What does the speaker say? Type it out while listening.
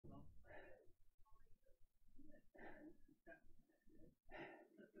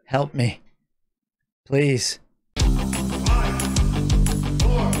Help me. Please.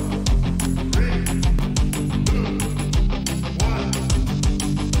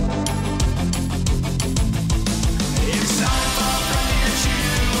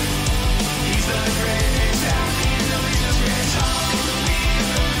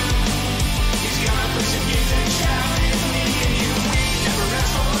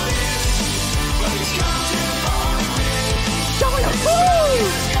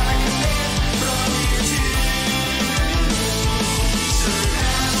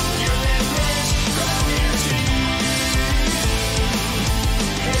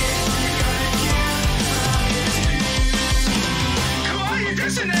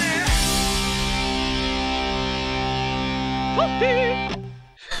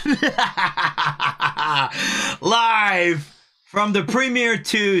 Live from the Premiere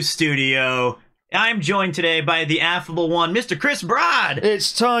 2 studio, I'm joined today by the affable one, Mr. Chris Broad.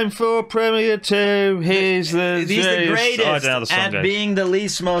 It's time for Premiere 2. He's the greatest at being the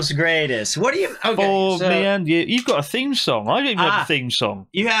least most greatest. What do you... Okay, for me and you. You've got a theme song. I don't even have a theme song.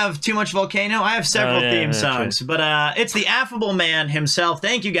 You have Too Much Volcano? I have several theme songs. True. But it's the affable man himself.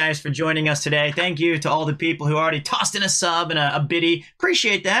 Thank you guys for joining us today. Thank you to all the people who already tossed in a sub and a biddy.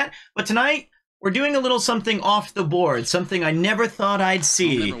 Appreciate that. But tonight... we're doing a little something off the board, something I never thought I'd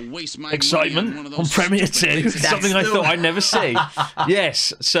see. Excitement on Premiere 2, something I thought I'd never see.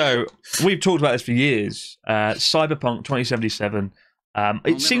 Yes, so we've talked about this for years. Cyberpunk 2077.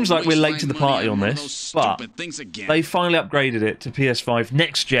 It seems like we're late to the party on this, but they finally upgraded it to PS5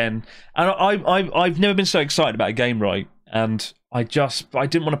 next gen, and I've never been so excited about a game, right? And I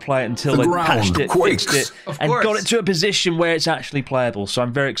didn't want to play it until they patched it, fixed it, and got it to a position where it's actually playable. So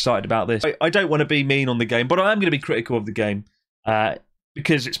I'm very excited about this. I don't want to be mean on the game, but I am going to be critical of the game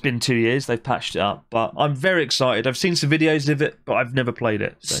because it's been 2 years. They've patched it up, but I'm very excited. I've seen some videos of it, but I've never played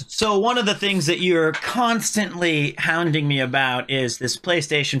it. So one of the things that you're constantly hounding me about is this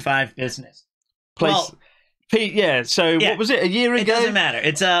PlayStation 5 business. Yeah, so what was it, a year ago? It doesn't matter.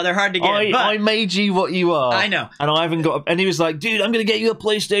 It's they're hard to get. I made you what you are. I know. And I haven't got... and he was like, dude, I'm going to get you a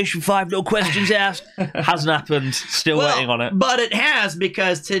PlayStation 5, no questions asked. Hasn't happened. Still waiting on it. But it has,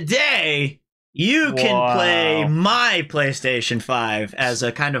 because today you can play my PlayStation 5 as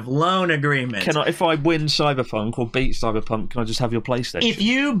a kind of loan agreement. Can I, if I win Cyberpunk or beat Cyberpunk, can I just have your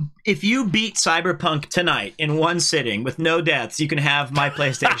PlayStation? If you beat Cyberpunk tonight in one sitting with no deaths, you can have my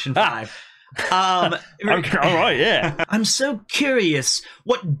PlayStation 5. Okay, all right, yeah. I'm so curious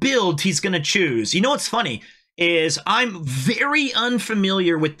what build he's gonna choose. You know what's funny is I'm very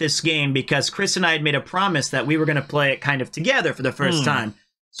unfamiliar with this game because Chris and I had made a promise that we were gonna play it kind of together for the first time.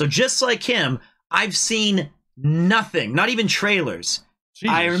 So just like him, I've seen nothing, not even trailers.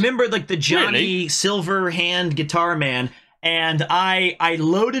 Jesus. I remember like the Johnny Silverhand Guitar Man, and I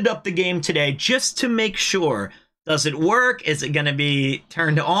loaded up the game today just to make sure. Does it work? Is it gonna be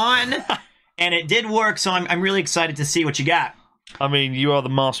turned on? And it did work, so I'm really excited to see what you got. I mean, you are the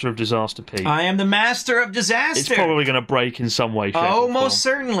master of disaster, Pete. I am the master of disaster. It's probably going to break in some way, shape, or most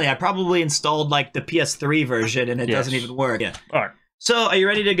certainly. I probably installed, like, the PS3 version, and it doesn't even work. Yeah. All right. So, are you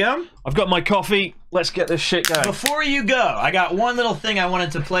ready to go? I've got my coffee. Let's get this shit going. Before you go, I got one little thing I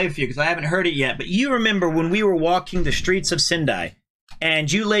wanted to play for you, because I haven't heard it yet. But you remember when we were walking the streets of Sendai,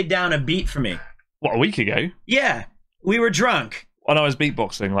 and you laid down a beat for me. What, a week ago? Yeah. We were drunk. When I was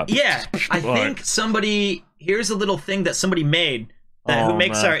beatboxing, like... yeah, I think somebody... here's a little thing that somebody made who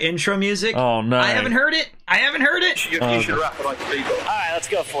makes our intro music. Oh, no. I haven't heard it. I haven't heard it. You should rap it like a beatbox. All right, let's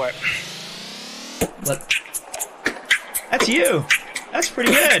go for it. That's you. That's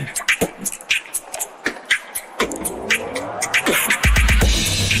pretty good.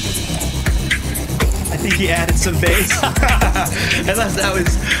 I think he added some bass. Unless that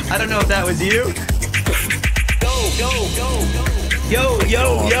was... I don't know if that was you. Go.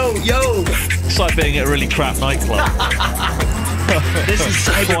 Yo. It's like being at a really crap nightclub. This is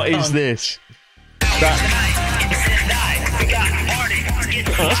Cyberpunk. What is this?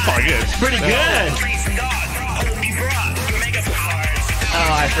 Oh, that's quite good. Pretty good.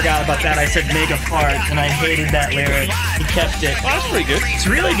 Oh, I forgot about that. I said mega fart, and I hated that lyric. He kept it. Oh, that's pretty good. It's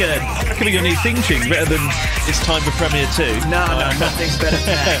really good. That could be your new theme tune, better than It's Time for Premiere 2. No, nothing's better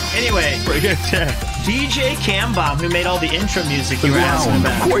than that. Anyway. Pretty good, yeah. DJ Cambomb, who made all the intro music you were asking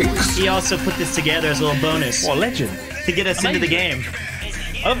about, he also put this together as a little bonus. What a legend. To get us into the game.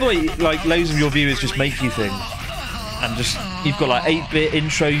 I love the way, like, loads of your viewers just make you things. And just, you've got like 8-bit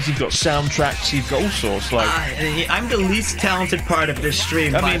intros, you've got soundtracks, you've got all sorts. Like, I'm the least talented part of this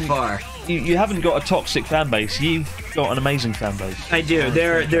stream by far. You haven't got a toxic fan base. You've got an amazing fan base. I do.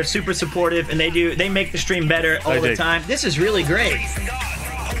 They're super supportive, and they make the stream better all the time. This is really great.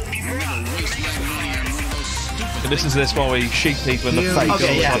 Listen to this while we shoot people in the face on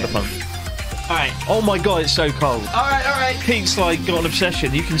Cyberpunk. All right. Oh my god, it's so cold. All right. Pete's like got an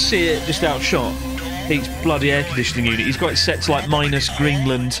obsession. You can see it just outshot. Pete's bloody air conditioning unit. He's got it set to like minus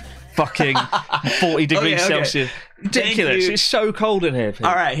Greenland, fucking 40 degrees Celsius. Ridiculous. It's so cold in here, Pete.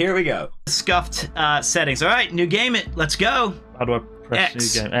 All right, here we go. Scuffed settings. All right, new game it. Let's go. How do I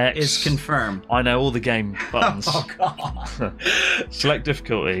press new game? X is confirm. I know all the game buttons. Oh, God. Select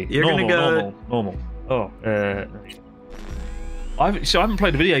difficulty. You're normal, gonna go... normal. Oh, I haven't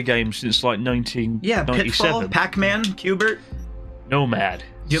played a video game since like 1997. Yeah, Pitfall, Pac-Man, Cubert. Nomad.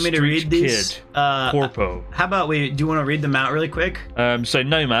 Do you want me to read these? Kid, Corpo. How about do you want to read them out really quick? So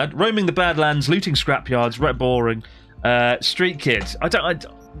Nomad, roaming the Badlands, looting scrapyards, ret boring. Street Kid.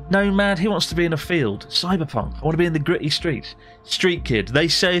 Nomad, he wants to be in a field. Cyberpunk, I want to be in the gritty streets. Street Kid, they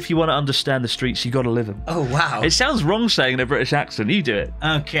say if you want to understand the streets, you got to live them. Oh, wow. It sounds wrong saying in a British accent. You do it.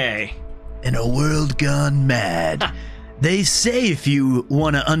 Okay. In a world gone mad. They say if you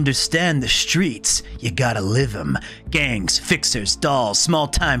want to understand the streets, you gotta live them. Gangs, fixers, dolls,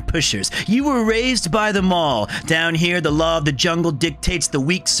 small-time pushers. You were raised by them all. Down here, the law of the jungle dictates the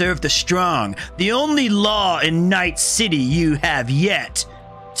weak serve the strong. The only law in Night City you have yet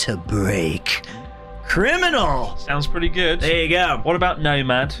to break. Criminal! Sounds pretty good. There you go. What about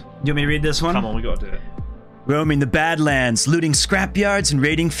Nomad? You want me to read this one? Come on, we gotta do it. Roaming the Badlands, looting scrapyards and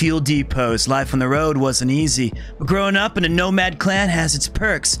raiding fuel depots. Life on the road wasn't easy, but growing up in a nomad clan has its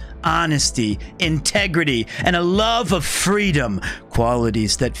perks. Honesty, integrity, and a love of freedom.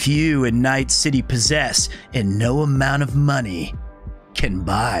 Qualities that few in Night City possess and no amount of money can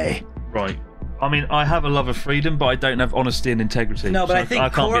buy. Right. I mean, I have a love of freedom, but I don't have honesty and integrity. No, but I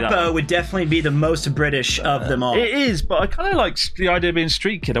think Corpo would definitely be the most British of them all. It is, but I kind of like the idea of being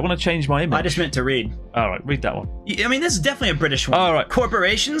Street Kid. I want to change my image. I just meant to read. All right, read that one. I mean, this is definitely a British one. All right.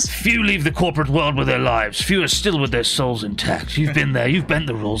 Corporations? Few leave the corporate world with their lives. Few are still with their souls intact. You've been there. You've bent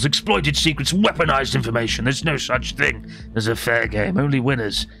the rules. Exploited secrets. Weaponized information. There's no such thing as a fair game. Only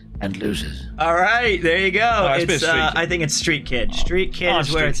winners and losers. All right, there you go. I think it's Street Kid. Street Kid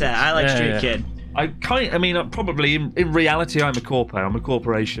is where it's at. I like Street Kid. Probably in reality, I'm a corpo. I'm a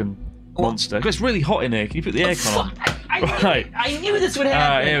corporation monster. It's really hot in here. Can you put the aircon on? I knew this would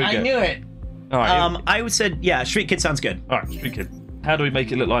happen. Here we go. I knew it. All right. I would say, yeah, Street Kid sounds good. All right, Street Kid. How do we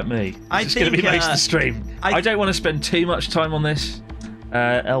make it look like me? It's going to be most of the stream. I don't want to spend too much time on this.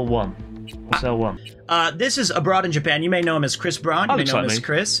 L1. What's L1? This is abroad in Japan. You may know him as Chris Braun. You may know him as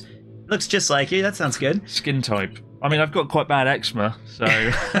Chris. Looks just like you. That sounds good. Skin type. I mean, I've got quite bad eczema, so.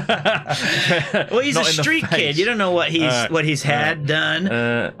 Well, he's a street kid. You don't know what he's had done.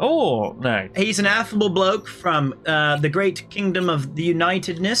 No. He's an affable bloke from the great kingdom of the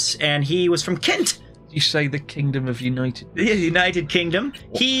Unitedness, and he was from Kent. You say the kingdom of United? The United Kingdom.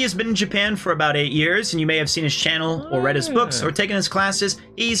 He has been in Japan for about 8 years, and you may have seen his channel or read his books or taken his classes.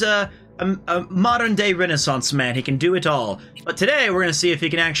 He's a modern-day Renaissance man. He can do it all. But today, we're going to see if he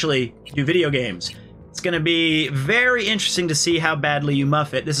can actually do video games. It's going to be very interesting to see how badly you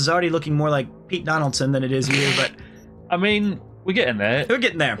muff it. This is already looking more like Pete Donaldson than it is you, but... I mean, we're getting there. We're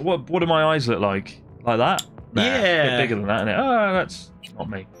getting there. What do my eyes look like? Like that? Nah, yeah. A bit bigger than that, isn't it? Oh, that's not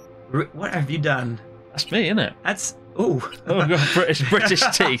me. What have you done? That's me, isn't it? That's... Ooh. Oh, God, British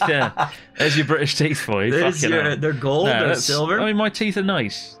teeth, yeah. There's your British teeth for you. They're gold or silver? I mean, my teeth are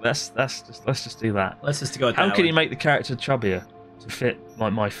nice. Let's just do that. Let's just go with that. How can you make the character chubbier to fit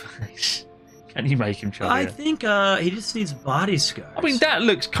like my face? Can you make him chubbier? I think he just needs body scars. I mean, that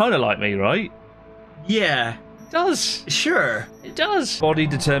looks kind of like me, right? Yeah. It does. Sure. It does. Body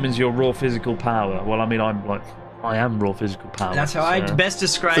determines your raw physical power. Well, I mean, I am raw physical power. That's how I best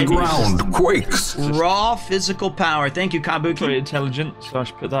describe it. The ground quakes. Raw physical power. Thank you, Kabuki. Pretty intelligent, so I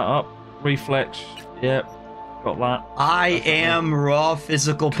should put that up. Reflex. Yep. Got that. I am raw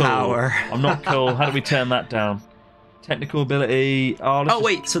physical power. I'm not cool. How do we turn that down? Technical ability.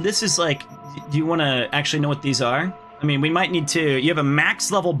 Wait. So this is like... Do you want to actually know what these are? I mean, we might need to... You have a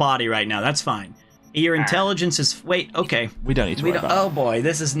max level body right now. That's fine. Your intelligence is... Wait, okay. We don't need to worry about Oh, boy.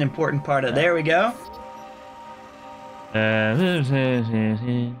 This is an important part of... There we go. Alright,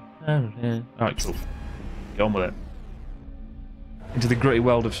 cool. Get on with it. Into the gritty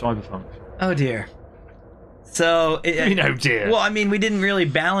world of Cyberpunk. Oh, dear. So... oh, dear. Well, I mean, we didn't really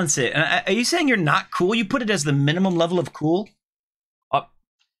balance it. Are you saying you're not cool? You put it as the minimum level of cool?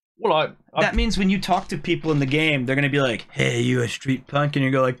 That means when you talk to people in the game, they're going to be like, hey, you a street punk? And you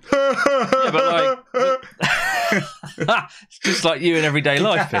go like... Yeah, but it's just like you in everyday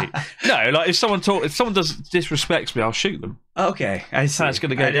life, Pete. No, like if someone disrespects me, I'll shoot them. Okay, I see. That's going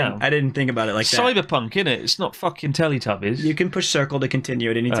to go down. I didn't think about it like that. Cyberpunk, innit? It's not fucking Teletubbies. You can push circle to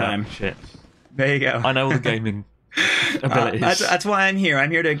continue at any time. Shit. There you go. I know all the gaming abilities. That's why I'm here.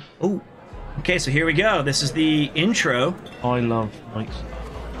 I'm here to... Oh, okay, so here we go. This is the intro. I love Mike's.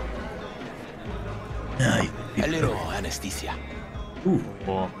 A little anesthesia. Ooh.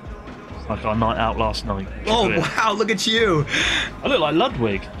 Or, it's like our night out last night. Oh, wow, look at you. I look like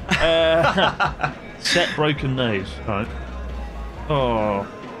Ludwig. Set broken nose. Right. Oh.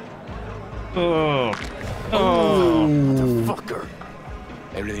 Oh. Oh. Fucker.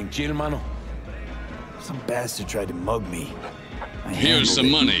 Everything chill, mano? Some bastard tried to mug me. Here's some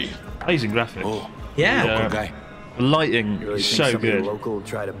money. Amazing graphics. Oh, Yeah. local guy. The lighting You really is think so somebody good. local will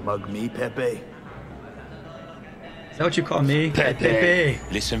try to mug me, Pepe? Is that what you call me? Pepe.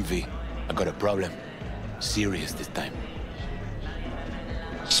 Listen, V. I got a problem. Serious this time.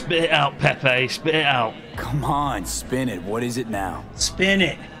 Spit it out, Pepe. Spit it out. Come on, spin it. What is it now? Spin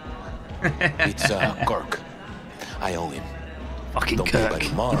it. It's Kirk. I owe him. Fucking Don't Kirk. pay by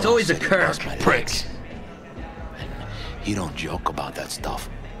tomorrow. It's always a said he Kirk. lost my Prick. legs. He don't joke about that stuff.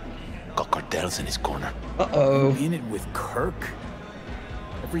 Got cartels in his corner. Uh-oh. In it with Kirk?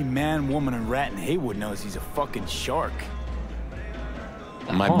 Every man, woman, and rat in Haywood knows he's a fucking shark.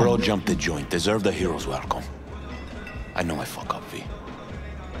 My bro jumped the joint. Deserved a hero's welcome. I know I fuck up, V.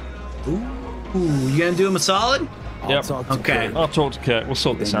 Ooh, you gonna do him a solid? Yep. Talk to Okay. Kirk. I'll talk to Kirk. We'll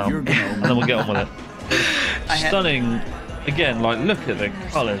sort this Then out. you're gonna- And then we'll get on with it. Stunning. Again, like, look at the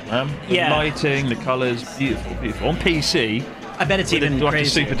colours, man. The Yeah. lighting, the colours. Beautiful, beautiful. On PC, I bet it's with even like a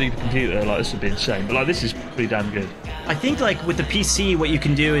crazier. super duper computer, like, this would be insane. But, like, this is pretty damn good. I think like with the PC, what you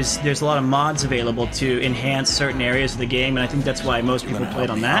can do is there's a lot of mods available to enhance certain areas of the game, and I think that's why most people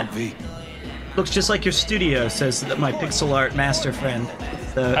played on that. V. Looks just like your studio, says that my pixel art master friend.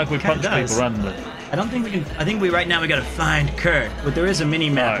 How can we punch people randomly? I don't think we can. I think we now we gotta find Kirk, but there is a mini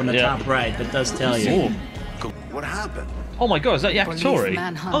map Right, on the yeah. top right that does tell you. Ooh. What happened? Oh my god, is that yakitori?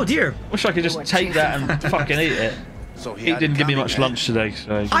 Oh dear, Wish I could just take that and fucking eat it. So He didn't give me much lunch today,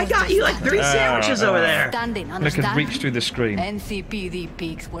 so I got you like 3 sandwiches over there. Standing, I could understand? reach through the screen. NCPD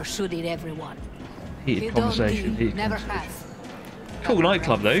pigs were shooting everyone. Heated You don't conversation. do, Heated never conversation. has. Cool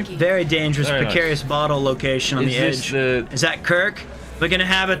nightclub though. Very dangerous, Very nice. precarious bottle location on Is the this edge. the- Is that Kirk? We're gonna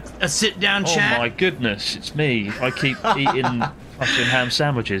have a sit down Oh chat. my goodness, it's me. I keep eating fucking ham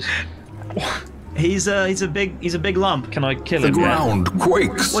sandwiches. He's a big lump. Can I kill The him? yet? ground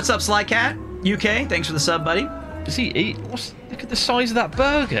quakes. What's up, Slycat? UK, thanks for the sub, buddy. Does he eat? Look at the size of that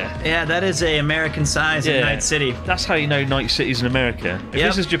burger. Yeah, that is a American size in Night City. That's how you know Night City's in America. If Yep.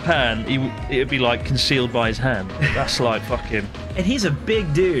 this is Japan, it would be like concealed by his hand. That's like fucking. And he's a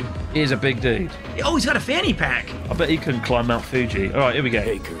big dude. He is a big dude. Oh, he's got a fanny pack. I bet he couldn't climb Mount Fuji. All right, here we go.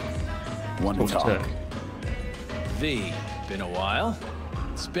 Hey, Kirk. Want to Talk to talk? Turk. V, been a while?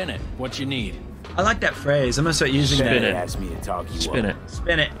 Spin it. What you need? I like that phrase. I'm gonna start using Spin that. it. asked me to talk you Spin up. it.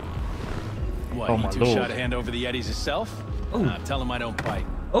 Spin it. What, Oh, you my two lord. shot to hand over the Eddies yourself? Ooh. Tell him I don't bite.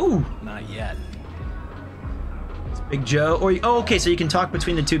 Oh, Not yet. it's Big Joe. Okay, so you can talk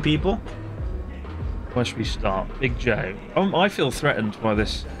between the two people. Where should we start? Big Joe. I feel threatened by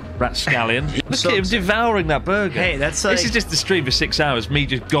this rapscallion. Look So at him upset. devouring that burger. Hey, that's This like- is just the stream for 6 hours. Me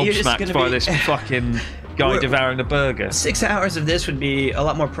just You're just gobsmacked gonna by be- this fucking guy We're- devouring the burger. 6 hours of this would be a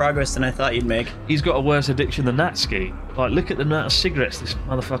lot more progress than I thought you'd make. He's got a worse addiction than Natsuki. Like, look at the amount of cigarettes this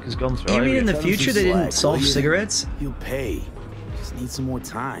motherfucker's gone through. You mean in the Cut him future some they didn't slack, solve will you? cigarettes? He'll pay. Just need some more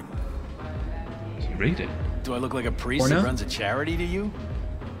time. Read it. Do I look like a priest Porno? that runs a charity to you?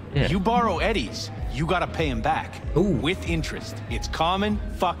 Yeah. You borrow Eddies, you gotta pay him back. Ooh. With interest. It's common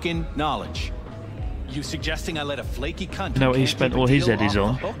fucking knowledge. You suggesting I let a flaky cunt know who what he can't spent keep a all his deal Eddies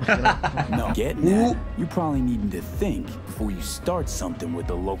off on? the hook? No. Getting that, you're probably needing to think before you start something with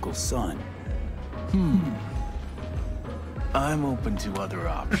the local Sun. I'm open to other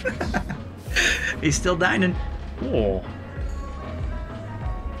options. He's still dining. Oh.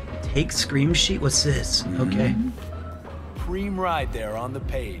 Take scream sheet. What's this? Okay. Preem ride there on the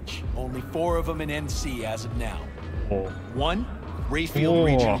page. Only 4 of them in NC as of now. Oh. 1, Rayfield Oh.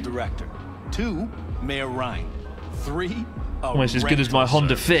 Regional Director. 2, Mayor Ryan. 3, Almost as good as my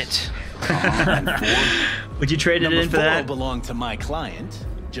Honda Fit. Would you trade it Number in for 4 that? belonged to my client,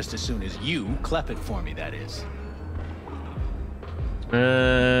 just as soon as you clep it for me, that is.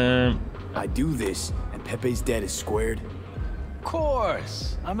 I do this, and Pepe's debt is squared. Of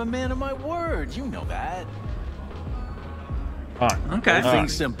course. I'm a man of my word. You know that. Alright. Okay. All right.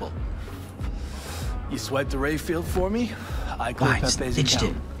 Thing's simple. You swipe the Rayfield for me, I clear Right, Pepe's stitched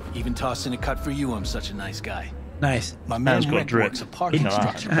account. Even toss in a cut for you, I'm such a nice guy. Nice. My Man's man got Rick drip. works a parking No,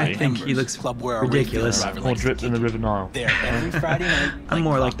 structure. I for think he members, looks club where a ridiculous. Rayfield driver More likes to drip than the kick it. River Nile. There every Friday night. I'm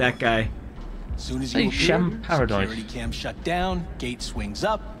more like that guy. Soon as Hey, you Sham appear, Paradise. security cam shut down, gate swings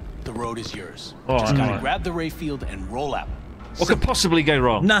up, the road is yours. Oh, Just gotta right. grab the ray field and roll out. What could possibly go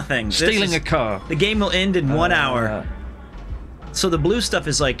wrong? Nothing. Stealing a car. The game will end in 1 hour. So the blue stuff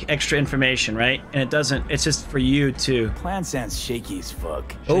is like extra information, right? And it doesn't. It's just for you to. Plan sounds shaky as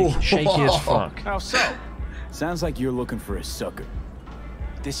fuck. Shaky as fuck. How so? Sounds like you're looking for a sucker.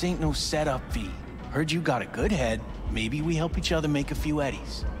 This ain't no setup, V. Heard you got a good head. Maybe we help each other make a few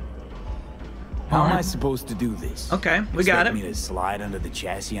eddies. How am I supposed to do this? Okay, we got Expect it. me to slide under the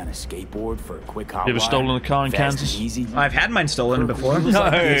chassis on a skateboard for a quick hot You ever ride? stolen a car in Fast Kansas? and easy? I've had mine stolen before. No,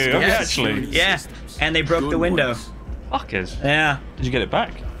 Yes. actually. Yeah, and they broke the window. Fuckers. Yeah. Did you get it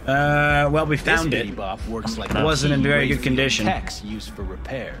back? Well, we found This it. bitty bop works like It wasn't in very good ray condition. field techs used for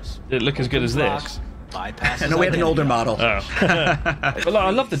repairs. Did it look as good as Blocks, this? bypasses No, we have an older identity. model. Oh. But like, I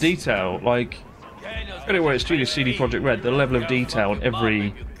love the detail. Like, anyway, it's Studio CD Projekt RED. The level of detail on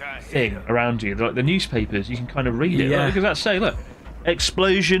every thing around you, like the newspapers, you can kind of read it. Yeah. Like, because that say, look,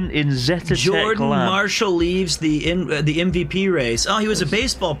 explosion in Zeta Jordan Tech Lab. Marshall leaves the MVP race. Oh, he was a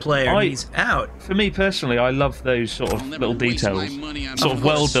baseball player. And he's out. For me personally, I love those sort of little details, sort of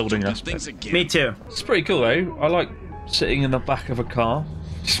world building aspects. Me too. It's pretty cool though. I like sitting in the back of a car,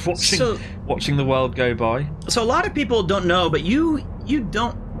 just watching So- watching the world go by. So a lot of people don't know, but you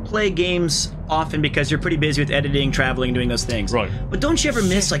don't play games often because you're pretty busy with editing, traveling, doing those things. Right. But don't you ever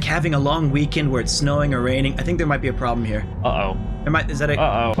miss like having a long weekend where it's snowing or raining? I think there might be a problem here. Is that a?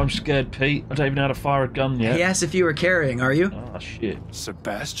 I'm scared, Pete. I don't even know how to fire a gun yet. He asked if you were carrying. Are you? Oh shit.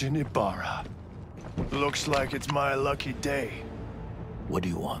 Sebastian Ibarra. Looks like it's my lucky day. What do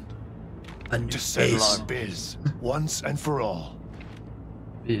you want? A new To settle face. our biz once and for all.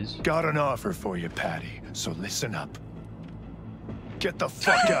 Biz. Got an offer for you, Patty, so listen up. Get the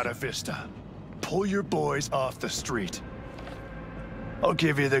fuck out of Vista. Pull your boys off the street. I'll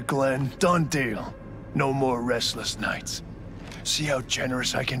give you the Glen. Done deal. No more restless nights. See how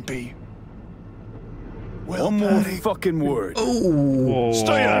generous I can be? Well, One more Patty, fucking word. Oh.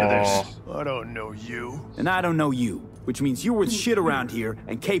 stay out of this. I don't know you. And I don't know you, which means you're worth shit around here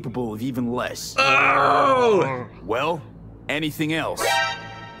and capable of even less. Oh. Well, anything else?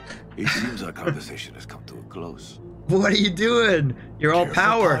 It seems our conversation has come to a close. What are you doing? You're all Careful,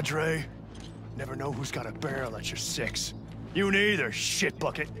 power. Padre. Never know who's got a barrel at your six. You neither, shit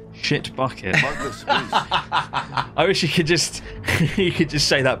bucket. Shit bucket. Marcus, please. I wish you could just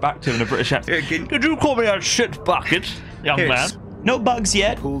say that back to him in a British accent. Did you call me a shit bucket, young man? No bugs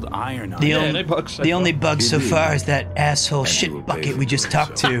yet. Pulled iron on The, it. only, no bugs so the far. only bug so far is that asshole you shit were bucket paying we just for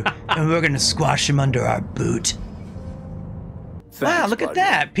talked to, and we're gonna squash him under our boot. Thanks, Wow, look at buddy.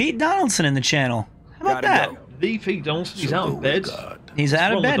 that. Pete Donaldson in the channel. How about Gotta that? go. The Pete Donaldson, he's out of bed. He's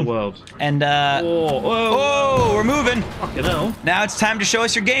out of What's wrong bed. with the world? And, Whoa, we're moving. fucking hell. Now it's time to show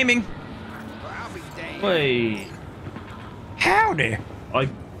us your gaming. Wait. Howdy.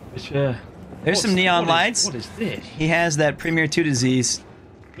 There's some neon lights. What is this? He has that Premier 2 disease.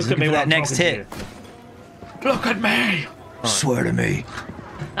 Look Looking at me for when that I'm next talking hit. to you. Look at me. Swear to me.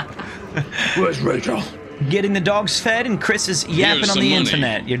 Where's Rachel? Getting the dogs fed and Chris is yapping on some the money.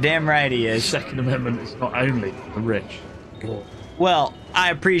 internet. You're damn right he is. Second Amendment is not only the rich. Well, I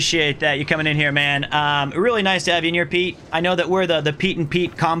appreciate that you coming in here, man. Really nice to have you in here, Pete. I know that we're the Pete and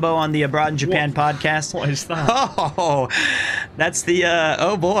Pete combo on the Abroad in Japan podcast. What is that? Oh, that's the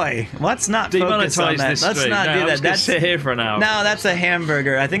oh boy. Let's not focus on Demonetize that. this Let's stream. not No, do I'm that. just gonna That's sit here for an hour. No, that's a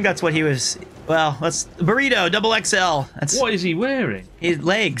hamburger. I think that's what he was. Well, let's burrito double XL. That's What is he wearing? his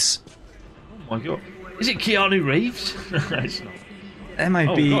legs. Oh my god. Is it Keanu Reeves? No, it's not. That might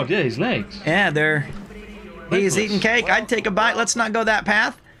Oh be. god, yeah, his legs. Yeah, they're. He's Legless. eating cake. I'd take a bite. Let's not go that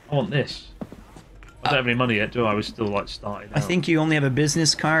path. I want this. I don't have any money yet, do I? I was still like starting out. I think you only have a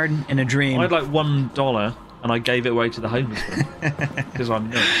business card and a dream. I had like $1 and I gave it away to the homeless because I'm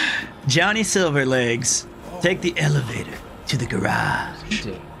nuts. Johnny Silverlegs, take the elevator to the garage. What's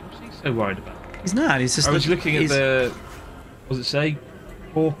he so worried about? He's not. He's just. I was looking at he's- the. What does it say?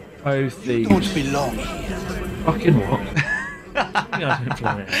 Corpo thieves. Don't belong here. Fucking what? Yeah, I don't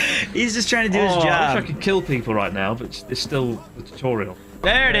belong here. He's just trying to do his Oh, I job. wish I could kill people right now, but it's still the tutorial.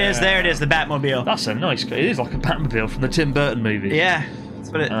 There it is. There it is. The Batmobile. That's a nice car. It is like a Batmobile from the Tim Burton movie. Yeah. That's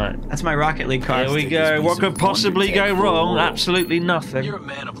what it. Alright. That's my Rocket League car. There we go. What could possibly go wrong? Absolutely nothing. You're a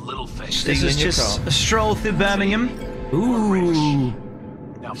man of little faith. This is Stealing your just car. a stroll through Birmingham. Ooh.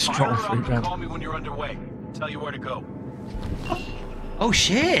 Now Stroll fire through up Birmingham. and call me when you're underway. Tell you where to go. Oh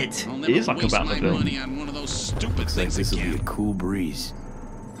shit. I'll It never is like a waste my Batmobile. money on one of those stupid Looks like things this will be a again. cool breeze.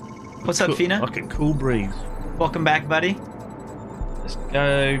 What's up, Fina? Like a cool breeze. Welcome back, buddy. Let's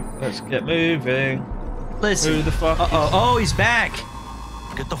go. Let's get moving. Listen. Who the fuck? Uh-oh. Oh, he's back.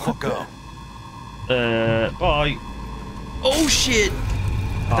 Get the fuck out. Bye. Oh shit.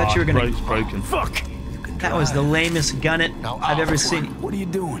 I thought you were gonna. It's broken. Fuck! That was the lamest gun it I've ever seen. What are you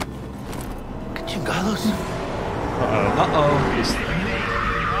doing? Chingados.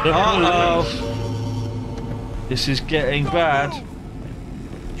 Uh-oh. This is getting bad.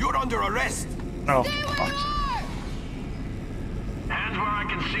 You're under arrest. Oh, fuck.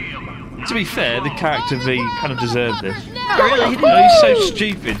 To be fair, the character V kind of deserved this. Not really. He's so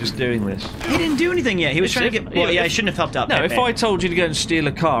stupid just doing this. He didn't do anything yet. He was trying to get. Well, yeah, I shouldn't have helped out. No, Pepe. if I told you to go and steal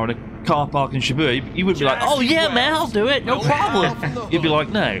a car in a car park in Shibuya, you would be like, "Oh yeah, man, I'll do it, no problem." You'd be like,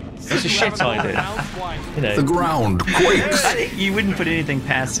 "No, it's a shit idea." You know. The ground quakes. You wouldn't put anything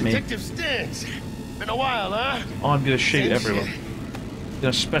past me. Detective Stins. Been a while, huh? I'm gonna shoot everyone. I'm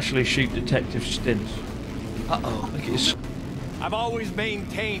gonna specially shoot Detective Stints. Uh-oh. Look at his. I've always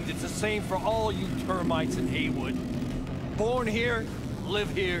maintained it's the same for all you termites in Haywood. Born here,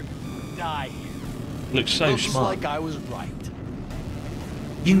 live here, die here. Looks so smart. Like I was right.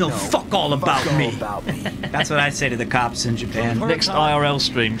 You know, fuck all about me. That's what I say to the cops in Japan. Next IRL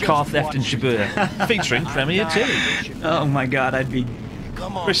stream, car theft in Shibuya, featuring Premier 2. Oh my god, I'd be.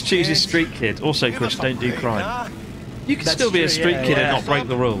 Chris chooses Street Kid. Also, Chris, don't do crime. You can still be a street kid and not break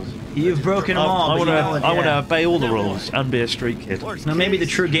the rules. You've broken them all. I want to obey all the rules and be a street kid. No, maybe the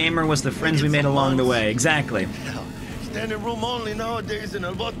true gamer was the friends we made along the way. Exactly. Standing room only nowadays in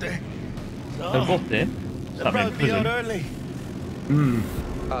El Bote. El Bote? They'll probably be out early.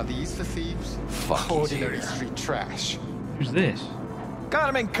 Are these the thieves? Fuck ordinary street trash. Who's this? Got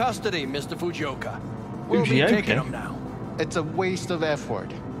him in custody, Mr. Fujioka. We'll be taking him now. It's a waste of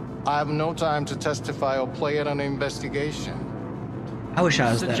effort. I have no time to testify or play it on an investigation. I wish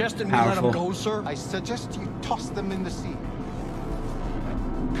I was that powerful. Let him go, sir? I suggest you toss them in the sea.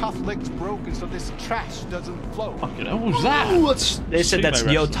 Cuff leg's broken so this trash doesn't flow. Fucking hell, what was that? They said that's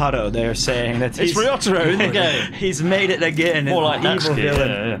Yotaro. They're saying that it's Ryotaro in the game. He's made it again. More like that evil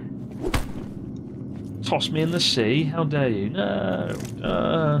villain. Yeah. Toss me in the sea. How dare you?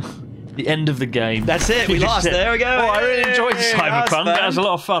 No. The end of the game. That's it. We lost. There we go. Oh, I really enjoyed Cyberpunk. That was a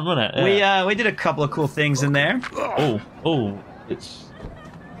lot of fun, wasn't it? Yeah. We did a couple of cool things in there. Oh, it's.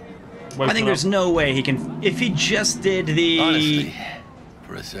 I think there's no way he can. If he just did the. Honestly,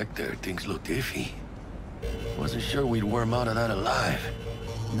 for a sec there, things looked iffy. Wasn't sure we'd worm out of that alive.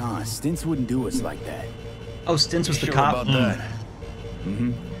 Nah, Stints wouldn't do us like that. Oh, Stints was the Sure cop. about that?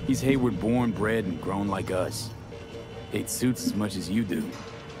 Mm-hmm. He's Hayward born, bred, and grown like us. Hates suits as much as you do.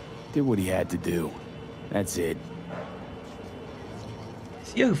 Did what he had to do. That's it.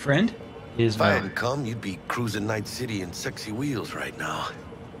 It's you, friend. If I hadn't come, you'd be cruising Night City in sexy wheels right now.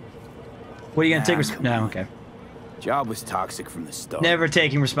 What are you gonna take? No, okay. Job was toxic from the start. Never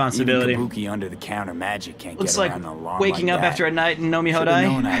taking responsibility. Even Kabuki under-the-counter magic can't Looks get like around an alarm waking like up that. after a night in Nomi Should've Hodai.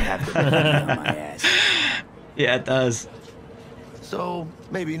 known I'd have to put it on my ass. Yeah, it does. So,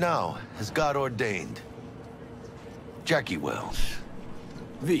 maybe now, as God ordained. Jackie Wells.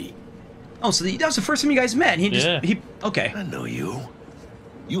 V. Oh, so that was the first time you guys met. He just okay. I know you.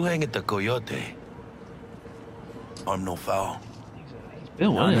 You hang at the Coyote. Arm no foul.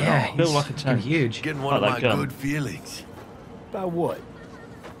 Bill, wasn't it? Yeah, Bill like a tank. Huge. Getting one of my good feelings. About what?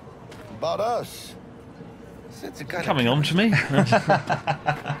 About us. Since it kind Coming on to me.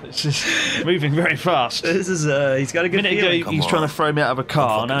 It's just moving very fast. This is he's got a good minute feeling. ago, he's trying to throw me out of a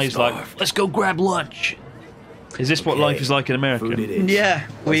car. Now he's like, let's go grab lunch. Is this what life is like in America? Food it is. Yeah,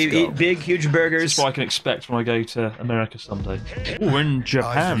 we eat big, huge burgers. This is what I can expect when I go to America someday. Ooh, we're in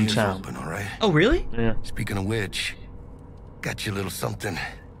Japan town. Open, all right? Oh, really? Yeah. Speaking of which, got you a little something.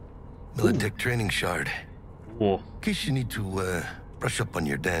 Militech training shard. Whoa. In case you need to brush up on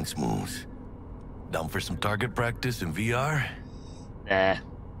your dance moves. Down for some target practice in VR? Nah.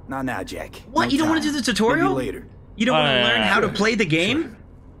 Not now, Jack. What? No You don't want to time. do the tutorial? Maybe later. You don't want to learn how to play the game?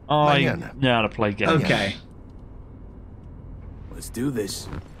 I know how to play games. Okay. Let's do this.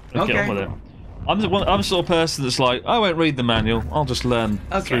 Let's get on with it. I'm the sort of person that's like, I won't read the manual. I'll just learn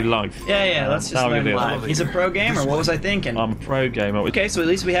through life. Yeah, let's just How we learn do it. live. He's a pro gamer. What was I thinking? I'm a pro gamer. Okay, so at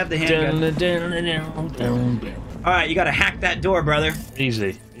least we have the handgun. All right, you got to hack that door, brother.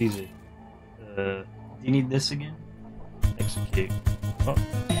 Easy. Do you need this again? Execute. Oh.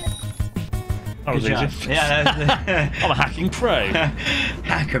 That was Good job. easy. Yeah, I'm a hacking pro.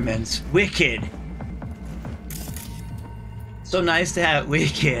 Hackerman's wicked. So nice to have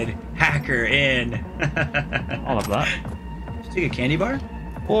wicked hacker in. I'll have that. Just take a candy bar.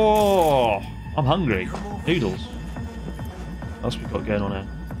 Oh, I'm hungry. Noodles. What else we got going on here?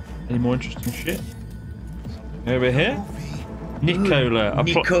 Any more interesting shit? Over here? Nicola.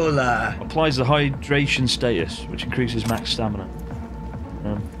 Nicola. Applies the hydration status, which increases max stamina.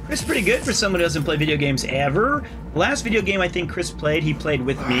 Chris pretty good for someone who doesn't play video games ever. The last video game I think Chris played, he played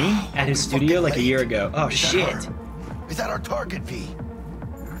with me at his studio like a year ago. Oh, shit. Is that our target, V?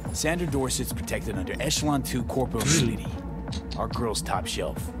 Sandra Dorset's protected under Echelon 2 Corporal Sleety. Our girl's top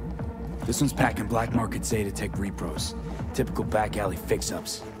shelf. This one's packing black market Zetatech repros. Typical back alley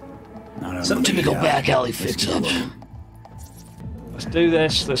fix-ups. Some typical back alley fix-ups. Let's do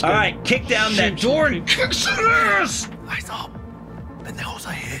this. Let's go. All right, kick down that door and kick some ass! Eyes up. Pendejos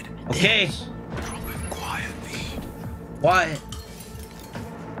ahead. Okay. Quiet, V. Quiet.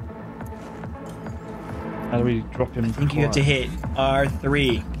 How do we drop him? I think you have to hit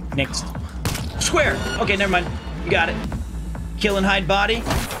R3. Next. Square! Okay, never mind. You got it. Kill and hide body.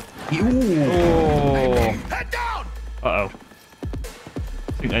 Ooh. Oh. Head down! Uh-oh.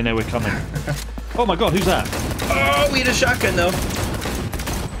 I think they know we're coming. Oh my god, who's that? Oh, we hit a shotgun, though.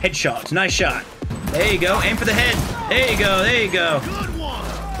 Headshot. Nice shot. There you go. Aim for the head. There you go. There you go. Good one.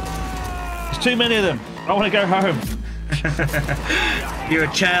 There's too many of them. I want to go home. You're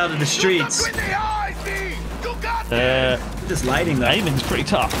a child of the streets. This lighting, though. Aiming's pretty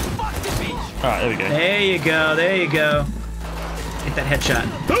tough. Alright, there we go. There you go. There you go. Hit that headshot.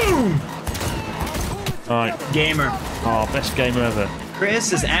 Boom! Alright. Gamer. Oh, best gamer ever.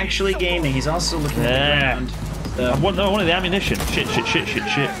 Chris is actually gaming. He's also looking at the ground. So. I want the ammunition. Shit.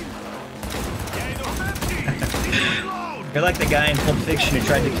 You're like the guy in Pulp Fiction who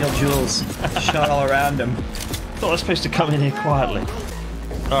tried to kill Jules. Shot all around him. Thought I was supposed to come in here quietly.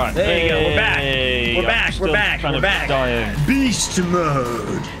 Alright. There you go. We're back. We're back. We're back. Dying. Beast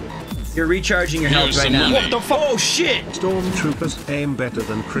mode. You're recharging your health right now. What the fuck? Oh shit! Stormtroopers aim better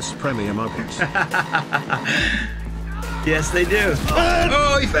than Chris Premier muggers. Yes, they do.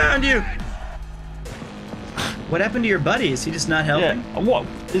 Oh, he found you! What happened to your buddy? Is he just not helping? Yeah. What?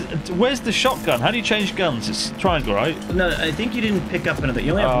 Where's the shotgun? How do you change guns? It's triangle, right? No, I think you didn't pick up another.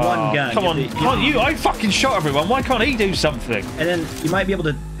 You only have one gun. Come on, can't you? I fucking shot everyone. Why can't he do something? And then you might be able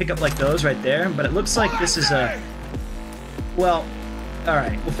to pick up like those right there, but it looks like this is a... Well,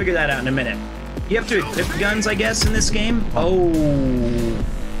 alright, we'll figure that out in a minute. You have to equip guns, I guess, in this game. Oh,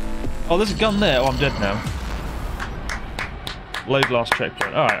 there's a gun there. Oh, I'm dead now. Load last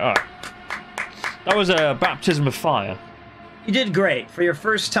checkpoint. Alright. That was a baptism of fire. You did great. For your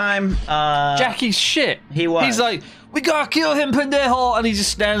first time, Jackie's shit. He was. He's like, we gotta kill him, pendejo, and he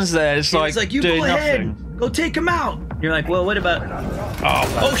just stands there. It's like, you doing go ahead. nothing. Go take him out. You're like, well, what about...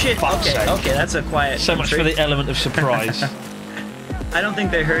 Oh shit. Okay, that's a quiet... So much for the element of surprise. I don't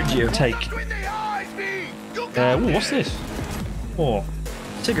think they heard you. Take. Ooh, what's this? Oh.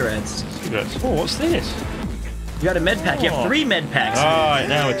 Cigarettes. Oh, what's this? You got a med pack. You have 3 med packs. Alright,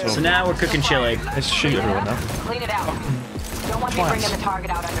 now we're talking. So now we're cooking chili. Let's shoot everyone now. Clean it out. Don't want me bringing the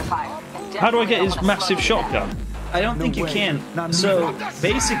target out under fire. How do I get his massive shotgun? I don't think you can. So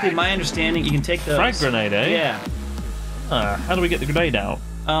basically, my understanding, you can take the frag grenade, eh? Yeah. How do we get the grenade out?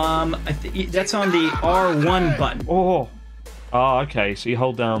 That's on the R1 button. Oh, okay. So you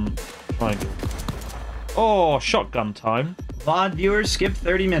hold down triangle. Oh, shotgun time. VOD viewers, skip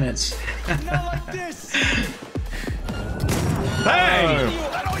 30 minutes. Bang!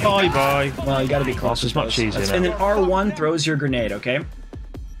 Bye. Well, you gotta be close. It's much easier now. And then R1 throws your grenade, okay?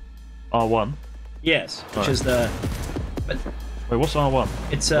 R1? Yes, which is the... But wait, what's R1?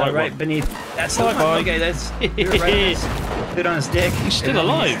 It's right beneath... That's the one. Okay, that's... Right on his dick. He's still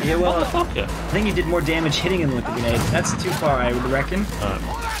alive. Yeah, well, motherfucker. I think you did more damage hitting him with the grenade. That's too far, I would reckon.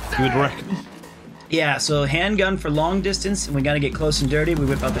 You would reckon? Yeah, so handgun for long distance, and we gotta get close and dirty. We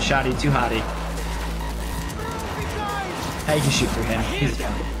whip out the shotty too hottie. How you can shoot through him. He's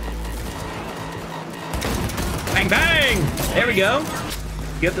down. Bang, bang! There we go.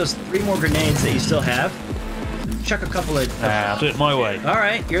 You have those 3 more grenades that you still have. Chuck a couple of... I'll do it my way.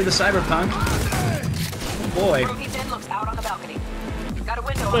 Alright, you're the Cyberpunk. Oh boy. Looks out on the balcony. Got a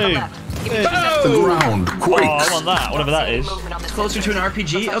window on Boom. the left. The ground quakes. Oh, I want that, whatever that is. It's closer to an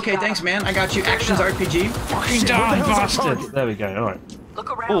RPG. Okay, thanks, man. I got you. Actions RPG. Fucking die, bastard! There we go, alright.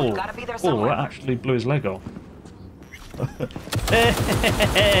 Look around. Gotta be there somewhere. That actually blew his leg off.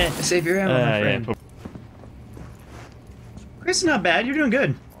 Save your ammo, my friend. Yeah. Chris is not bad. You're doing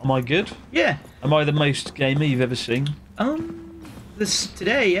good. Am I good? Yeah. Am I the most gamer you've ever seen?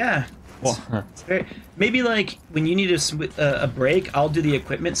 Today, yeah. What? It's very, maybe like when you need a break, I'll do the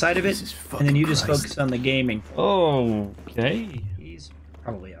equipment side of it, and then you just focus on the gaming. Okay. He's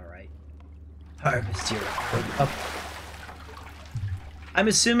probably all right. Harvest your up. I'm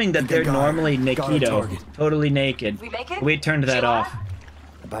assuming that they're normally nakedo, totally naked. We turned that off.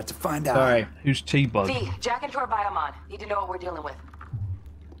 About to find out. Sorry. Who's T-Bug? V, Jack and Tor Biomon. Need to know what we're dealing with.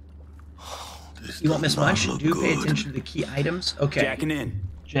 You won't miss much. Do pay attention to the key items. Okay. Jacking in.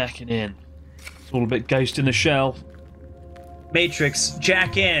 Jacking in. It's all a bit Ghost in the Shell. Matrix,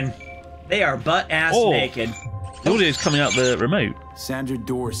 jack in. They are butt-ass naked. The audio's coming out the remote. Sandra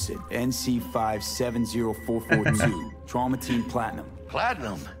Dorset, NC570442. Trauma Team Platinum.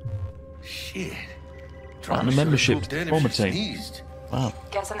 Platinum? Shit. Platinum membership to Trauma Team. Wow.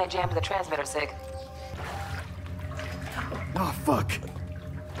 Guessing they jammed the transmitter, Sig. Oh, fuck.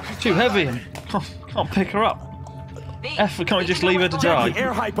 It's too heavy and can't pick her up. Can't we just leave her to die?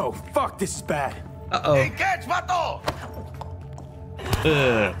 Air hypo. Fuck, this is bad. Uh-oh.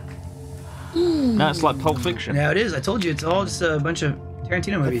 That's like Pulp Fiction. Yeah, it is. I told you, it's all just a bunch of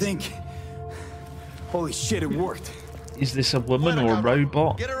Tarantino movies. I think... Holy shit, it worked. Is this a woman or a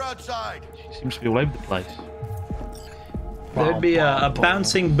robot? Get her outside. She seems to be all over the place. There'd be a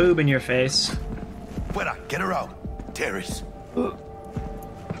bouncing boob in your face. Fuera, get her out. Terrace.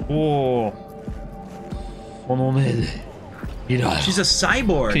 Whoa. She's a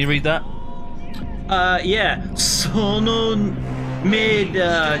cyborg. Can you read that? Yeah. Sono made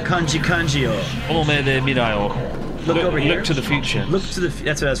kanji kanjio. Look over here. Look to the future. Look to the.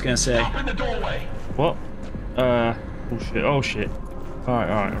 That's what I was gonna say. What? Oh shit. Oh shit. All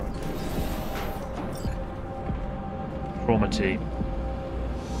right. Trauma Team.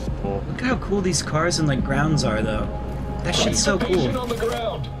 Oh. Look at how cool these cars and like grounds are, though. That shit's so cool. On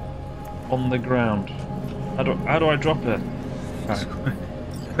the ground. How do I drop it? Right.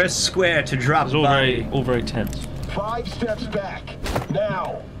 Press square to drop. It's all very tense. 5 steps back.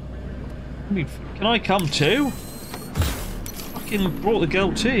 Now. Can I come too? Fucking brought the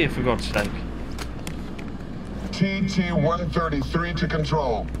girl to you, for God's sake. TT-133 to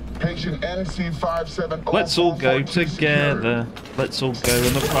control. Patient NC57. Let's all go together. Let's all go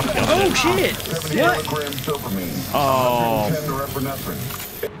in the fucking. Oh shit! What? Oh.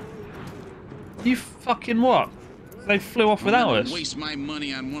 You fucking what? They flew off without us. Waste my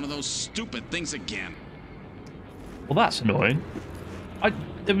money on one of those stupid things again. Well, that's annoying.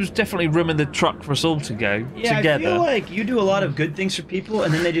 There was definitely room in the truck for us all to go together. I feel like you do a lot of good things for people,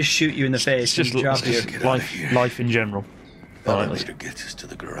 and then they just shoot you in the face. It's just life in general. Elevator gets us to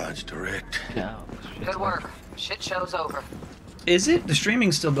the garage direct. Yeah. Good work. Shit show's over. Is it? The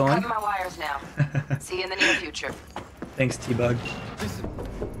streaming's still going. Cutting my wires now. See you in the near future. Thanks, T-Bug.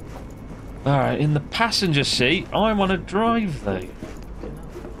 Alright, in the passenger seat, I want to drive though.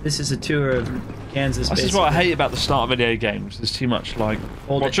 This is a tour of Kansas. This is what I hate about the start of video games. There's too much like,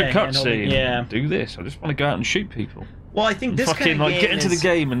 watch a cutscene, yeah. Do this. I just want to go out and shoot people. Well, I think this fucking kind of like game get into the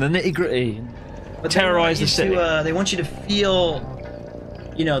game and the nitty gritty. Terrorize the city. They want you to feel,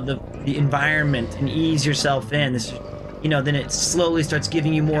 you know, the environment and ease yourself in. This, you know, then it slowly starts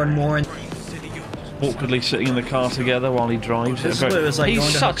giving you more and more. And awkwardly sitting in the car together while he drives. This is what it was like. He's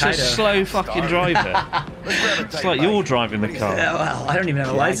going to such Hokkaido. a slow fucking driver. It's like you're driving the car. Yeah, well, I don't even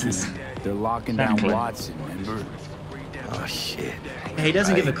have a license. They're locking down Watson, remember? Oh shit. Yeah, he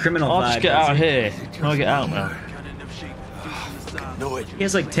doesn't give a criminal I'll vibe. just get out of here. Can I get out now? He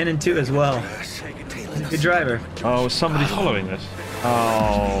has like 10 and 2 as well. He's a good driver. Oh, is somebody following us?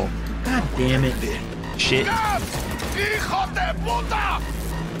 Oh. God damn it. Shit.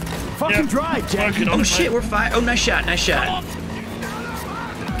 Fucking drive, Jack. Oh shit, we're fine. Oh, nice shot, nice shot.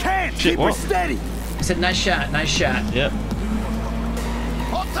 Can't Shit, keep what? her steady. I said nice shot, nice shot. Yep.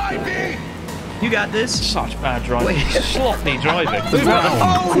 You got this. Such bad driving. Sloppy driving.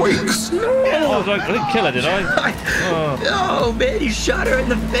 Quakes. Oh, I didn't kill her, did I? Oh man, you shot her in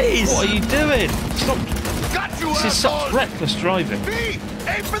the face. What are you doing? Stop. This is such reckless driving.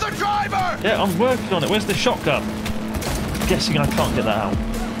 Aim for the driver! Yeah, I'm working on it. Where's the shotgun? I'm guessing I can't get that out.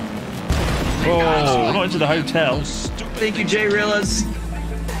 Oh, not into the hotel. Thank you, Jay Rillas.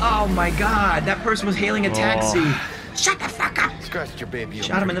 Oh my god, that person was hailing a taxi. Shut the fuck up. Scratched your baby.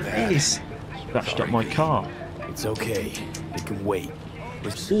 Shot him in the face. Scratched up my car. It's okay. It can wait.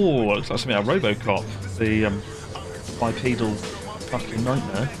 Oh, looks like something out of RoboCop. The bipedal fucking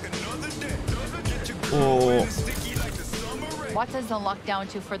nightmare. Oh. What does the lockdown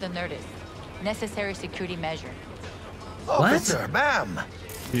to further notice? Necessary security measure. Officer, ma'am.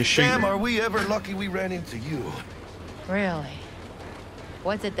 You just shoot Ma'am, me. are we ever lucky we ran into you? Really?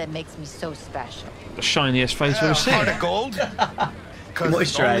 What's it that makes me so special? The shiniest face I've ever seen. Heart of gold?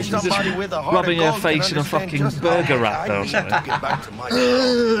 Moisturized. Rubbing her face in a fucking burger wrap or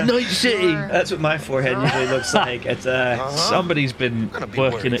something. Night City. That's what my forehead usually looks like. It's Somebody's been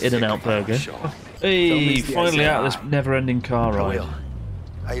working at In-N-Out Burger. Hey, finally out of this never-ending car ride.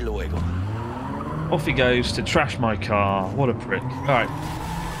 Off he goes to trash my car. What a prick. Alright.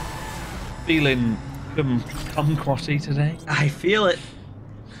 Feeling kumquatty today? I feel it.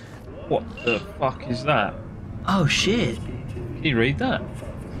 What the fuck is that? Oh shit. Can you read that?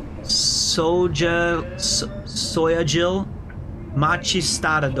 Soyajil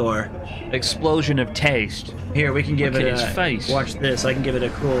Machistador. Explosion of taste. Here, we can give it his face. Watch this. I can give it a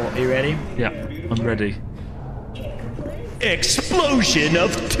cool. Are you ready? Yeah, I'm ready. Explosion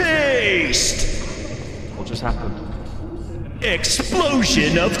of taste! What just happened?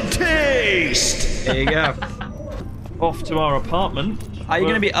 Explosion of taste! There you go. Off to our apartment. Are you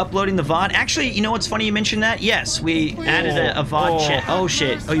going to be uploading the VOD? Actually, you know what's funny you mentioned that? Yes, we added a VOD chat. Oh,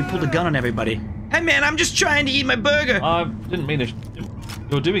 shit. Oh, you pulled a gun on everybody. Hey, man, I'm just trying to eat my burger. I didn't mean it.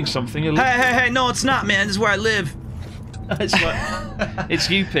 You're doing something illegal. Hey, no, it's not, man. This is where I live. It's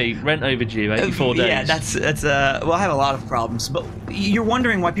UP, rent overdue, 84 days. Yeah, that's well, I have a lot of problems, but you're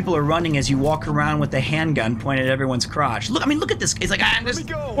wondering why people are running as you walk around with a handgun pointed at everyone's crotch. Look, I mean, look at this. It's like,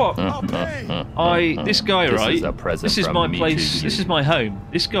 what? This guy, right? This is my place. This is my home.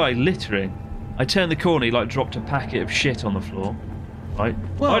 This guy littering. I turned the corner, he like dropped a packet of shit on the floor. Right?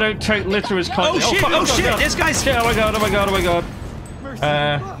 Well, I don't take litter as kindly. Oh shit! This guy's. Oh my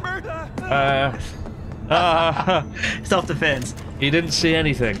god! Self-defense. He didn't see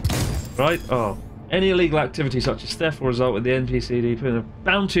anything, right? Oh, any illegal activity such as theft will result with the NPCD putting a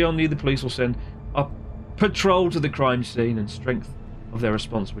bounty on you. The police will send a patrol to the crime scene, and strength of their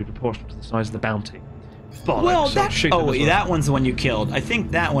response will be proportional to the size of the bounty. Bollocks, well, that one's the one you killed. I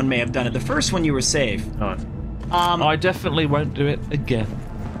think that one may have done it. The first one you were safe. All right. I definitely won't do it again.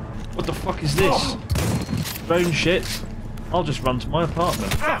 What the fuck is this? Drone shit. I'll just run to my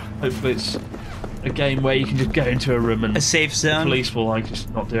apartment. Hopefully it's a game where you can just go into a room and a safe zone. The police will like just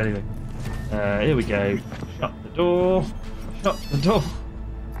not do anything. Here we go. Shut the door. Shut the door.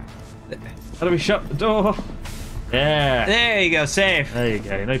 How do we shut the door? Yeah. There you go. Safe. There you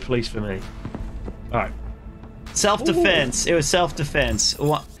go. No police for me. All right. Self-defense. It was self-defense.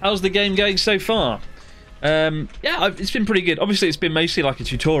 How's the game going so far? Yeah, it's been pretty good. Obviously, it's been mostly like a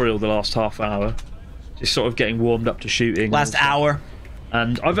tutorial the last half hour. Just sort of getting warmed up to shooting. Last hour.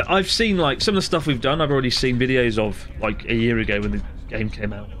 And I've seen like some of the stuff we've done. I've already seen videos of like a year ago when the game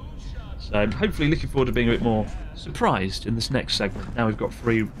came out. So I'm hopefully looking forward to being a bit more surprised in this next segment. Now we've got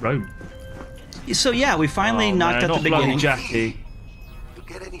free roam. So yeah, we finally knocked out the beginning. Jackie. You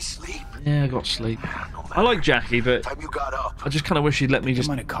get any sleep? Yeah, I got sleep. I like Jackie, but I just kind of wish he'd let me just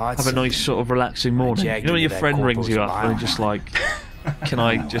have a nice sort of relaxing morning. You know when your friend rings you up and just like, can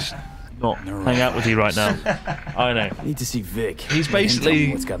I just not hang out with you right now? I know. I need to see Vic. He's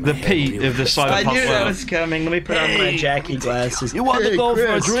basically the Pete of the Cyberpunk world. I knew that was coming. Let me put on my Jackie glasses. You want to go for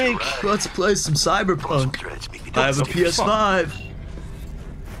a drink? Let's play some Cyberpunk. I have a PS5.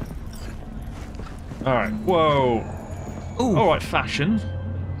 Alright, whoa. Ooh. Alright, fashion.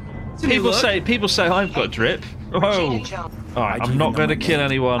 People say I've got drip. Whoa. Alright, I'm not going to kill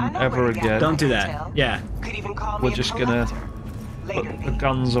anyone ever again. Don't do that. Yeah. We're just going to put the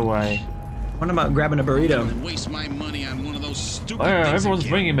guns away. What about grabbing a burrito? Oh, yeah,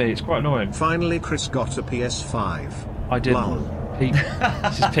 everyone's ringing me. It's quite annoying. Finally, Chris got a PS5. I didn't. Pete,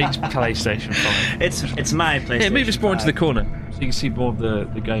 this is Pete's PlayStation 5. It's my PlayStation. Here, move this more into the corner so you can see more of the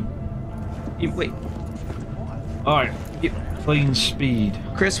game. Wait. Alright, clean speed.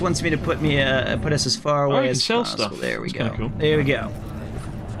 Chris wants me to put us as far away as sell possible. Stuff. There we That's go. Cool. There we go.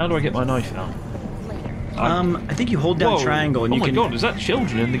 How do I get my knife out? I think you hold down triangle and you can. Oh my god, is that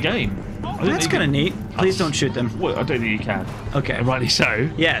children in the game? That's kind of neat. Please don't shoot them. Well, I don't think you can. Okay. And rightly so.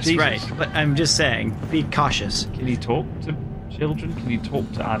 Yes, Jesus. right. But I'm just saying, be cautious. Can you talk to children? Can you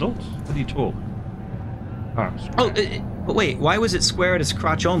talk to adults? How do you talk? But wait, why was it square at his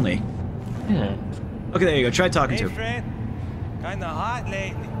crotch only? Yeah. Okay, there you go. Try talking to him. Friend. Kinda hot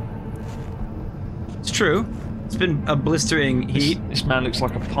lately. It's true. It's been a blistering heat. This man looks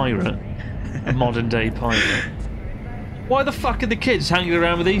like a pirate. A modern day pirate. Why the fuck are the kids hanging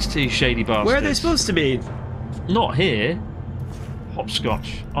around with these two shady bastards? Where are they supposed to be? Not here.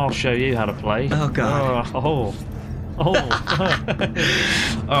 Hopscotch. I'll show you how to play. Oh god. Oh.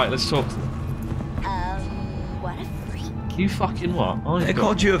 Alright, let's talk to them. What a freak. You fucking what? I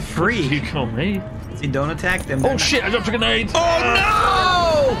called you a freak. What did you call me? See, don't attack them. Oh shit, I dropped a grenade!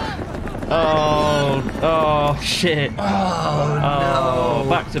 Oh no! Oh shit. Oh no.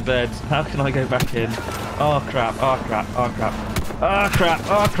 Back to bed. How can I go back in? Oh crap, oh crap, oh crap. Oh crap,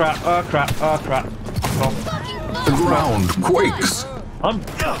 oh crap, oh crap, oh crap. Oh. The ground quakes. I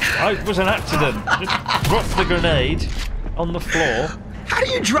was an accident. Just dropped the grenade on the floor. How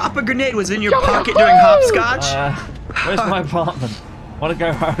do you drop a grenade? Was it in your pocket during hopscotch? Where's my apartment? I want to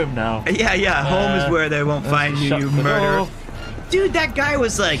go home now. Yeah, home is where they won't find you, you murderer. Dude, that guy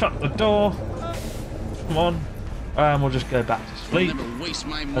was like... Shut the door. Come on. And we'll just go back to sleep.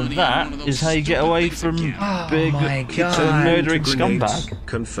 And that is how you get away from big murdering scumbag.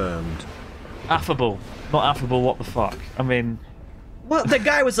 Confirmed. Affable. Not affable, what the fuck? I mean... Well, the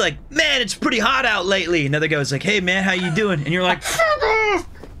guy was like, man, it's pretty hot out lately. And the other guy was like, hey, man, how you doing? And you're like,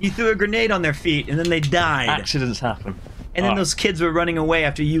 you threw a grenade on their feet, and then they died. Accidents happen. And then those kids were running away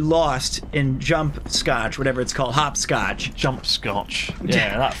after you lost in jump scotch, whatever it's called, hopscotch. Jump scotch.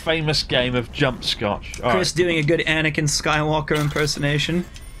 Yeah, that famous game of jump scotch. Chris doing a good Anakin Skywalker impersonation.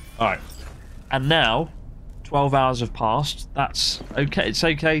 Alright. And now, 12 hours have passed. That's okay. It's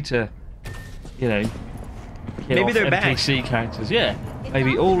okay to, you know, kill maybe off they're NPC characters. Yeah.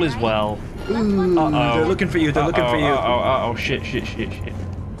 Maybe all is well. Ooh, they're looking for you. They're looking for you. Oh, shit.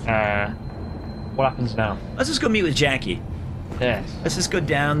 What happens now? Let's just go meet with Jackie. Yes. Let's just go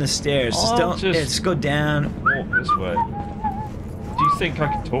down the stairs. Just go down. Walk this way. Do you think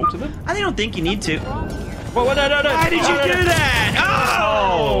I can talk to them? I don't think you need to. Well, no. Why did you do that?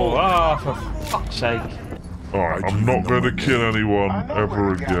 Oh, for fuck's sake. Alright, I'm not going to kill anyone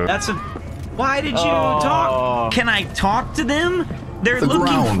ever again. Why did you talk? Can I talk to them? They're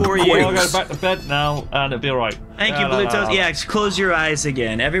looking for you. I'll go back to bed now, and it'll be alright. Thank you, Blue Toast. Yeah, just close your eyes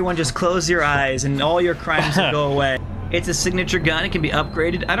again. Everyone just close your eyes, and all your crimes will go away. It's a signature gun. It can be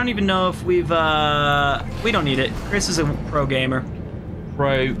upgraded. I don't even know if we don't need it. Chris is a pro gamer.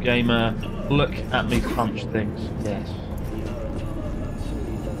 Pro gamer. Look at me punch things. Yes.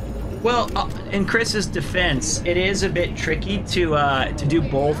 Well, in Chris's defense, it is a bit tricky to do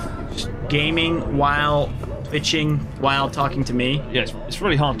both gaming while twitching while talking to me. Yeah, it's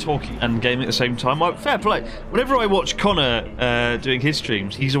really hard talking and gaming at the same time. Fair play. Whenever I watch Connor doing his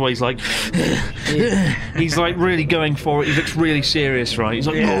streams, he's always like, he's like really going for it. He looks really serious, right? He's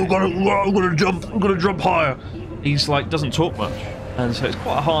like, no, I'm gonna jump higher. He's like doesn't talk much, and so it's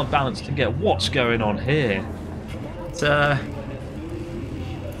quite a hard balance to get. What's going on here? It's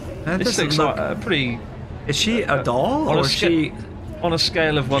this looks like a pretty. Is she a doll or is she? On a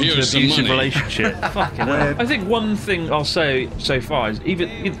scale of 1 to abusive relationship. Fucking hell. I think one thing I'll say so far is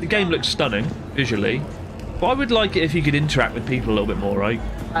the game looks stunning visually, but I would like it if you could interact with people a little bit more, right?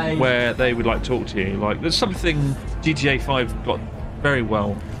 Where they would like talk to you. Like there's something GTA 5 got very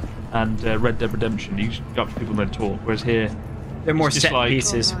well, and Red Dead Redemption. You go up to people and then talk. Whereas here, they're more set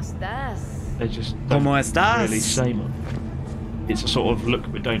pieces. They just don't really say much. It's a sort of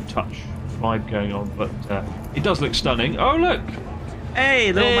look but don't touch vibe going on, but it does look stunning. Oh look.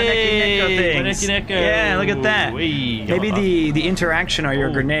 Hey, little Maneki things. Maneki. Yeah, look at that. Maybe the interaction are your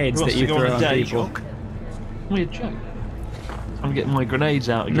grenades that you throw on people. Weird joke. I'm getting my grenades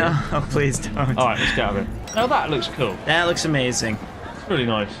out again. No, please don't. Alright, let's get out of it. Now that looks cool. That looks amazing. It's really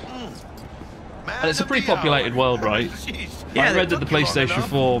nice. And it's a pretty populated world, right? Yeah, I read that the PlayStation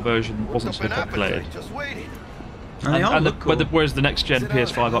 4 version wasn't so populated. Whereas the next gen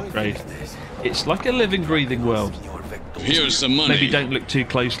PS5 upgrade, it's like a living, breathing world. Here's some money. Maybe don't look too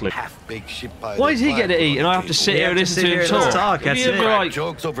closely. Why does he get to eat and I have to sit here and listen to him talk? That's it. Like,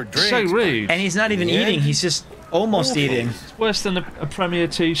 so rude. And he's not even eating. He's just almost eating. It's worse than a Premiere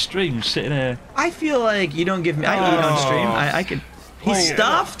 2 stream sitting here. I feel like you don't give me. I eat on stream. I could. He's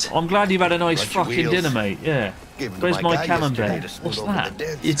stuffed. I'm glad you've had a nice fucking dinner, mate. Yeah. Where's my camembert? What's that?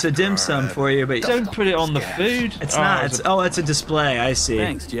 It's a dim sum for you, but don't put it on the food. It's not. It's a display. I see.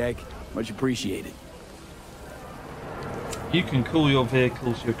 Thanks, Jack. Much appreciated. You can call your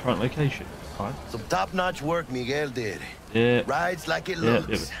vehicle to your current location. Right. Some top-notch work Miguel did. Yeah. Rides like it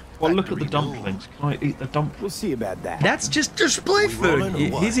looks. Yeah. Well, look at the dumplings. Can I eat the dumplings? We'll see about that. That's just display food.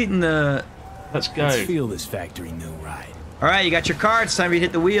 He's eating the. Let's go. Let's feel this factory new ride. All right, you got your card. It's time for you to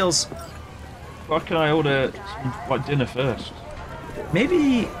hit the wheels. Why can I order some dinner first?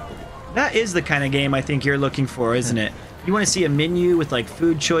 Maybe that is the kind of game I think you're looking for, isn't it? You want to see a menu with like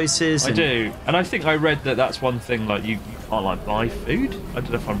food choices. I do, and I think I read that that's one thing. Like you can't like buy food. I don't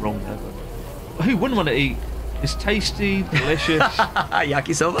know if I'm wrong there, but who wouldn't want to eat this tasty, delicious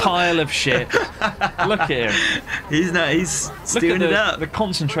yakisoba pile of shit? Look at him. He's stewing it up. The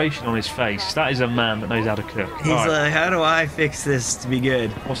concentration on his face. That is a man that knows how to cook. He's like, how do I fix this to be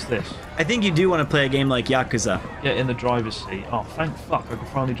good? What's this? I think you do want to play a game like Yakuza. Get in the driver's seat. Oh, thank fuck! I can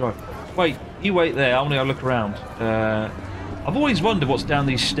finally drive. Wait, you wait there. I want to look around. I've always wondered what's down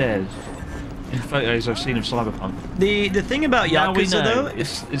these stairs in photos I've seen of Cyberpunk. The thing about Yakuza though,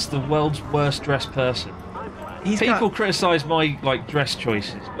 it's the world's worst dressed person. People criticise my like dress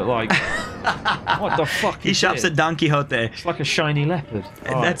choices, but like, what the fuck? He shops at Don Quixote. It's like a shiny leopard.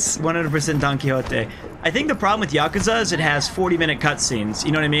 That's 100% Don Quixote. I think the problem with Yakuza is it has 40-minute cutscenes.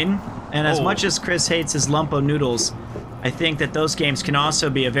 You know what I mean? And as much as Chris hates his lumpo noodles, I think that those games can also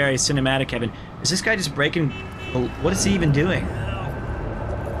be a very cinematic heaven. Is this guy just breaking? What is he even doing?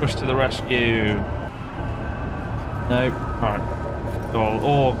 Push to the rescue. No. Alright.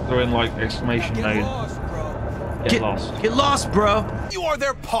 or they're in like exclamation mode. Get lost. Get lost, bro. You are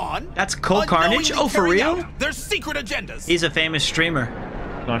their pawn. That's Cold Carnage. Oh, for real? Their secret agendas. He's a famous streamer.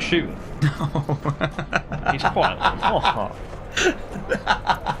 Can I shoot him? No. He's quite.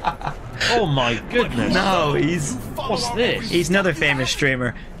 Oh my goodness. No, he's. What's this? He's another famous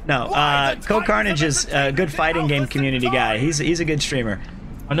streamer. No, Cold Carnage is a good fighting game community guy. He's a good streamer.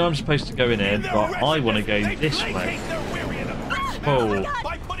 I know I'm supposed to go in here, but I want to go this way. Oh.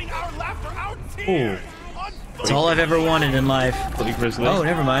 Oh. It's all I've ever wanted in life. Oh,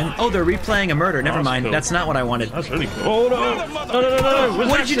 never mind. Oh, they're replaying a murder. Never mind. Cool. That's not what I wanted. That's really cool. Oh, no. No.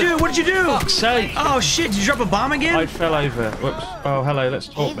 What did you do? What did you do? Fuck's sake. Oh, shit. Did you drop a bomb again? I fell over. Whoops. Oh, hello. Let's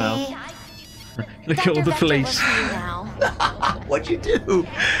talk now. Look at all the police. What'd you do?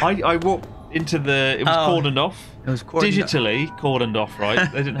 I walked into the... It was cordoned off. It was cordoned digitally cordoned off,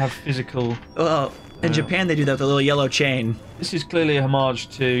 right? They didn't have physical... Well, in Japan they do that with a little yellow chain. This is clearly a homage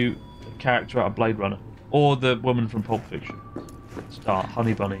to a character out of Blade Runner. Or the woman from Pulp Fiction. Start,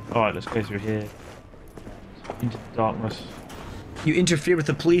 Honey Bunny. Alright, let's go through here. Into the darkness. You interfere with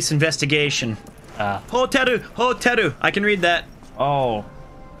the police investigation. Hoteru! Hoteru! I can read that. Oh.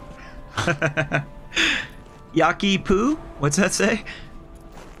 Yaki poo? What's that say?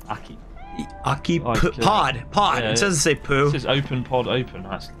 Aki. Aki poo. Pod. Pod. Yeah, it doesn't say poo. It says open pod open.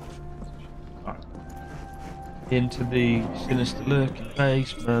 That's... Right. Into the sinister lurking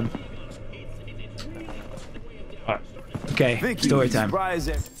basement. Okay, story time.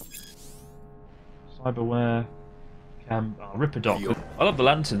 Cyberware, Ripperdoc. I love the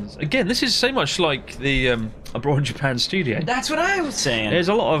lanterns. Again, this is so much like the Abroad in Japan studio. That's what I was saying. There's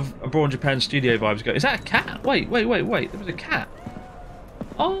a lot of Abroad in Japan studio vibes going. Is that a cat? Wait. There was a cat.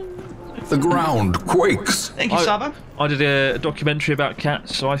 Oh. The ground quakes. Thank you, Saba. I did a documentary about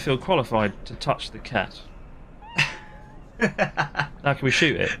cats, so I feel qualified to touch the cat. Now can we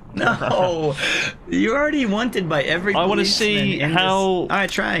shoot it? No, you're already wanted by every. I want to see how. All right,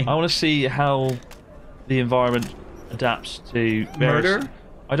 try. I want to see how the environment adapts to murder.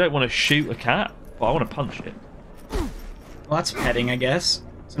 I don't want to shoot a cat, but I want to punch it. Well, that's petting, I guess.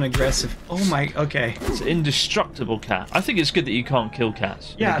 It's an aggressive. Oh my. Okay. It's an indestructible cat. I think it's good that you can't kill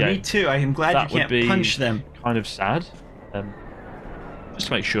cats. Yeah, me too. I am glad you can't punch them. Kind of sad. Just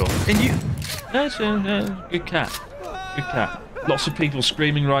to make sure. And you. That's a good cat. Good cat. Lots of people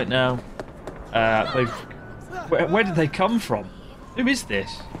screaming right now. Where did they come from? Who is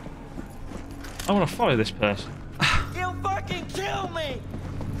this? I want to follow this person. You'll fucking kill me!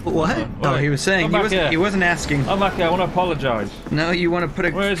 What? Oh, he was saying he wasn't asking. I'm back here. I want to apologise. No, you want to put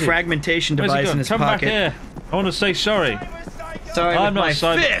a fragmentation device in his pocket. Come back here. I want to say sorry. Sorry, I'm not my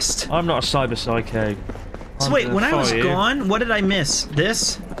fist. I'm not a cyber psycho. So wait, when I was gone, what did I miss?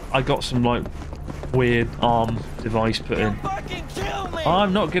 This? I got some like weird arm device put in.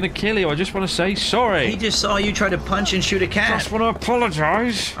 I'm not gonna kill you. I just want to say sorry. He just saw you try to punch and shoot a cat. I just want to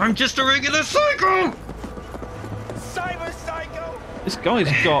apologise. I'm just a regular psycho. Cyber psycho. This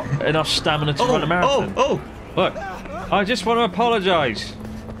guy's got enough stamina to run a marathon. Look, I just want to apologise.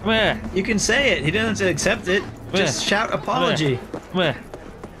 Come here. You can say it. He doesn't have to accept it. Just shout apology. Come here.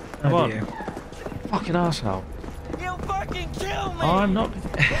 Come on. Fucking asshole. You'll fucking kill me. I'm not.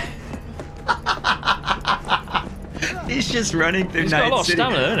 He's just running through He's Night got a lot City, of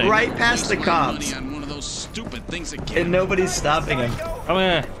stamina, isn't he? right past the cops, and nobody's stopping him. Come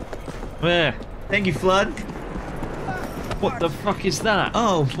here. Come here. Thank you, Flood. What the fuck is that?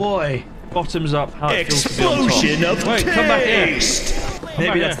 Oh boy. Bottoms up. How Explosion of Wait, come back here.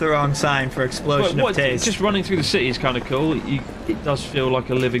 Maybe that's the wrong sign for explosion of taste. Just running through the city is kind of cool. It does feel like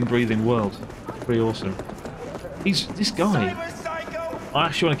a living, breathing world. Pretty awesome. This guy. I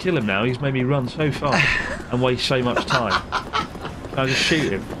actually want to kill him now. He's made me run so far and waste so much time. I'll just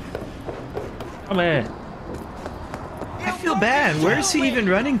shoot him. Come here. I feel bad. Where is he even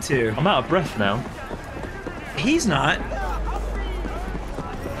running to? I'm out of breath now. He's not.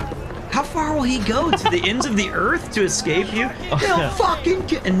 How far will he go? To the ends of the earth to escape you? They'll fucking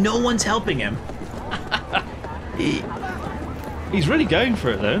kill. And no one's helping him. He's really going for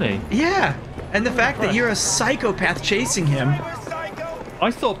it though, isn't he? Yeah. And the fact that you're a psychopath chasing him. I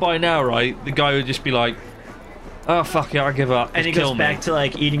thought by now, right, the guy would just be like, oh, fuck it, I give up. And he goes back to,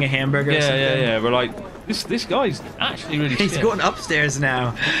 like, eating a hamburger or something. Yeah. We're like, this guy's actually really He's going upstairs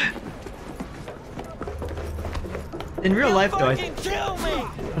now. In real life, though,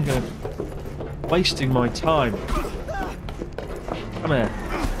 I'm wasting my time. Come here.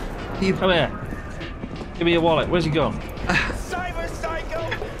 Come here. Give me your wallet. Where's he gone? Cyber psycho.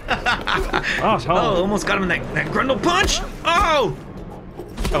 Asshole. Oh, almost got him in that grundle punch. Oh!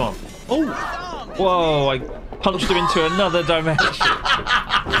 Come on. Oh! Whoa, punched him into another dimension.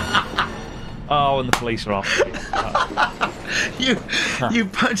 Oh, and the police are after you. You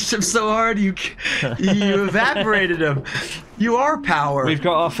punched him so hard you evaporated him. You are power. We've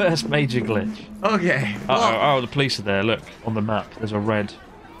got our first major glitch. Okay. Oh, the police are there. Look on the map. There's a red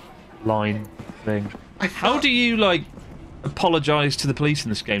line thing. How do you like apologise to the police in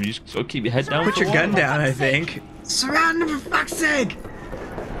this game? You just sort of keep your head down. Put your gun down. I think. Surround him for fuck's sake.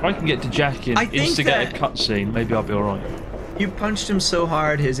 If I can get to Jack and instigate a cutscene, maybe I'll be all right. You punched him so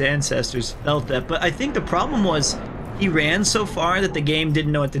hard, his ancestors felt that. But I think the problem was he ran so far that the game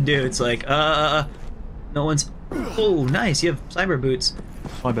didn't know what to do. It's like, no one's. Oh, nice. You have cyber boots.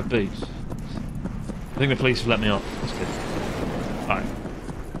 Cyber boots. I think the police have let me off. That's good. Alright.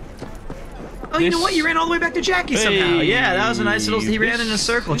 Oh, you know what? You ran all the way back to Jackie somehow. Yeah, that was a nice little. He ran in a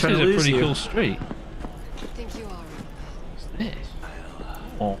circle trying to lose you. This is a pretty cool street. What's this?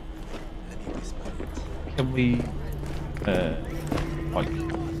 Oh. Can we? Like,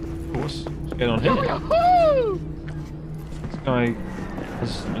 what's going on here? This guy has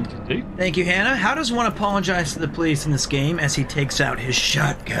something to do. Thank you, Hannah. How does one apologize to the police in this game as he takes out his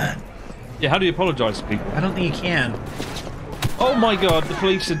shotgun? Yeah, how do you apologise to people? I don't think you can. Oh my god, the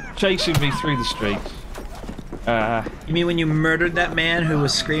police are chasing me through the streets. You mean when you murdered that man who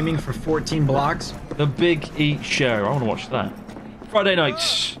was screaming for 14 blocks? The Big Eat Show. I want to watch that. Friday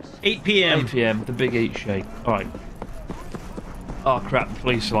nights. 8 p.m. 8 p.m. The Big Eat Show. Alright. Oh crap, the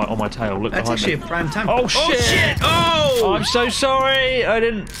police are like on my tail. Look That's behind actually me. a prime time. Oh shit! Oh shit! Oh! I'm so sorry! I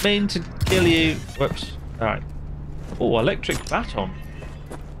didn't mean to kill you. Whoops. Alright. Oh, electric baton.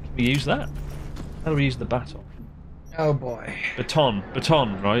 Can we use that? How do we use the baton? Oh boy. Baton,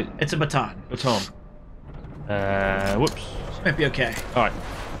 right? It's a baton. Baton. Whoops. This might be okay. Alright.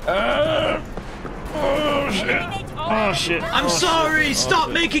 Oh shit. Oh shit. I'm sorry! Stop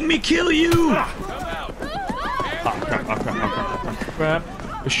making me kill you! Oh crap.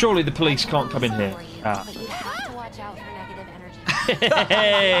 But surely the police can't come in here.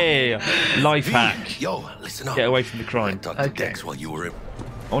 Hey! Life hack. Yo, listen up. Get away from the crime. Okay. While you were in.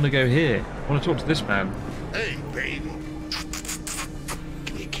 I want to go here. I want to talk to this man. Hey, baby.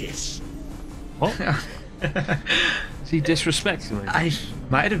 Give me a kiss. What? Is he disrespecting me? I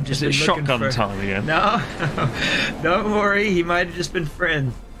might have just been shotgun for... time again. No. Don't worry, he might have just been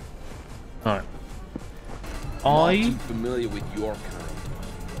friend. Alright. I'm familiar with your kind.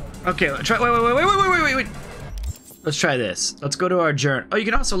 Okay, try. Wait. Let's try this. Let's go to our journal. Oh, you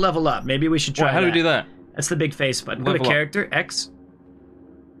can also level up. Maybe we should try. How do we do that? That's the big face button. Go Level to up. character X,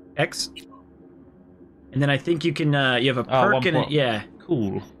 and then I think you can. You have a perk in it. Yeah.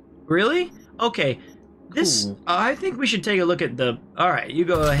 Cool. Really? Okay. This. Cool. I think we should take a look at the. All right, you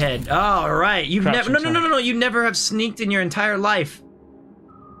go ahead. All right, you've never. No. You never have sneaked in your entire life.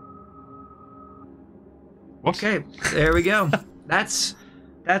 What? Okay, there we go. That's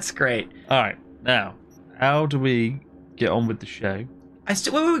great. All right, now how do we get on with the show? Wait,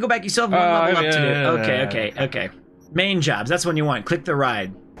 go back. You still have one level up to do. Okay. Main jobs. That's one you want. Click the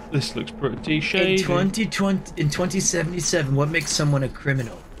ride. This looks pretty shady. In 2077, what makes someone a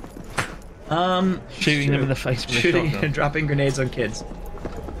criminal? Shooting them in the face with a shooting shotgun. and dropping grenades on kids.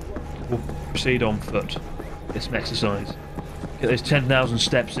 We'll proceed on foot. Get some exercise. Get those 10,000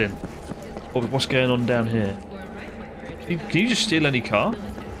 steps in. What's going on down here? Can you just steal any car?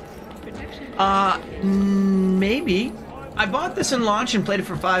 Maybe. I bought this in launch and played it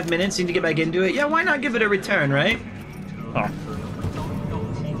for 5 minutes. Need to get back into it. Yeah, why not give it a return, right? Oh.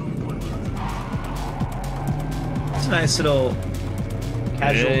 It's a nice little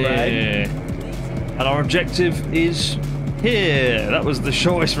casual ride. And our objective is here. That was the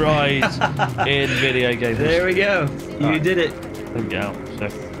shortest ride in video games. There we go. You did it. Let me get out. So,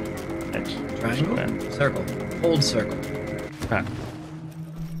 X. Triangle. Circle. Hold circle. Crap.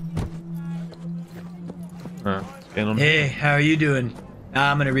 What's going on? Hey, how are you doing?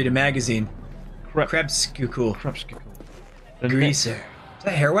 I'm gonna read a magazine. Krebskukel. Greaser. Is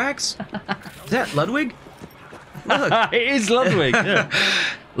that hair wax? Is that Ludwig? Look. It is Ludwig. Yeah.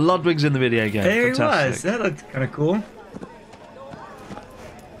 Ludwig's in the video game. There Fantastic. he was. That looked kind of cool.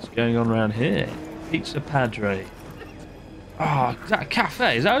 What's going on around here? Pizza Padre. Oh, is that a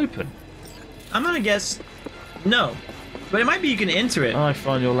cafe? Is that open? I'm gonna guess no. But it might be you can enter it. I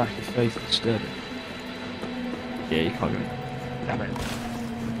find your lack of faith disturbing. Yeah, you can't go in. Damn it.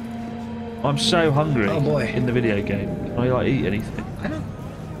 I'm so hungry. Oh boy. In the video game. Can I like eat anything? I don't.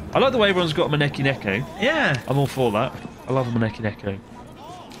 I like the way everyone's got a Maneki Neko. Yeah. I'm all for that. I love a Maneki Neko.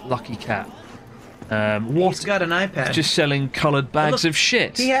 Lucky cat. He's got an iPad. Just selling coloured bags of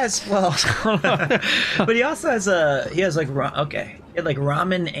shit. He has but he also has he had like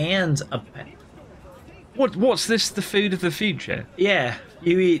ramen and a. What's this? The food of the future? Yeah,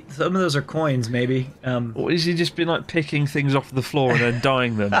 you eat. Some of those are coins, maybe. Or is he just been like picking things off the floor and then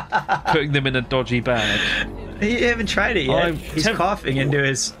dyeing them, putting them in a dodgy bag? You haven't tried it yet. He's coughing into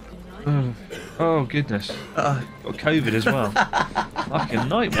his. Oh goodness! Got COVID as well. Fucking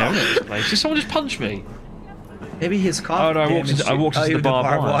nightmare, isn't it, this place? Did someone just punch me? Maybe his cough. Oh no! I walked into the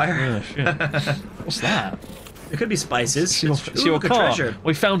barbed wire. wire. Yeah, shit. What's that? It could be spices. It's your car. Treasure.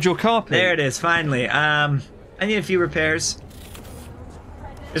 We found your carpet. There it is. Finally. I need a few repairs.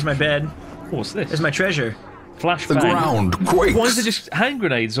 There's my bed. What's this? There's my treasure. Flashbang. The ground quakes. Why is there just hand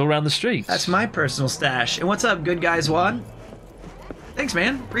grenades all around the streets? That's my personal stash. And what's up, good guys, Wad? Thanks,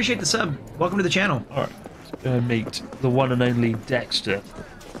 man. Appreciate the sub. Welcome to the channel. All right. Let's go meet the one and only Dexter.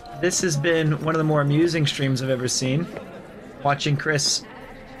 This has been one of the more amusing streams I've ever seen. Watching Chris.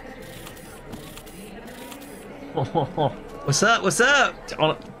 What's up? What's up?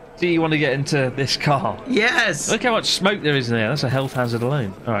 Do you want to get into this car? Yes. Look how much smoke there is in there. That's a health hazard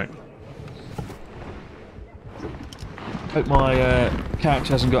alone. All right. Hope my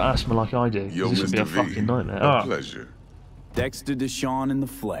character hasn't got asthma like I do. This would be a fucking nightmare. A pleasure. Dexter Deshawn in the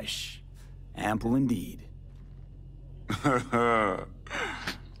flesh. Ample indeed. Awkward.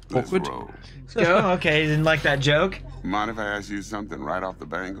 Let's roll. Let's go. Okay, you didn't like that joke? Mind if I ask you something right off the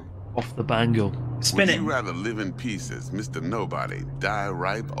bangle? Off the bangle. Spin it. Would you rather live in pieces, Mr. Nobody, die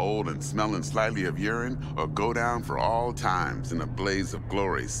ripe, old, and smelling slightly of urine, or go down for all times in a blaze of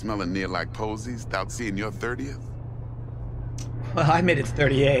glory, smelling near like posies, without seeing your 30th? Well, I made it to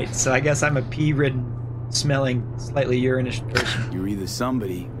 38, so I guess I'm a pea-ridden, smelling, slightly urinish person. You're either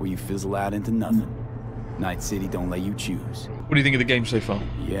somebody or you fizzle out into nothing. Night City don't let you choose. What do you think of the game so far?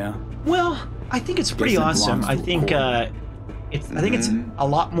 Yeah. Well, I think it's pretty awesome. I think it's a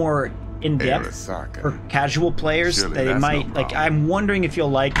lot more in depth for casual players. Surely They that's might no like. I'm wondering if you'll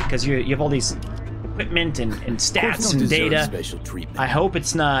like it because you have all these equipment and stats and data. I hope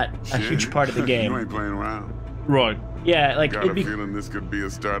it's not a huge part of the game. You ain't playing around. Right. Yeah, like Got it'd a be feeling this could be a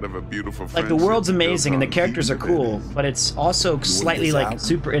start of a beautiful like friendship. the world's built amazing and the on characters are heat cool, and but it's also slightly like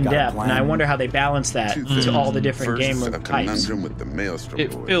super in depth, and I wonder how they balance that to all the different First, game a types. conundrum with the Maelstrom It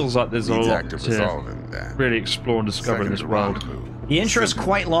boys. feels like there's a Needs lot active to resolving that. really explore and discover in this world. The intro is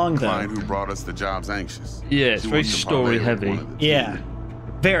quite long though. Client who brought us the job's anxious. Yeah, it's She very wants to parlay story with heavy. one of the Yeah,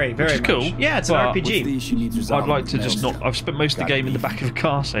 very Which is cool. much. Yeah, it's an but RPG. I'd like to just not. I've spent most of the game in the back of a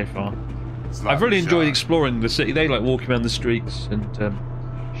car so far. I've really enjoyed exploring the city. They like walking around the streets and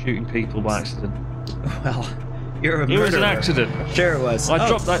shooting people by accident. Well, you're a It was an murderer. accident. Sure it was. I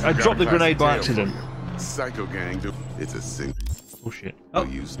dropped the grenade by accident. Psycho gang, dude. It's a single Bullshit.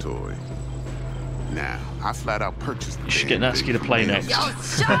 use toy. Now, I flat out purchased the You should get damn Natsuki thing to from play Maelstrom.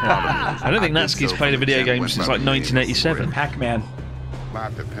 next. I don't think Natsuki's played a video game since like 1987. Pac-Man.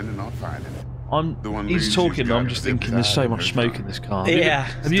 Live depending on finding it. He's talking. I'm just thinking. There's so much smoke in this car. Yeah.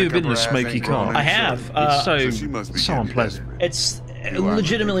 Have you ever been in a smoky car? I have. It's so unpleasant. It's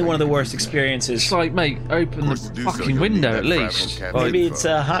legitimately one of the worst experiences. It's like, mate, open the fucking window at least. Maybe it's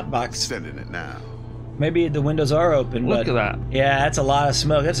a hot box. Sending it now. Maybe the windows are open. Look but at that. Yeah, that's a lot of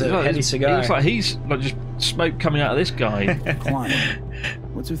smoke. That's a heavy cigar. It looks like he's like just smoke coming out of this guy.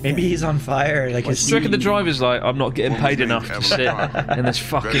 Maybe he's on fire. Like Do you reckon the driver's like, I'm not getting paid enough to sit in this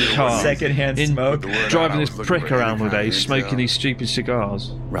fucking car, secondhand smoke, driving this prick around all day, smoking these stupid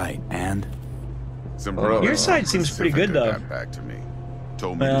cigars. Right, and your side seems pretty good though. Back to me.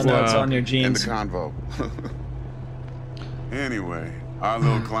 Told me Well, no, it's on your and jeans. the convo. Anyway, our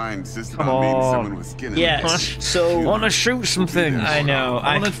little client insisted Come on meeting on. someone with skin in Yes. the So I want to shoot some things. I know.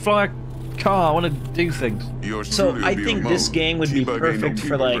 I want to fly a car. I want to do things. So I think this game would be perfect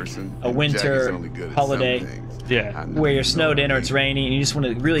for like a winter holiday, where you're snowed in or it's raining and you just want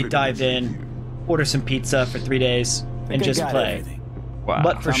to really dive in, order some pizza for 3 days and just play. Wow.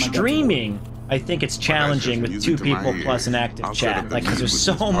 But for streaming, I think it's challenging with 2 people plus an active chat, like because there's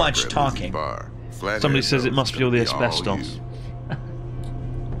so much talking. Somebody says it must be all the asbestos.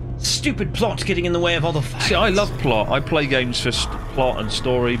 Stupid plot getting in the way of all the fights. See, I love plot. I play games for plot and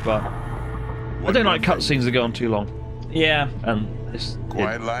story, but I don't like cutscenes that go on too long. Yeah. And it's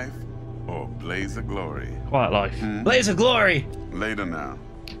Quiet Life or Blaze of Glory? Quiet Life. Blaze of Glory. Later now.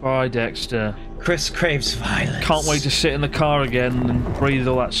 Bye, Dexter. Chris craves violence. Can't wait to sit in the car again and breathe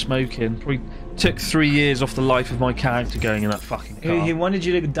all that smoke in. Probably took 3 years off the life of my character going in that fucking car. He wanted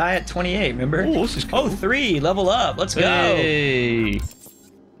you to die at 28, remember? Oh, this is cool. Oh, 3, level up. Let's go. Hey.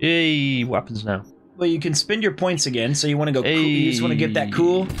 Hey, what happens now? Well, you can spend your points again, so you want to go cool. You just want to get that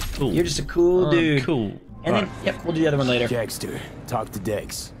cool. You're just a cool dude. Cool. And then, yep, we'll do the other one later. Dexter, talk to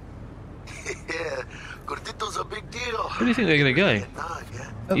Dex. Yeah, Where do you think they're going to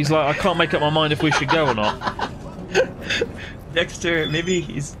go? He's like, I can't make up my mind if we should go or not. Dexter, maybe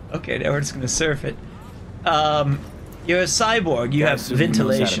he's... Okay, now we're just going to surf it. You're a cyborg. You have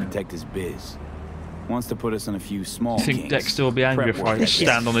ventilation. Protect his biz. Wants to put us on a few small. You think Dexter will be angry if I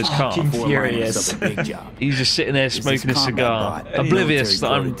stand on his car? Furious. He's just sitting there smoking a cigar, oblivious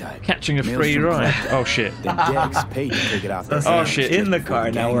that I'm catching a free ride. Oh shit! Oh shit! In the car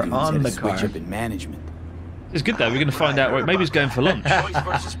now. We're on the car. It's good though. We're going to find out. Maybe he's going for lunch. Do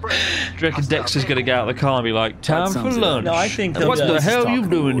you reckon Dexter's going to get out of the car and be like, "Time for lunch"? No, I think. What the hell are you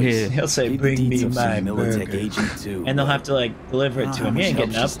doing here? He'll say, "Bring me my burger," and they'll have to like deliver it to him. He ain't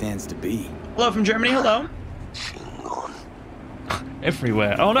getting up. Hello from Germany. Hello.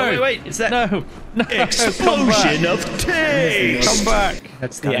 Everywhere. Oh no! Wait, it's that no explosion of taste. Come back.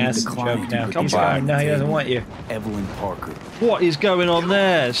 That's the ass joke now. Come back. No, he doesn't want you. Evelyn Parker. What is going on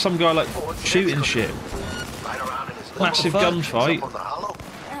there? Some guy like shooting shit. Massive gunfight.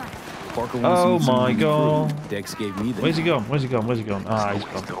 Oh my god. Dex gave me the Where's he gone? Where's he gone? Where's he gone? Ah, he's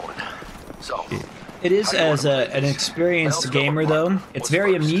gone. Shit. It is, as an experienced gamer, though, it's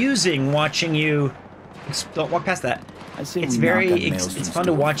very amusing watching you... Don't walk past that. It's very... It's fun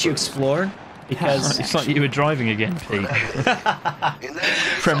to watch you explore, because... It's like you were driving again, Pete.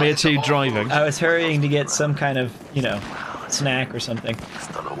 Premiere 2 driving. I was hurrying to get some kind of, you know, snack or something.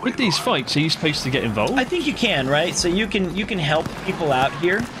 With these fights, are you supposed to get involved? I think you can, right? So you can help people out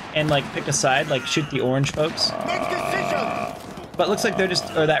here and, like, pick a side, like, shoot the orange folks. But it looks like they're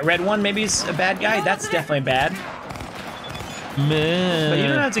just... Or that red one maybe is a bad guy. That's definitely bad. Man. But you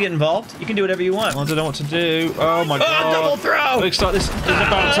don't have to get involved. You can do whatever you want. I don't know what to do. Oh my god. Double throw! Looks like this is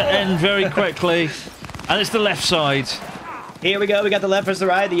about to end very quickly. And it's the left side. Here we go. We got the left versus the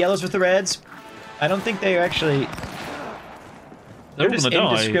right. The yellows with the reds. I don't think they're actually... They're just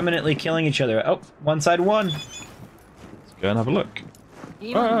indiscriminately killing each other. Oh, one side won. Let's go and have a look.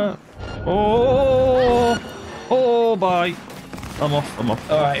 Oh, bye. I'm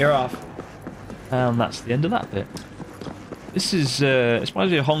off. Alright, you're off. And that's the end of that bit. This is, it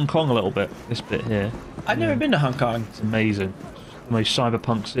reminds me of Hong Kong a little bit, this bit here. I've never been to Hong Kong. It's amazing. The most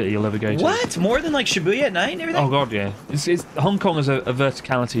cyberpunk city you'll ever go to. What? More than like Shibuya at night and everything? Oh god, yeah. Hong Kong has a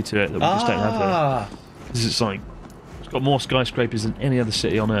verticality to it that we just don't have here. This is like, it's got more skyscrapers than any other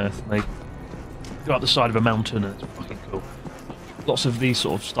city on Earth. And they go up the side of a mountain and it's fucking cool. Lots of these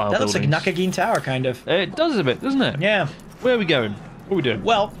sort of style buildings. That looks like Nakagin Tower, kind of. It does a bit, doesn't it? Yeah. Where are we going? What are we doing?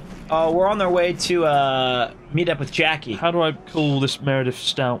 Well, we're on our way to meet up with Jackie. How do I call this Meredith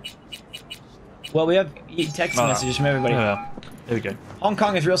Stout? Well, we have text messages from everybody. Yeah. There we go. Hong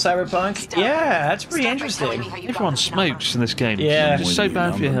Kong is real cyberpunk? Yeah, that's pretty interesting. Everyone smokes in this game. Yeah. It's so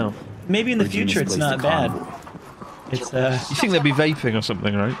bad for your health. Maybe in the future it's not bad. It's You think they'd be vaping or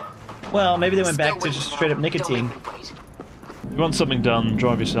something, right? Well, maybe they went back to just straight up nicotine. You want something done,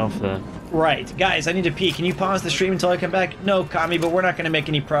 drive yourself there. Right. Guys, I need to pee. Can you pause the stream until I come back? No, Kami, but we're not going to make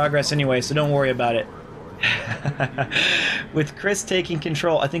any progress anyway, so don't worry about it. With Chris taking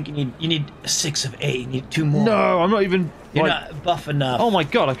control, I think you need 6 of 8. You need 2 more. No, I'm not even... You're not buff enough. Oh my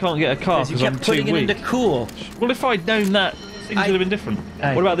god, I can't get a car because I'm too weak. You kept putting it into cool. Well, if I'd known that, things would have been different.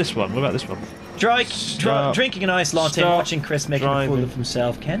 What about this one? What about this one? Drinking an ice latte and watching Chris making a fool of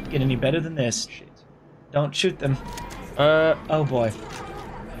himself. Can't get any better than this. Shit. Don't shoot them. Oh boy.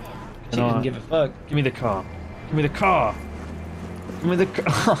 She didn't give a fuck. Give me the car. Give me the car. Give me the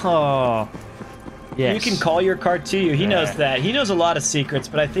car. Yes. You can call your car to you. He knows that. He knows a lot of secrets,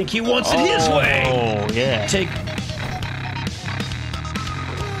 but I think he wants it his way. Oh, yeah.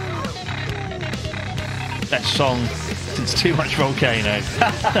 That song, it's too much volcano.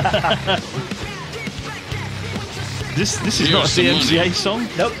 This is not a CMCA song?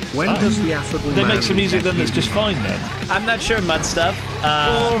 Nope. When does the affable They make some music then that's just fine then. I'm not sure, Mud Stuff.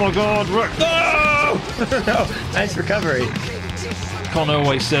 Oh my god, No! Nice recovery. Connor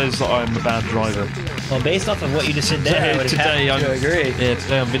always says that I'm a bad driver. Well, based off of what you just said there, I would have to agree. Yeah,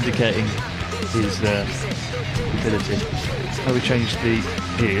 today I'm vindicating his ability. How we changed the...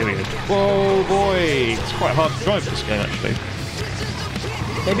 Here we go. Whoa, boy! It's quite hard to drive this game, actually.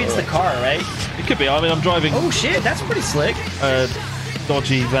 Maybe it's the car, right? It could be. I mean, I'm driving... Oh, shit, that's pretty slick. A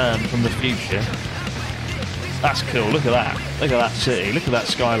dodgy van from the future. That's cool. Look at that. Look at that city. Look at that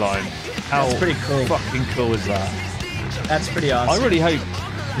skyline. How that's pretty cool. Fucking cool is that? That's pretty awesome. I really hope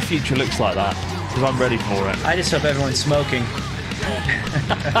the future looks like that, because I'm ready for it. I just hope everyone's smoking.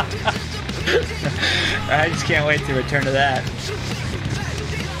 I just can't wait to return to that.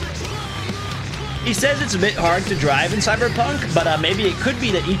 He says it's a bit hard to drive in Cyberpunk, but maybe it could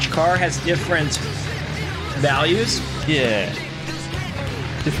be that each car has different values. Yeah.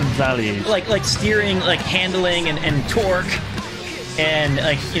 different values. Like steering, like handling and torque, and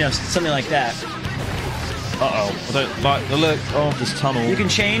like, you know, something like that. Uh-oh, I don't like the look of this tunnel. You can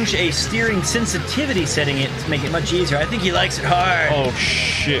change a steering sensitivity setting it to make it much easier. I think he likes it hard. Oh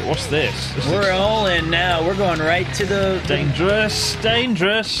shit, what's this? We're all in now. We're going right to the... Dangerous,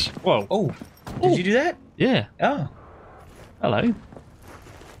 dangerous. Whoa. Oh, did you do that? Yeah. Oh. Hello.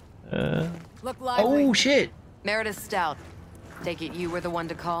 Look lively. Oh shit. Meredith Stout. Take it you were the one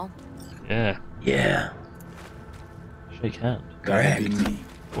to call? Yeah. Yeah. Shake hand. Correct.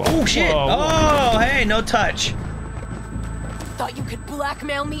 Whoa. Oh shit! Whoa, whoa. Oh, hey, no touch. Thought you could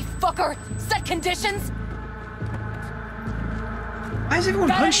blackmail me, fucker? Set conditions? Why does everyone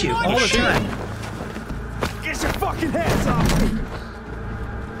punch you all the time? Get your fucking hands off me!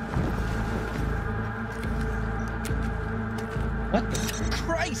 What the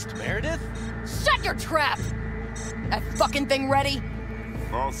Christ, Meredith! Shut your trap! That fucking thing ready?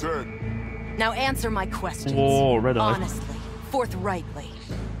 All set. Now answer my questions. Whoa, red eye. Honestly, forthrightly.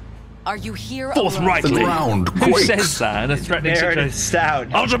 Are you here Forthrightly. The ground Who quakes. says that in a threatening Meredith situation?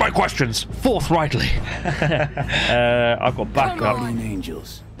 Stout. Answer my questions forthrightly. I've got backup. Guardian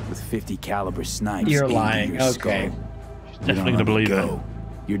Angels with 50 caliber snipes. You're aimed at lying. your Okay. skull. Definitely gonna believe it.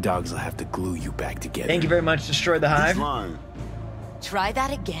 Your dogs will have to glue you back together. Thank you very much, Destroy the Hive. Fine. Try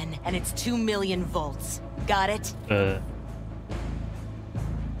that again, and it's 2 million volts. Got it?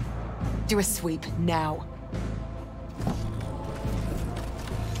 Do a sweep now.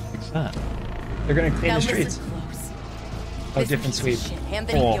 What's that? They're gonna clean Now the streets. listen close. Oh, This different piece sweep. of shit,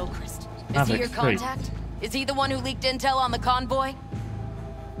 Anthony Oh. Gilchrist. Is he Havoc your 3. contact? Is he the one who leaked intel on the convoy?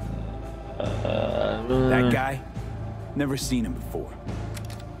 That guy? Never seen him before.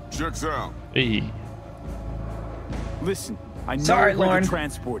 Checks out. E. Listen, I know Sorry, where Lauren. the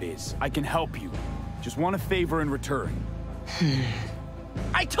transport is. I can help you. Just want a favor in return.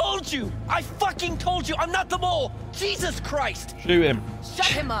 I told you! I fucking told you! I'm not the mole! Jesus Christ! Shoot him. Shut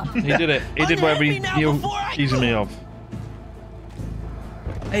him up. He did it. He did whatever he accused me of.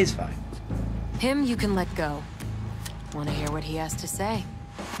 He's fine. Him you can let go. Want to hear what he has to say?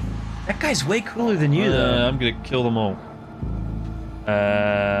 That guy's way cooler than you, though. I'm gonna kill them all.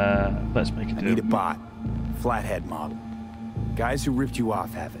 Let's make it I need a bot. Flathead model. Guys who ripped you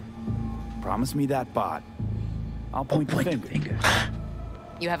off have it. Promise me that bot. I'll point the finger.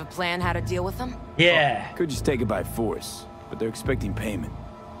 You have a plan how to deal with them? Yeah. Could just take it by force, but they're expecting payment.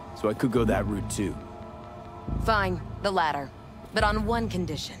 So I could go that route too. Fine, the latter. But on one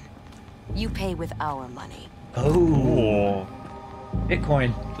condition. You pay with our money. Oh.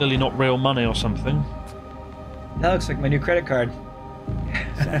 Bitcoin. Clearly not real money or something. That looks like my new credit card.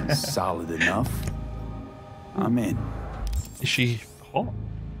 Sounds solid enough. I'm in. Is she hot?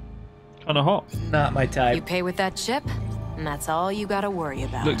 Kind of hot. Not my type. You pay with that chip, and that's all you gotta worry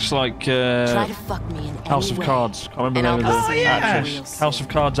about. Looks like Try to fuck me in House any of way, Cards. Can't remember and the name I'll of the see actress. real soon. House of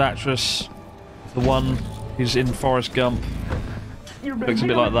Cards actress. The one who's in Forrest Gump. Looks a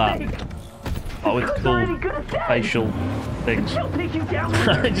bit like that. Oh, with cool facial things.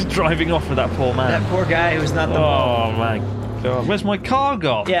 Just driving off with that poor man. That poor guy who's not the Oh my god. Where's my car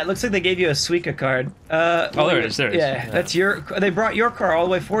gone? Yeah, it looks like they gave you a Suica card. Oh, there it is. There it is. Yeah, that's your. They brought your car all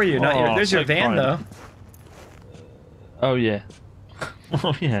the way for you. Not your. There's so your van kind. though. Oh yeah.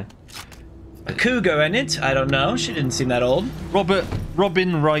 Oh yeah. A cougar in it. I don't know. She didn't seem that old.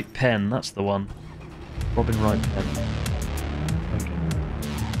 Robin Wright Penn. That's the one. Robin Wright Penn.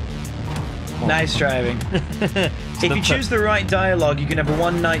 Nice driving. If you choose the right dialogue, you can have a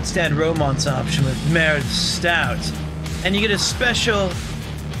one-night stand romance option with Meredith Stout, and you get a special,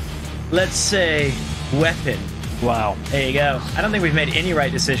 let's say, weapon. Wow. There you go. I don't think we've made any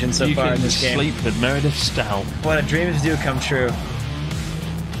right decisions so far in this game. You can sleep with Meredith Stout. What dreams do come true.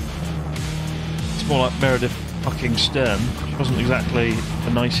 It's more like Meredith fucking Stern. She wasn't exactly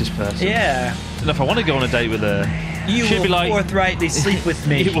the nicest person. Yeah. And if I want to go on a date with her, You she'd will be like, forthrightly sleep with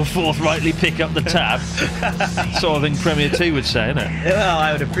me. You will forthrightly pick up the tab. Sort of thing Premier 2 would say, isn't it? Well,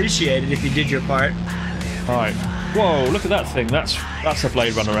 I would appreciate it if you did your part. Alright. Whoa, look at that thing. That's a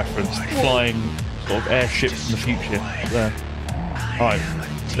Blade Runner reference. Flying sort of airship from the future. There. Alright.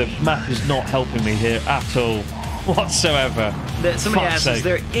 The map is not helping me here at all. Whatsoever. Somebody Fuck's asked, sake. is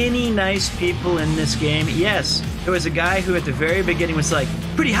there any nice people in this game? Yes. There was a guy who at the very beginning was like,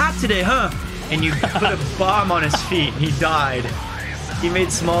 pretty hot today, huh? And you put a bomb on his feet and he died. He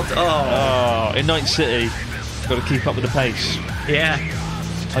made small... Oh, in Night City, got to keep up with the pace. Yeah.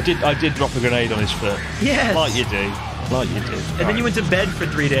 I did drop a grenade on his foot. Yes. Like you do. Like you do. And then you went to bed for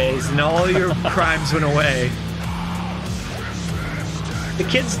 3 days and all your crimes went away. The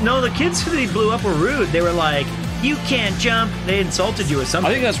kids who he blew up were rude. They were like, You can't jump. They insulted you or something.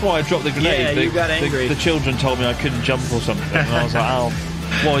 I think that's why I dropped the grenade. Yeah, you got angry. The children told me I couldn't jump or something. And I was like, oh,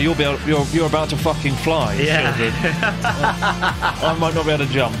 well, you're about to fucking fly, children. I might not be able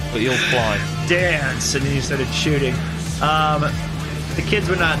to jump, but you'll fly. Dance, and then you started shooting. The kids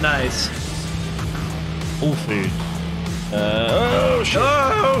were not nice. All food. Oh, shit.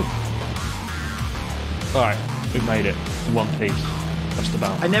 Oh! Alright, we've made it. In one piece. Just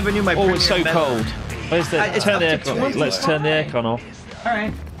about. I never knew my Oh, it's so metal. cold. Where's the... turn the aircon. Let's turn the aircon off.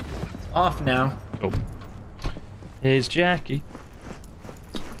 Alright. It's off now. Oh. Here's Jackie.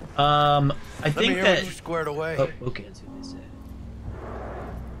 I think that... squared away. Oh, okay, that's what they said.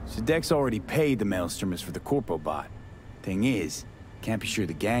 So Dex already paid the maelstromers for the Corpo bot. Thing is, can't be sure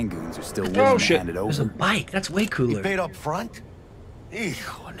the gang goons are still willing to hand it over. There's a bike. That's way cooler. He paid up front?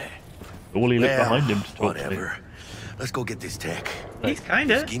 All he looked behind him to talk whatever. Let's go get this tech. He's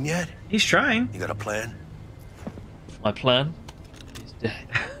kinda. Scheme yet? He's trying. You got a plan? My plan is dead.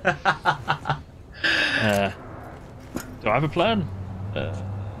 Do I have a plan?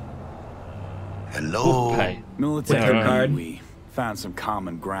 Hello. Hey. Military card. We found some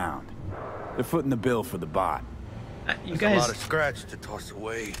common ground. They're footing the bill for the bot. You A guys... lot of scratch to toss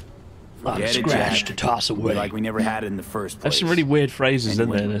away. Forget it, scratch Jack. to toss away. Like we never had it in the first place. There's some really weird phrases in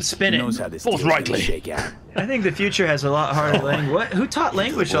there. Spin it. Knows how this Forthrightly. shake out. I think the future has a lot harder language. What? Who taught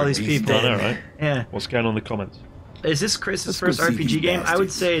language to all these people? I know, right? Yeah. What's going on in the comments? Is this Chris's Let's first go see RPG these game? I would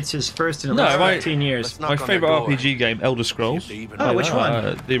bastards. say it's his first in the No, last my- 15 years. My favourite RPG game, Elder Scrolls. Oh, which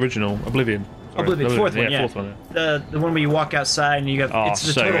one? The original, Oblivion. Sorry, Oblivion, fourth one, yeah. yeah. Fourth one, The one where you walk outside and you have Oh, it's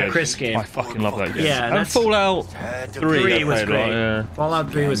the so total good. Chris game. I fucking love that game. Yeah, and that's Fallout 3 was I played a great. lot, yeah. Fallout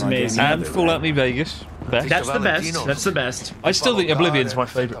 3 was amazing. And Fallout New Vegas. Best. That's the best. That's the best. I still think Oblivion's my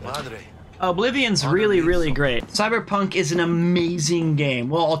favourite. Oblivion's really, really great. Cyberpunk is an amazing game.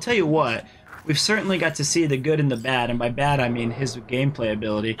 Well, I'll tell you what. We've certainly got to see the good and the bad, and by bad I mean his gameplay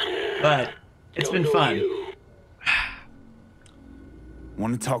ability. But it's been fun.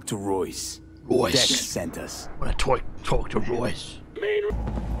 Want to talk to Royce? Royce. Dex sent us. Want to talk to Royce?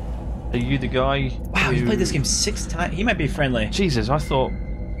 Are you the guy? Wow, you played this game 6 times. He might be friendly. Jesus, I thought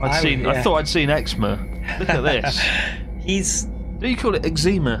I'd seen eczema. Look at this. He's. Do you call it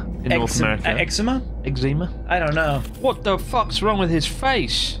eczema in North America? Eczema? Eczema? I don't know. What the fuck's wrong with his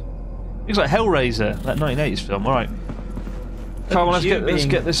face? Looks like Hellraiser, that 1980s film. All right. Come on, let's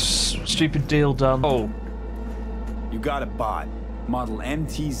get this stupid deal done. Oh. You got a bot. Model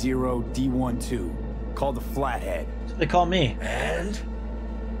MT0D12. Called the Flathead. That's what they call me. And?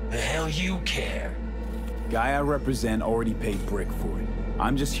 The hell you care? Guy I represent already paid Brick for it.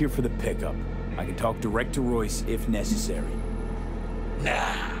 I'm just here for the pickup. I can talk direct to Royce if necessary.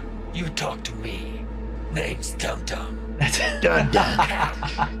 Nah, you talk to me. Name's Dum Dum. Dum Dum.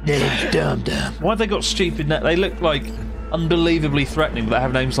 Name's Dum Dum. Why have they got stupid names? They look like unbelievably threatening, but they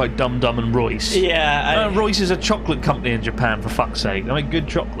have names like Dum Dum and Royce. Yeah. Royce is a chocolate company in Japan, for fuck's sake. They make good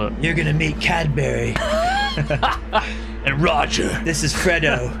chocolate. You're gonna meet Cadbury. And Roger. This is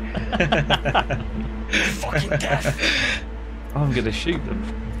Fredo. Fucking death. I'm gonna shoot them.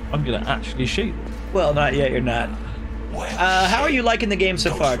 I'm gonna actually shoot them. Well, not yet. You're not. How are you liking the game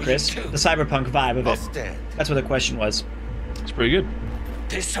so far, Chris? The cyberpunk vibe of it. That's what the question was. It's pretty good.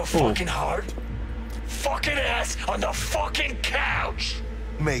 This so fucking hard? Fucking ass on the fucking couch.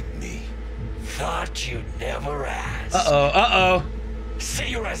 Make me. Thought you'd never ask. Uh-oh. Sit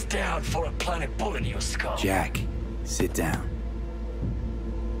your ass down for a planet bullet in your skull. Jack, sit down.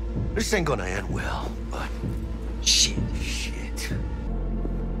 This ain't gonna end well, but... Shit.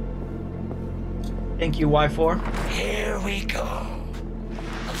 Thank you, Y4. Here we go.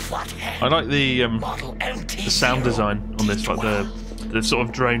 A flathead. I like the Model MT sound design on this, like the sort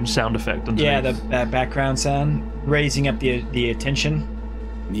of drone sound effect underneath. Yeah, the background sound, raising up the attention.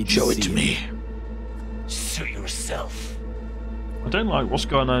 Show it to me. Suit yourself. I don't like what's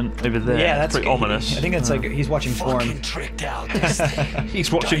going on over there. Yeah, that's pretty ominous. I think that's like he's watching porn. Tricked out this thing.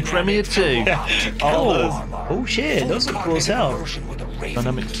 He's watching Premiere 2. Oh shit, those look cool as hell.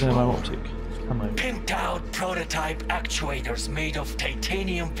 Dynamic thermo optic. Pimped out prototype actuators made of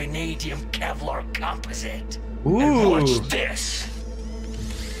titanium, vanadium, Kevlar composite. Ooh. And watch this.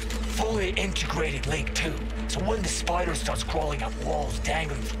 Fully integrated link too. So when the spider starts crawling up walls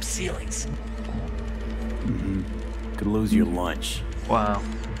dangling from ceilings. Could lose your lunch. Wow.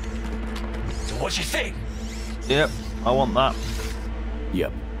 So what you think? Yep, I want that.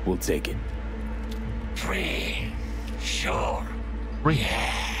 Yep, we'll take it. Free. Sure.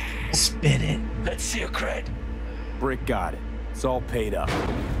 Yeah. Spin it. Let's see your cred. Brick got it. It's all paid up.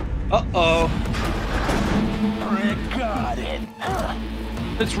 Uh-oh. Brick got it.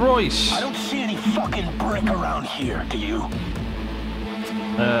 It's Royce. I don't see any fucking brick around here, do you?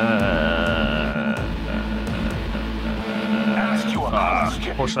 Asked you a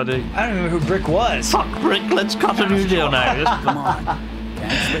question. Of course I do. I don't remember who Brick was. Fuck Brick, let's cut a new deal now. Come on.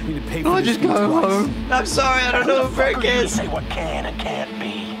 Can't expect me to pay for this just thing go twice. home. I'm sorry, I don't know who Brick You is. say what can and can't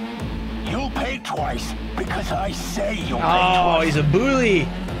be. You'll pay twice because I say you'll pay Oh, twice. he's a bully.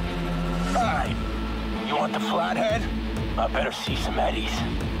 Alright. You want the flathead? I better see some eddies.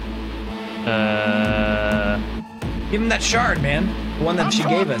 Give him that shard, man. The one that she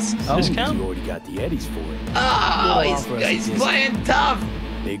gave us. Oh, Discount? You already got the eddies for it. oh Little offer as a he's discount. playing tough.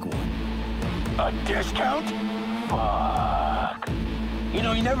 Big one. A discount? Fuck. You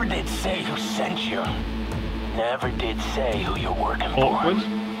know, you never did say who sent you. Never did say who you're working Awkward.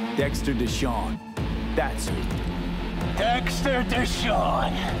 for. Dexter Deshawn. That's who. Dexter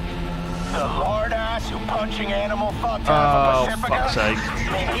Deshawn. The lord ass who punching animal fucked Oh, half of Pacifica. fuck's sake.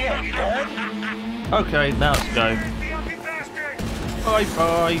 He ain't dead. Okay, now let's go. Bye.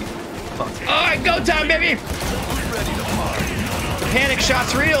 Fuck. All right, go time, baby. Panic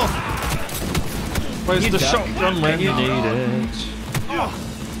shot's real. Where's You the duck. shotgun when you need it?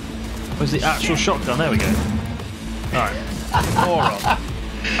 Where's the actual shotgun? There we go. Alright. Moron.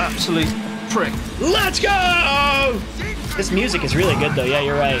 Absolute prick. Let's go! This music is really good, though. Yeah,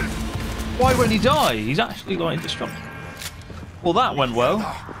 you're right. Why won't he die? He's actually like indestructible. Well, that went well.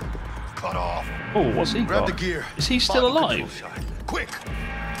 Cut off. Oh, what's he Grab got? the gear. Is he still alive? Quick.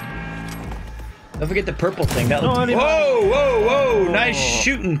 Don't forget the purple thing. That No, looked... only- Whoa! Oh. Nice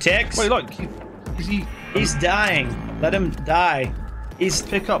shooting, Tex. Wait, like, is he... He's dying. Let him die. He's...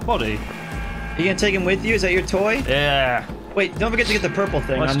 Pick up body? You gonna take him with you? Is that your toy? Yeah. Wait, don't forget to get the purple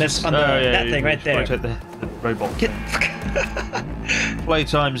thing Let's on this, just- on the, yeah, that you thing right should there. probably take the robot. Get...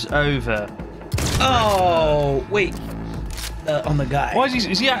 Playtime's over. Oh, wait. On the guy. Why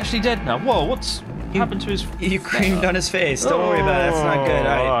is he actually dead now? Whoa, what's happened to his... You creamed on his face. Don't worry about it. That's not good.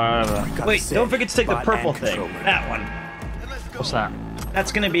 All right. Wait, don't forget to take the purple thing. That one. What's that?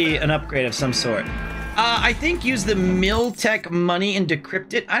 That's going to be an upgrade of some sort. I think use the Miltech money and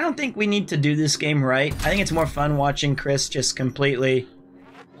decrypt it. I don't think we need to do this game right. I think it's more fun watching Chris just completely...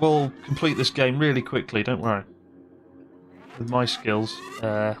 We'll complete this game really quickly, don't worry. With my skills. you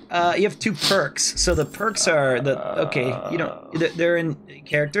have 2 perks. So the perks are the... Okay, you don't... They're in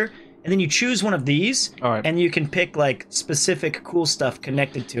character. And then you choose one of these. Alright. And you can pick, like, specific cool stuff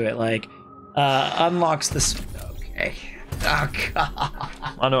connected to it. Like, unlocks this... Okay. Oh, God.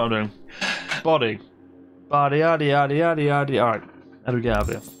 I know what I'm doing. Body. Body, yaddy, yaddy, yaddy, yaddy. Alright, how do we get out of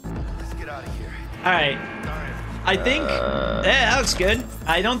here? Let's get out of here. Alright. I think... yeah, that looks good.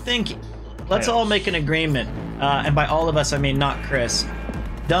 I don't think... Let's all make an agreement. And by all of us, I mean not Chris.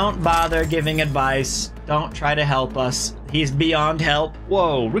 Don't bother giving advice. Don't try to help us. He's beyond help.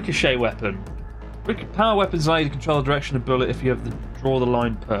 Whoa, ricochet weapon. Power weapons allow you to control the direction of bullet if you have the draw the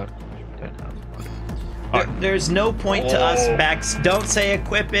line perk. Which we don't have. There's no point to us, Bex. Don't say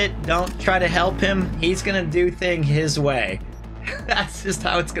equip it. Don't try to help him. He's gonna do things his way. That's just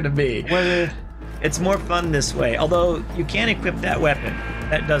how it's gonna be. It's more fun this way. Although you can equip that weapon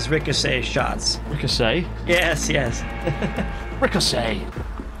that does ricochet shots. Ricochet? Yes. Ricochet.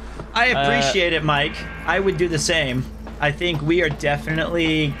 I appreciate it, Mike. I would do the same. I think we are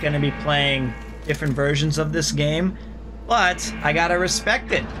definitely gonna be playing different versions of this game. But I gotta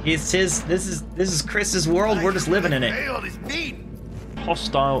respect it. It's his. This is Chris's world. We're just living in it.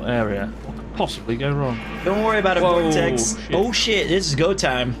 Hostile area. What could possibly go wrong? Don't worry about it, Whoa, Vortex. shit. Oh shit! This is go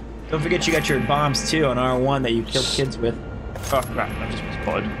time. Don't forget you got your bombs too on R1 that you killed kids with. Oh crap! I've just been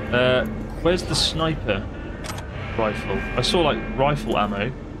spotted. Where's the sniper rifle? I saw like rifle ammo.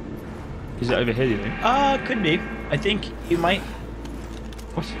 Is it over here? You think? Could be. I think you might.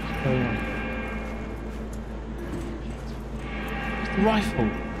 What's going on? The rifle.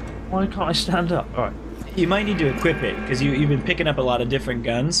 Why can't I stand up? Alright. You might need to equip it, because you've been picking up a lot of different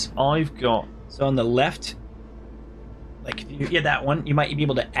guns. I've got... So on the left, like, if you that one, you might be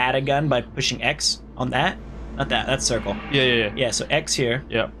able to add a gun by pushing X on that. Not that, that's circle. Yeah. Yeah, so X here.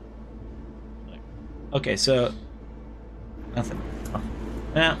 Yeah. Okay, so... Nothing.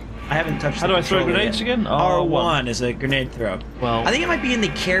 Now, I haven't touched How do I throw grenades again? R1 is a grenade throw. Well... I think it might be in the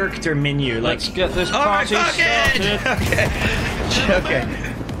character menu. Let's like, get this party started! Okay.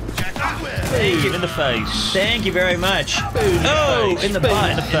 Hey, in the face. Thank you very much. Oh, in the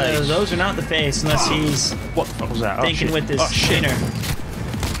butt. In the face. Those are not the face, unless he's what the fuck was that? thinking with his trainer.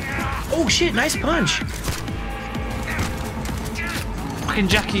 Oh shit! Nice punch. Fucking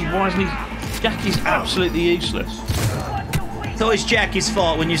Jackie, why isn't he? Jackie's absolutely useless. It's always Jackie's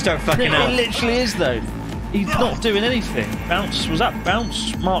fault when you start fucking up. It literally is though. He's not doing anything. Bounce, was that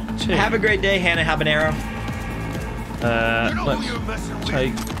Bounce Mark 2? Have a great day, Hannah Habanero. Let's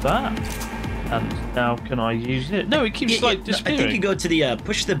take that. And now can I use it? No, it keeps disappearing. I think you go to the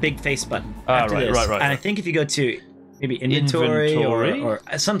push the big face button. Ah, after right. And I think if you go to maybe inventory. Or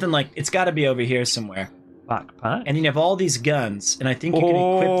something like, it's got to be over here somewhere. Backpack. And you have all these guns, and I think you can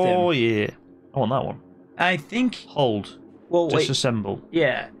equip them. Oh yeah, I want that one. I think hold. Well, wait. Disassemble.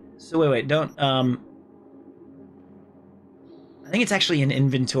 Yeah. So wait, don't. I think it's actually in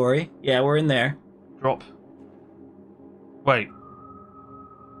inventory. Yeah, we're in there. Drop. Wait.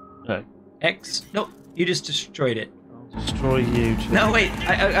 No. X. Nope. You just destroyed it. I'll destroy you too. No, wait.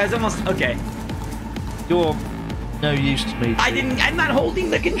 I was almost okay. You're no use to me. I'm not holding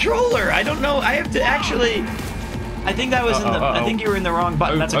the controller. I don't know. I have to actually. I think that was in the. I think you were in the wrong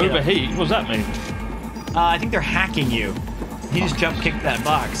button. That's okay. Overheat. What does that mean? I think they're hacking you. He just jump kicked that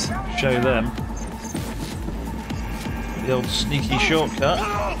box. Show them. The old sneaky shortcut.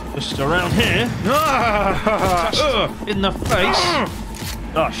 Just around here. In the face.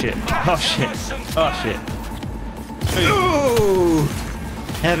 Oh shit. Oh shit. Oh shit. Ooh.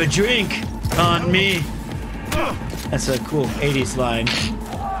 Have a drink on me. That's a cool 80s line.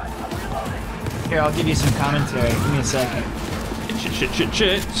 Here, I'll give you some commentary. Give me a second.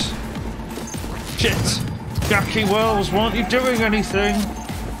 Shit. Jackie Wells, why aren't you doing anything?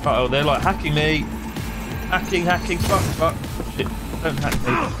 Uh-oh, they're like hacking me. Hacking. Fuck. Shit, don't hack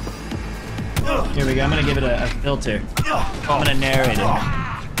me. Here we go. I'm gonna give it a filter. I'm gonna narrate it.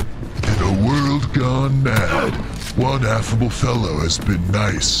 In a world gone mad, one affable fellow has been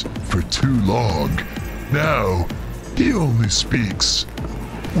nice for too long. Now, he only speaks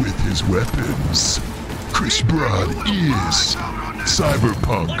with his weapons. Chris Broad is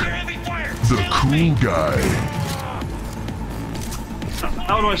Cyberpunk, the cool guy.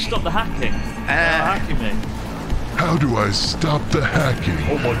 How do I stop the hacking? They're hacking me. How do I stop the hacking?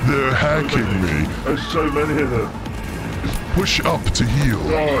 Oh my God. They're hacking me. There's so many of them. Push up to heal.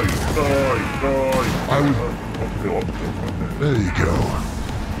 Die. There you go.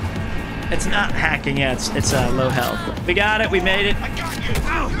 It's not hacking yet. It's low health. We got it. We made it.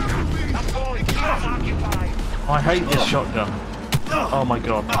 I hate this shotgun. Oh my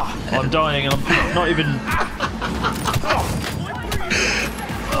god. I'm dying and I'm not even...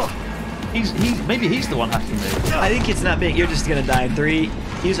 Maybe he's the one hacking me. I think it's not big. You're just gonna die in 3.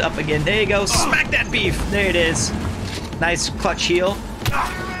 Use up again. There you go. Smack that beef. There it is. Nice clutch heal.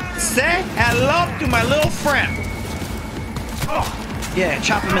 Say hello to my little friend. Yeah,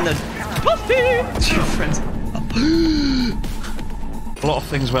 chop him in the... Your friends. A lot of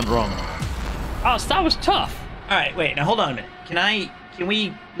things went wrong. Oh, so that was tough. All right, wait. Now hold on a minute. Can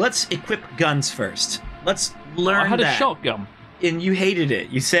we? Let's equip guns first. Let's learn. I had that. A shotgun. And you hated it.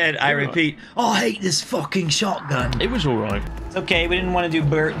 You said, I repeat, I hate this fucking shotgun. It was all right. It's okay. We didn't want to do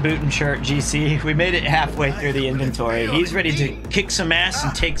boot and shirt GC. We made it halfway through the inventory. He's ready to kick some ass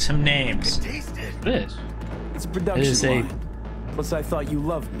and take some names. This. It's a production line. Plus, I thought you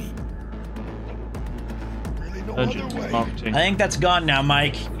loved me. Marketing. I think that's gone now,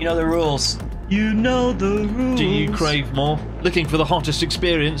 Mike. You know the rules. You know the rules. Do you crave more? Looking for the hottest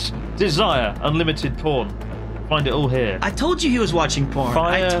experience? Desire unlimited porn. Find it all here. I told you he was watching porn.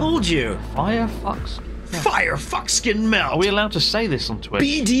 I told you. Firefuckskin melt. Are we allowed to say this on Twitch?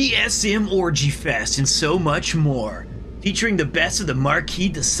 BDSM Orgy Fest and so much more. Featuring the best of the Marquis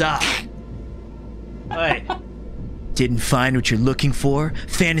de Sade. Hey. Didn't find what you're looking for?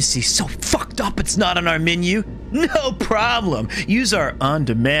 Fantasy so fucked up it's not on our menu? No problem. Use our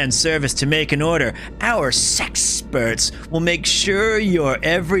on-demand service to make an order. Our sexperts will make sure your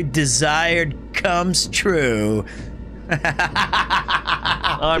every desired comes true.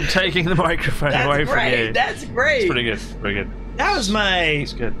 I'm taking the microphone away from you. That's great. It's pretty good. Pretty good. That was my...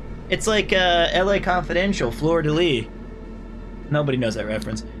 It's good. It's like LA Confidential, Fleur de Lis. Nobody knows that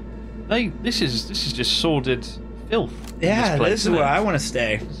reference. This is just sordid filth. Yeah, this is where I want to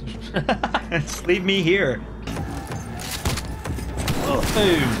stay. Just leave me here.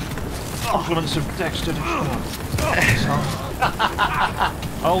 Boom. Compliments of Dexter.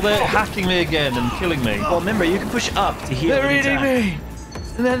 Oh, they're hacking me again and killing me. Well, remember, you can push up to heal. They're eating me!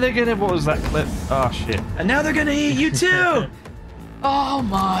 And then they're gonna... What was that clip? Oh, shit. And now they're gonna eat you too! Oh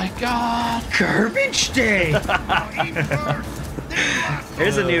my god! Garbage day!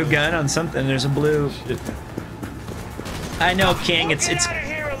 There's a new gun on something. There's a blue... Shit. I know, King. It's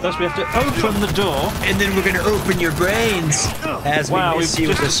First we have to open the door. And then we're gonna open your brains. As wow, we we've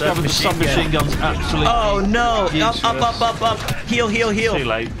just discovered the submachine gun's actually... Oh no! Useless. Up. Heal. Too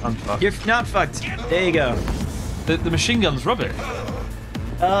late. I'm fucked. You're not fucked. There you go. The machine gun's rubbish.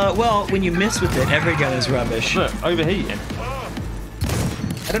 Well, when you miss with it, every gun is rubbish. Look, overheating.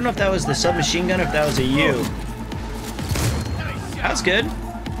 I don't know if that was the submachine gun or if that was a U. That was good.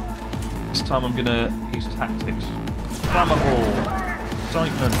 This time I'm gonna use tactics. Flammable.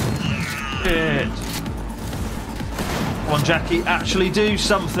 Excitement. Shit. Come on, Jackie, actually do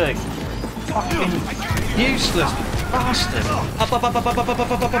something. Fucking useless bastard. Up, up, up, up, up, up, up,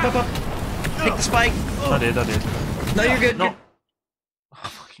 up, up, up, up. Take the spike. I did. No, you're good. Not.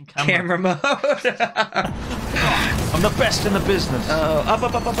 Camera mode. I'm the best in the business. Up,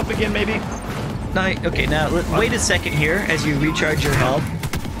 up, up, up, up again, maybe. Okay, now wait a second here as you recharge your health.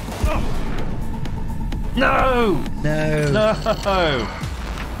 No! No. No!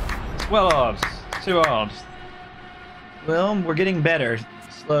 Well hard. Too hard. Well, we're getting better.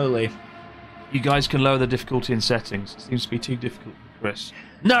 Slowly. You guys can lower the difficulty in settings. It seems to be too difficult, Chris.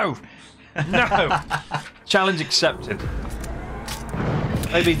 No! No! Challenge accepted.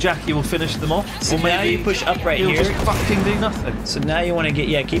 Maybe Jackie will finish them off. So or maybe now you push up right here. Just fucking do nothing. So now you want to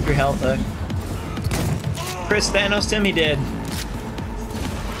get, keep your health up. Chris Thanos Timmy did.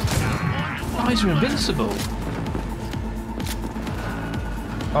 Guys are invincible.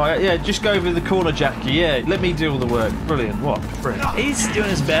 Oh yeah, just go over the corner, Jackie. Yeah, let me do all the work. Brilliant. What? Brilliant. He's doing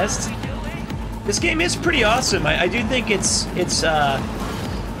his best. This game is pretty awesome. I do think it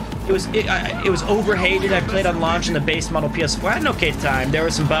was overhated. I played on launch in the base model PS4. I had an okay time. There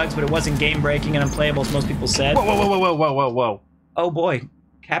were some bugs, but it wasn't game breaking and unplayable, as most people said. Whoa. Oh boy,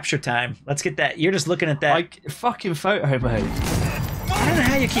 capture time. Let's get that. You're just looking at that. Like fucking photo, mate. I don't know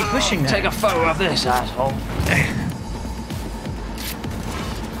how you keep pushing that. Take a photo of this, asshole.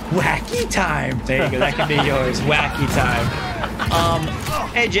 Wacky time. There you go. That could be yours. Wacky time.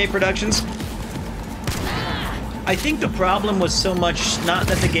 Hey, J Productions. I think the problem was so much not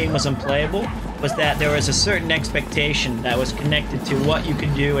that the game was unplayable, was that there was a certain expectation that was connected to what you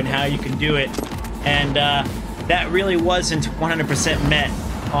could do and how you could do it, and that really wasn't 100% met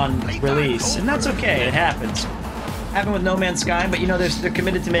on release, and that's okay. It happens. Happened with No Man's Sky, but you know they're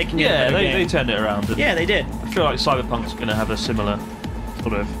committed to making it. Yeah, they turned it around. Yeah, they did. I feel like Cyberpunk's going to have a similar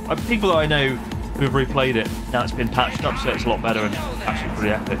sort of. People that I know who have replayed it now, it's been patched up, so it's a lot better and actually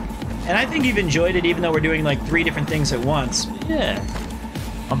pretty epic. And I think you've enjoyed it, even though we're doing like 3 different things at once. Yeah,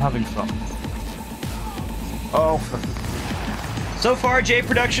 I'm having fun. Oh. So far, J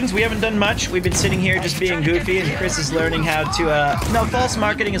Productions, we haven't done much. We've been sitting here just being goofy, and Chris is learning how to. No, false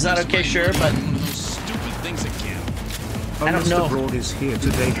marketing is not okay, sure, but. I don't know. Mr. Broad is here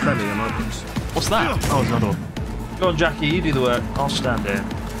today, Premier Moments. What's that? Oh, it's not all. Go on, Jackie, you do the work. I'll stand here.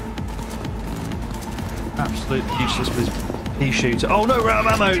 Absolute useless with pea shooter. Oh no, we're out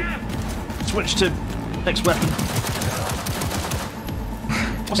of ammo! Switch to next weapon.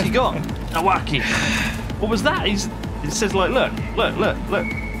 What's he got? A wacky. What was that? It says like, look. No,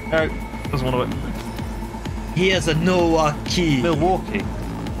 doesn't want to work. He has a Milwaukee. Milwaukee.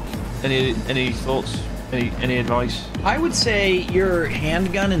 Any thoughts? Any advice? I would say your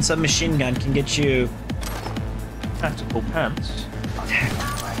handgun and submachine gun can get you tactical pants.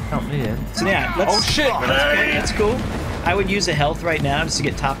 Count me in. So yeah, oh shit! That's cool. I would use a health right now just to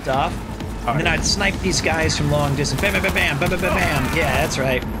get topped off, and then I'd snipe these guys from long distance. Bam, bam, bam, bam, bam, bam, bam. Yeah, that's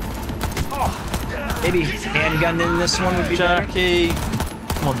right. Maybe handgun in this one would be Jackie.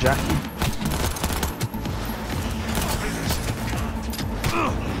 better. Come on, Jackie.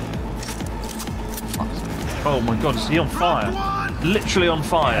 Oh my god, is he on fire? Literally on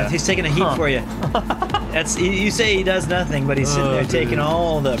fire. Yeah, he's taking a heat for you. That's you say he does nothing, but he's sitting there taking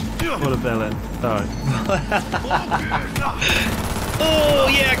all the. What a villain! Alright. Oh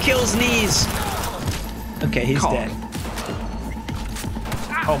yeah, kills knees. Okay, he's dead.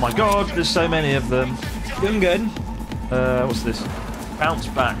 Oh my god, there's so many of them. Doing good. What's this? Bounce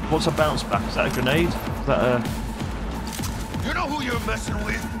back. What's a bounce back? Is that a grenade? Is that a? You know who you're messing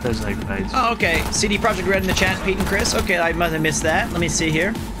with? There's no grenades. Oh, okay. CD Projekt RED in the chat, Pete and Chris. Okay, I must have missed that. Let me see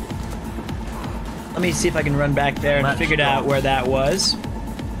here. Let me see if I can run back there and figure out where that was.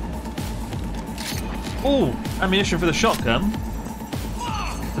 Oh, ammunition for the shotgun.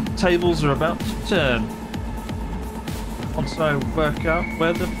 The tables are about to turn. Once I work out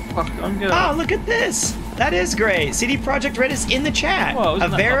where the fuck I'm going. Oh, look at this! That is great. CD Projekt RED is in the chat. Whoa, a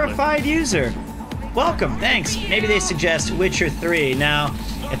verified user. Welcome, thanks. Maybe they suggest Witcher 3. Now,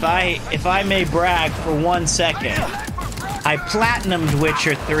 if I may brag for 1 second, I platinumed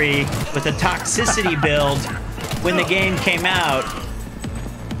Witcher 3 with a toxicity build when the game came out.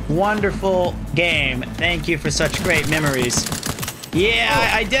 Wonderful game. Thank you for such great memories.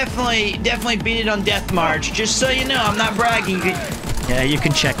 Yeah, I definitely beat it on Death March. Just so you know, I'm not bragging. Yeah, you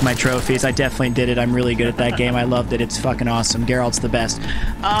can check my trophies. I definitely did it. I'm really good at that game. I loved it. It's fucking awesome. Geralt's the best.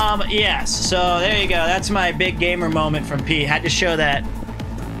 Yes. So there you go. That's my big gamer moment from Pete. Had to show that.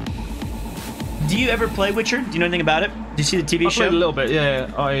 Do you ever play Witcher? Do you know anything about it? Did you see the TV show? I played a little bit. Yeah.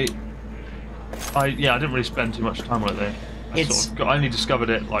 I didn't really spend too much time on it though. I only discovered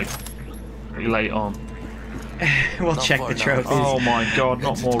it like pretty late on. We'll check the trophies. Oh my god,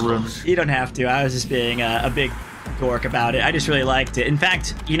 not more rooms. You don't have to. I was just being a big dork about it. I just really liked it. In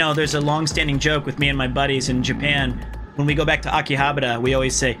fact, you know, there's a long-standing joke with me and my buddies in Japan. When we go back to Akihabara, we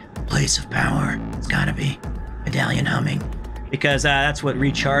always say, place of power. It's gotta be medallion humming. Because that's what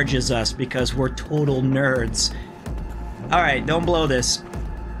recharges us, because we're total nerds. Alright, don't blow this.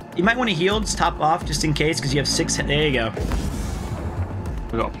 You might want to heal, just top off, just in case, because you have 6... There you go.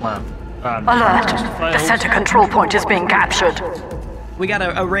 We got a plan. Alert! The center control point is being captured. We got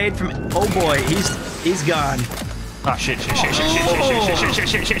a raid from... Oh boy, he's gone. Ah, shit.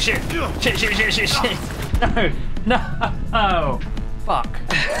 No. Fuck.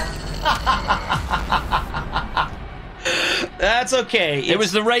 That's okay. It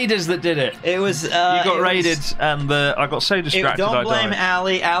was the raiders that did it. It was... you got raided, and I got so distracted don't blame I died.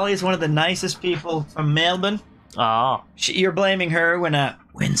 Allie. Allie's one of the nicest people from Melbourne. Ah. You're blaming her when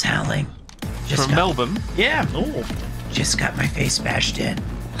wind's howling. From Melbourne? Yeah. Oh. Just got my face bashed in.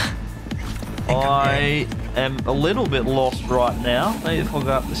 I am a little bit lost right now. Maybe if I go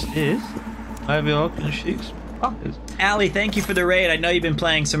up the stairs, maybe I can shoot some fuckers. Allie, thank you for the raid. I know you've been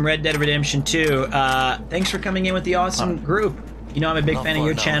playing some Red Dead Redemption 2. Thanks for coming in with the awesome group. You know I'm a big fan of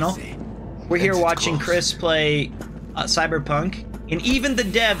your channel. We're here watching Chris play Cyberpunk, and even the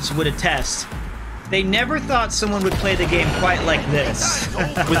devs would attest. They never thought someone would play the game quite like this.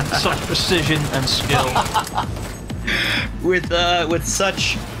 With such precision and skill. with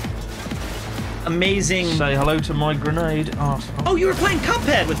such amazing... Say hello to my grenade. Oh, you were playing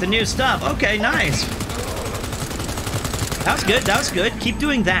Cuphead with the new stuff. Okay, nice. That was good, that was good. Keep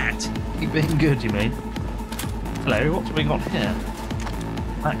doing that. Keep being good, you mean? Hello, what do we got here?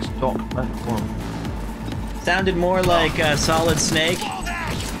 Max Doc Mac 1. Sounded more like Solid Snake.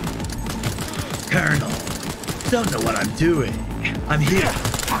 Colonel, don't know what I'm doing. I'm here.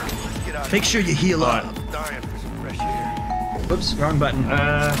 Make sure you heal up. Whoops, wrong button.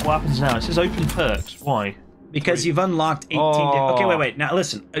 What happens now? It says open perks. Why? Because you've unlocked 18 Okay, wait. Now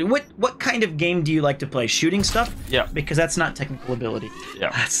listen. What kind of game do you like to play? Shooting stuff? Yeah. Because that's not technical ability.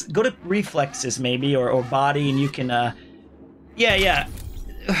 Yeah. Go to reflexes maybe or body and you can yeah.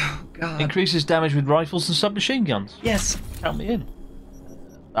 Oh god. Increases damage with rifles and submachine guns. Yes. Count me in.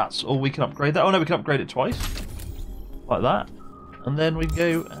 That's all we can upgrade that. Oh no, we can upgrade it twice. Like that. And then we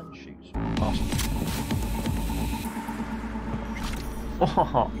go and shoot some bastards.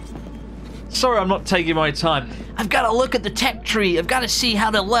 Oh. Sorry, I'm not taking my time. I've got to look at the tech tree. I've got to see how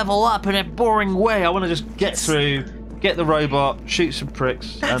to level up in a boring way. I want to just get through, get the robot, shoot some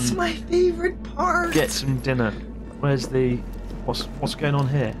pricks. That's and my favorite part. Get some dinner. Where's the... What's going on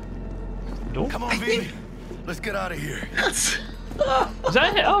here? The door? Come on, baby. Let's get out of here. That's... Is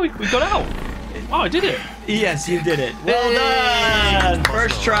that it? Oh, we got out. Oh, I did it. Yes, you did it. Well done.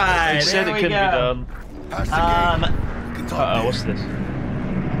 First try. They said it couldn't be done. Uh-oh, what's this?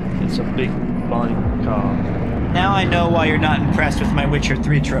 It's a big flying car. Now I know why you're not impressed with my Witcher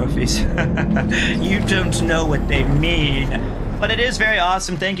 3 trophies. You don't know what they mean. But it is very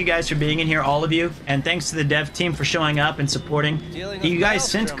awesome. Thank you guys for being in here, all of you. And thanks to the dev team for showing up and supporting. You guys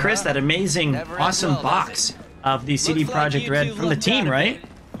sent Chris that amazing, awesome box of the CD Projekt RED from the team, right?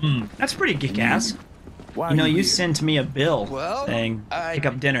 That's pretty kick-ass. You know, you sent me a bill saying, pick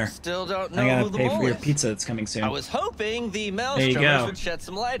up dinner. Still don't know I gotta who the pay for bull your is. pizza that's coming soon. I was hoping the There you go. Maelstrommers would shed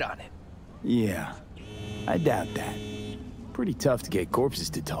some light on it. Yeah, I doubt that. Pretty tough to get corpses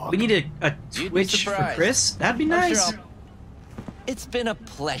to talk. We need a Twitch for Chris? That'd be nice. It's been a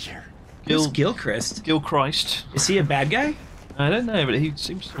pleasure. Who's Gilchrist? Gilchrist. Is he a bad guy? I don't know, but he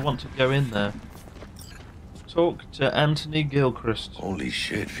seems to want to go in there. Talk to Anthony Gilchrist. Holy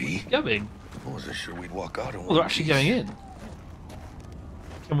shit, V. Going. I wasn't sure we'd walk out on Well, they're actually going in.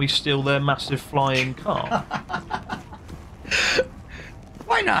 Can we steal their massive flying car?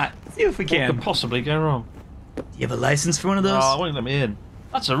 Why not? See if we can. What could possibly go wrong? Do you have a license for one of those? Oh, it won't let me in.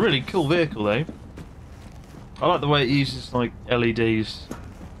 That's a really cool vehicle, though. I like the way it uses like LEDs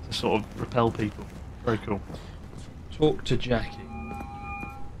to sort of repel people. Very cool. Talk to Jackie.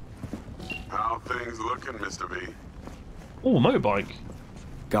 How things looking, Mr. V? Oh, motorbike.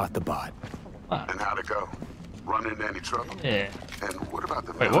 Got the bot. And how'd it go? Run into any trouble? Yeah. And what about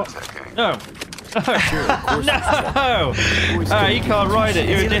the Wait, what? Militech gang? No. No! You can't ride it.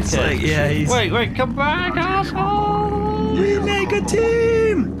 You're a dickhead. Like, yeah, he's... Wait, come back, asshole! We make a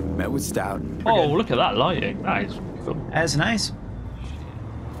team! Met with Stout. Oh, look at that lighting. That is cool. That's nice.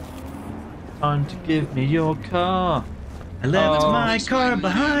 Time to give me your car. I left my car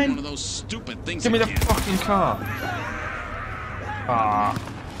behind. One of those stupid things. Give me the fucking car. Ah.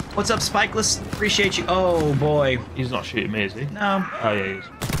 What's up, Spikeless? Appreciate you. Oh boy. He's not shooting me, is he? No. Oh yeah, he is.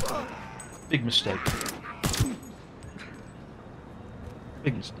 Big mistake.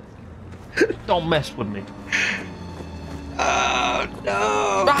 Big mistake. Don't mess with me. Oh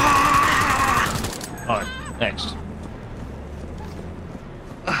no. Alright, next.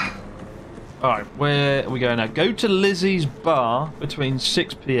 Alright, where are we going now? Go to Lizzie's bar between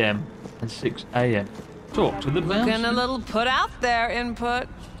 6 PM and 6 AM. Talk to the bouncer. Looking a little put out there, input.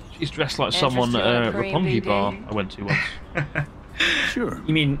 She's dressed like someone at a Roppongi bar I went to once. Sure.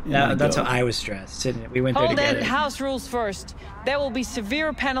 You mean that's how I was dressed, didn't it? We went there Hold together. it. House rules first. There will be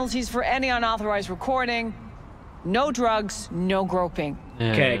severe penalties for any unauthorized recording. No drugs, no groping.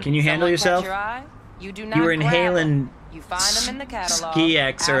 Yeah. Okay, can you handle yourself? You do not You were grab inhaling You find them in the catalog. Ski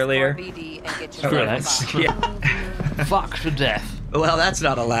X earlier. Fuck to death. Well, that's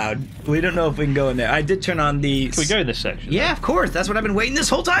not allowed. We don't know if we can go in there. I did turn on the... Can we go in this section? Yeah, of course. That's what I've been waiting this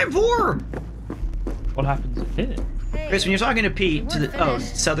whole time for. What happens here? Chris, when you're talking to Pete to the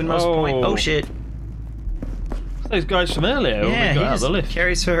southernmost point. Oh shit. Those guys from earlier. Yeah, when we got he out just the lift.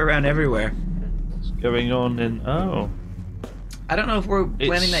 carries her around everywhere. What's going on in? Oh. I don't know if we're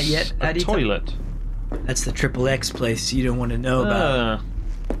planning that yet. A toilet. That's the Triple X place you don't want to know about.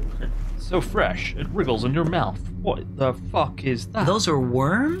 So fresh, it wriggles in your mouth. What the fuck is that? Those are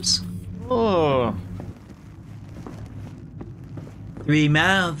worms? Oh. 3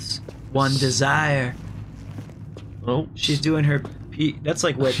 mouths, 1 desire. Oh. She's doing her... That's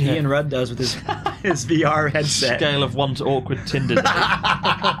like what Ian Rudd does with his VR headset. Scale of 1 to awkward Tinder date. Look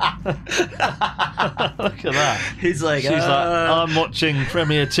at that. He's like, she's like, I'm watching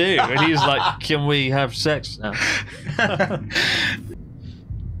Premiere 2, and he's like, can we have sex now?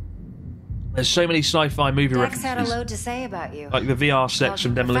 There's so many sci-fi movie Dex references. had a load to say about you. Like the VR sex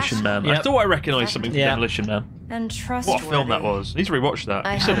from Demolition Man. I thought I recognised something from Demolition Man. And trustworthy. What a film that was. I need to rewatch that.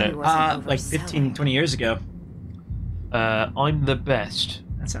 You've seen it? Like 15, 20 years ago. I'm the best.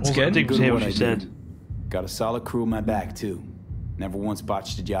 That sounds good. I didn't hear what she said. Got a solid crew in my back, too. Never once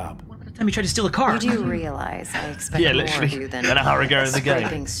botched a job. What about the time you tried to steal a car? You do realize I expect more of you than an hour ago in the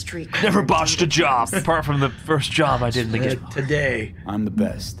game. Never botched a job, apart from the first job I did in the game. Today. I'm the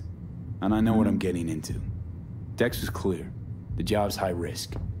best. And I know what I'm getting into. Dex was clear. The job's high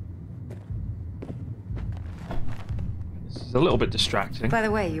risk. This is a little bit distracting. By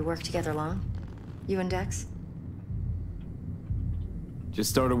the way, you work together long? You and Dex? Just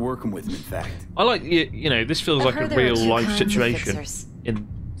started working with him, in fact. I like, you know, this feels like a real life situation in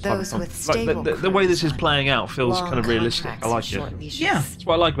those with stable the way this is playing out feels kind of realistic. I like it. Yeah. That's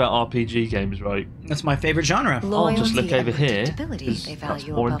what I like about RPG games, right? That's my favorite genre. I'll just look over here. They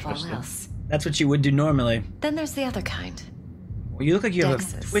value above all else. That's what you would do normally. Then there's the other kind. Well, you look like you have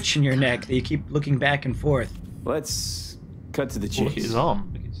a twitch in your neck that you keep looking back and forth. Let's cut to the chase. Look at his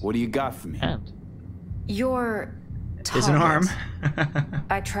arm. What do you got for me? Hand. Your Is an arm.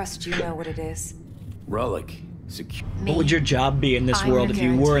 I trust you know what it is. Relic. Secure. What would your job be in this world if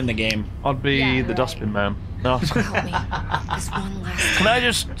you were in the game? I'd be the dustbin man. No. Help me. This one last Can I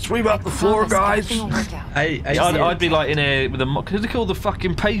just sweep up the floor, guys? I'd be like in a with a because look at all the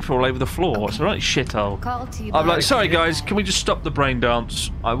fucking paper all over the floor. It's a right shithole. I'm like, sorry guys, can we just stop the brain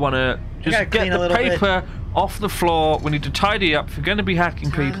dance? I want to just get the paper off the floor. We need to tidy up. If we're going to be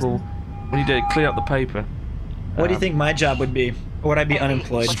hacking people, we need to clear up the paper. What do you think my job would be? Or would I be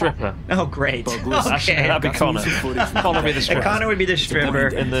unemployed? Stripper. Oh, great. Okay. That'd be Connor. Connor would be the stripper. Connor would be the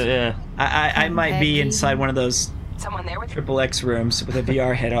stripper. I might be inside one of those Triple X rooms with a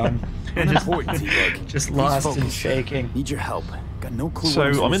VR head on. just lost and shaking. Need your help. Got no clue.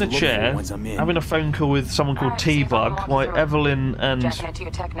 So I'm in a chair, having a phone call with someone called T-Bug, while Evelyn and what's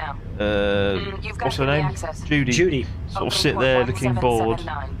her name? Judy. Sort of sit there looking bored.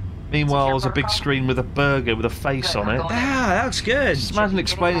 Meanwhile, there's a big screen with a burger with a face on it. Ah, that looks good. Just imagine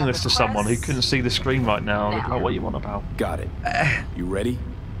explaining this to someone who couldn't see the screen right now. They'd be like, what you want about? Got it. You ready?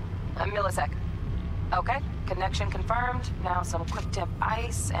 A millisec. Okay, connection confirmed. Now some quick tip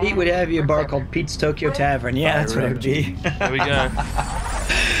ice. And Pete would have you a bar called Pete's Tokyo Tavern. Yeah, that's what it would be. Here we go.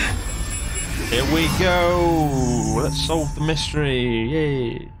 Here we go. Let's solve the mystery.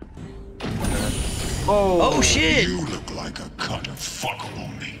 Yay. Oh shit! You look like a cut of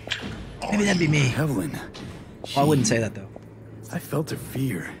fuckable meat. Maybe that'd be me. Evelyn. Well, I wouldn't say that though. I felt her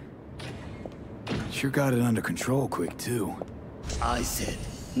fear. Sure got it under control quick too. I said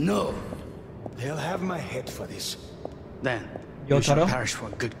no. They'll have my head for this. Then Yotaro? you shall perish for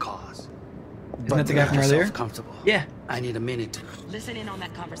a good cause. Isn't that the guy from earlier? Comfortable. Yeah. I need a minute to... Listen in on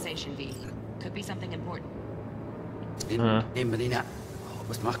that conversation, V. Could be something important. How do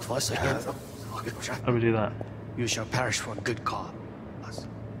we do that? You shall perish for a good cause.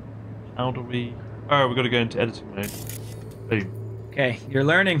 How do we... Oh, we've got to go into editing mode. Boom. Okay, you're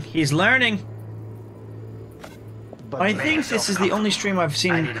learning. He's learning. I think this is the only stream I've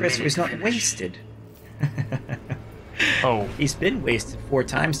seen Chris where he's not wasted. Oh. He's been wasted 4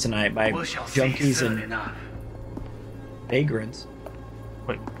 times tonight by junkies and vagrants.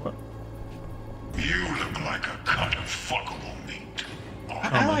 Wait, what? You look like a cut of fuckable meat.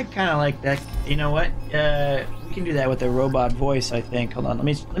 I kind of like that. You know what? We can do that with a robot voice, I think. Hold on.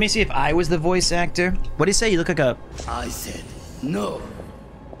 Let me see if I was the voice actor. What do you say? You look like a... I said no.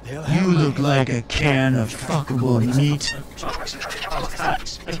 You look like a can of fuckable meat.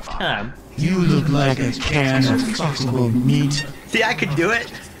 Can? You look like a can of fuckable meat. See, I could do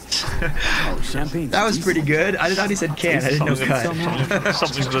it. That was pretty good. I thought he said can. I didn't know cut.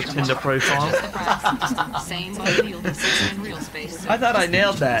 Something for the Tinder profile. I thought I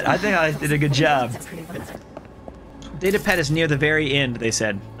nailed that. I think I did a good job. Datapad is near the very end, they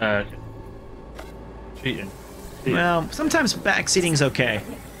said. Okay. Cheating. Well, sometimes backseating's okay.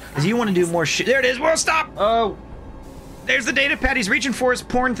 Because you want to do more shit. There it is. Well, stop! Oh! There's the datapad. He's reaching for his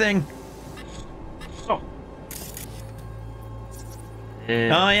porn thing. Oh.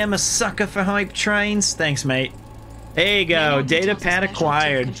 I am a sucker for hype trains. Thanks, mate. There you go. Datapad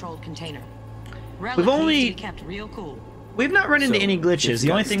acquired. We've only... We've not run into any glitches.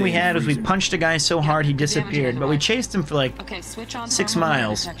 The only thing we had was we punched a guy so hard he disappeared, but we chased him for like 6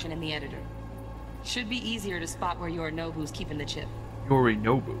 miles. Should be easier to spot where Yorinobu's keeping the chip.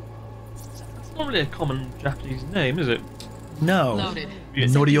 Yorinobu. It's not really a common Japanese name, is it? No. Loaded.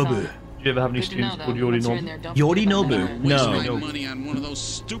 Noriobu. Do you ever have any students called Yorinobu? Yorinobu? No.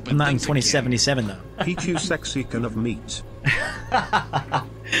 I'm not in 2077 though. Pichu sexy can of meat.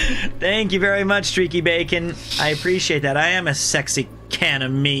 Thank you very much, Streaky Bacon. I appreciate that. I am a sexy can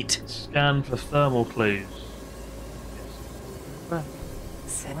of meat. Scan for thermal clues.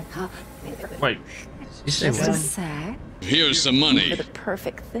 Wait. Here's some money. The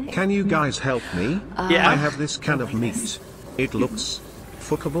perfect thing. Can you guys help me? Yeah. I have this can of meat. It looks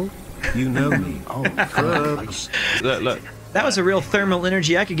fuckable. You know me. Oh, crabs. Look. That was a real thermal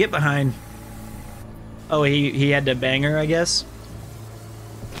energy I could get behind. Oh, he had to bang her, I guess.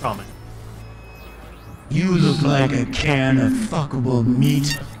 Charming. You look like a can of fuckable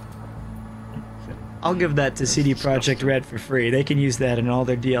meat. I'll give that to CD Projekt RED for free. They can use that in all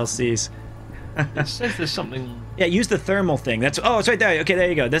their DLCs. It says there's something... Yeah, use the thermal thing. That's... Oh, it's right there. Okay, there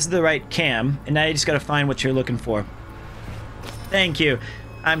you go. This is the right cam. And now you just gotta find what you're looking for. Thank you.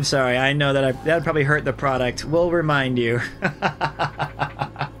 I'm sorry. I know that that'd probably hurt the product. We'll remind you.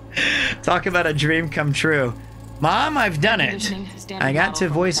 Talk about a dream come true. Mom, I've done it. I got to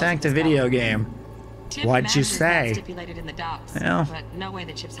voice act a video game. What'd you say? Stipulated in the docks, well, but no way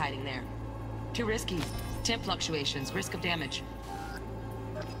the chip's hiding there. Too risky. Temp fluctuations, risk of damage.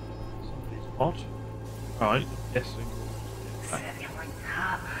 What? Right, guessing.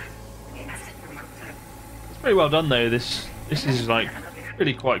 It's pretty well done though. This is like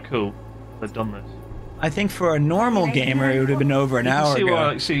really quite cool. They've done this. I think for a normal gamer, it would have been over an hour ago. Why,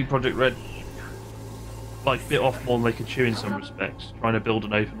 like, CD Projekt RED like bit off more than they could chew in some respects, trying to build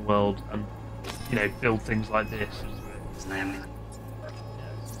an open world and build things like this.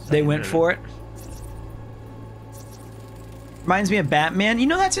 They went for it. Reminds me of Batman. You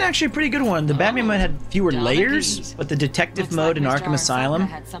know, that's actually a pretty good one. The Batman mode had fewer layers, but the detective mode in Arkham Asylum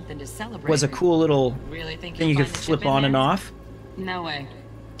was a cool little thing you could flip on and off. No way.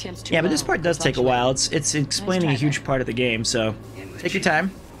 Yeah, but this part does take a while. It's explaining a huge part of the game, so take your time.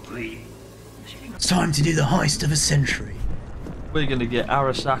 It's time to do the heist of a century. We're gonna get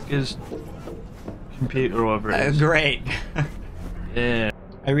Arasaka's computer or whatever it is. Great. Yeah.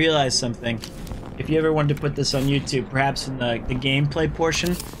 I realized something. If you ever wanted to put this on YouTube, perhaps in the gameplay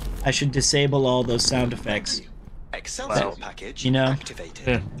portion, I should disable all those sound effects. Excelsior package activated.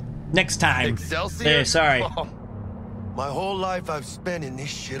 Yeah. Next time. Excelsior? Sorry. My whole life I've spent in this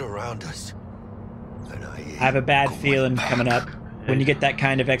shit around us. And I have a bad feeling coming up when you get that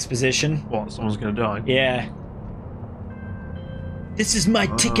kind of exposition. What? Someone's gonna die? Yeah. This is my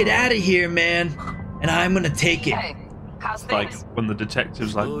ticket out of here, man, and I'm gonna take it. Hey, how's like things? when the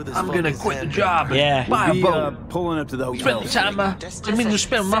detective's like, I'm gonna quit the job. Yeah. We'll be pulling up to the hotel. Spend the time to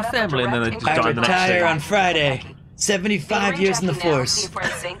spend with my family, and then they just die the next day. I retire on Friday. 75 years in the force.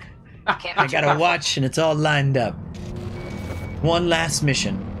 I got a watch, and it's all lined up. One last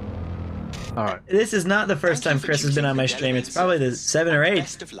mission. Alright. This is not the first time Chris has been on my stream. It's probably the 7th or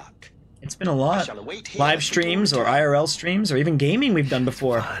 8th. It's been a lot. Live streams or IRL streams or even gaming we've done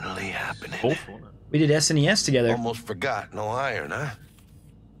before. Finally happening. We did SNES together. Almost forgot. No iron, huh?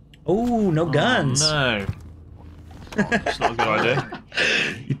 Oh, no guns. No. Oh, that's not a good idea.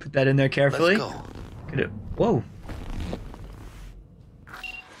 You put that in there carefully. Let's go. Look at it. Whoa.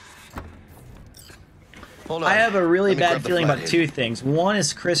 Hold on. I have a really Let me bad grab the feeling about flathead. 2 things. One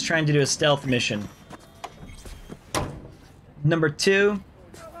is Chris trying to do a stealth mission. Number 2,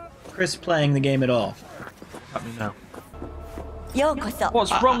 Chris playing the game at all. Let me know.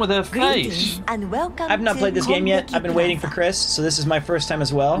 What's wrong with her face? And welcome I've not played this game yet. I've been waiting for Chris, so this is my first time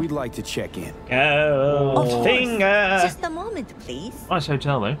as well. We'd like to check in. Oh, finger! Just a moment, please. Nice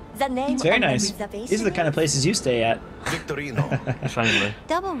hotel, though. The name It's very on the nice. reservation These are the kind of places you stay at. Victorino. Family.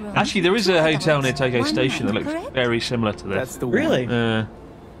 Double room. Actually, there is a hotel near Tokyo One Station that night, looks correct? very similar to this. That's the one. Really?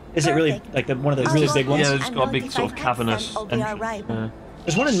 Is it really like one of the really big ones? Yeah, it's got a big sort of cavernous entrance. Yeah.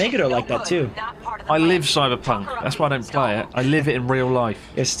 There's one in Megiddo like that too. I live Cyberpunk. That's why I don't play it. I live it in real life.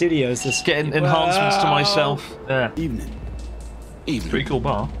 Yeah, studios. This Getting enhancements to myself. Yeah. Evening. Pretty cool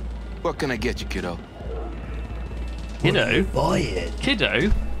bar. What can I get you, kiddo? Kiddo? Boy,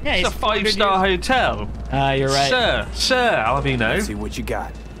 Kiddo? Yeah, It's a 5-star hotel. You're right. Sir, I'll have you know. Let's see what you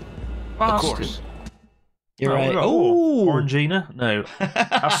got. Bastard. Of course. You're right. Oh, Oh, Orangina? No.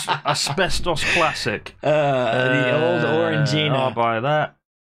 Asbestos Classic. the old Orangina. I'll buy that.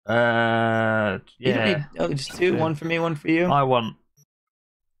 You don't Yeah. need, just 2. One for me, one for you. I want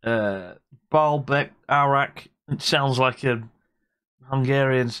Baalbek Arak. It sounds like a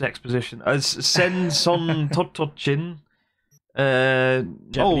Hungarian sex position. Senson Totochin. Oh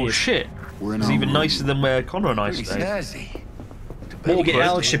Japanese. shit! We're in It's our even room. nicer than where Connor and I Pretty stay. snazzy. We'll get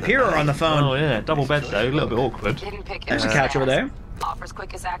Alex Shapiro on the phone. Oh yeah, double bed though, a little bit awkward. Didn't pick There's a it. couch over there. Offers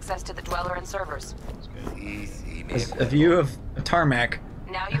quickest access to the dweller and servers. Easy, There's a view of a tarmac.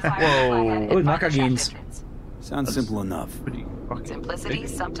 Now you fire Whoa. the flathead Oh, and find the shaft Nakagins. entrance. Sounds simple enough. Pretty fucking Simplicity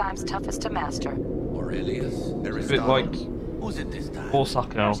is sometimes toughest to master. Aurelius. a bit like Who's it this time?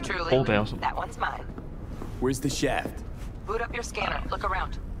 Osaka or Truly, Bombay or something. that one's mine. Where's the shaft? Boot up your scanner. Look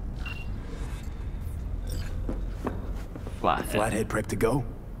around. Flathead. Flathead prep to go?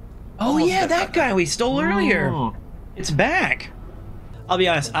 Oh yeah, that guy we stole earlier. Oh. It's back. I'll be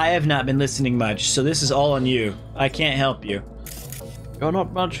honest, I have not been listening much, so this is all on you. I can't help you. You're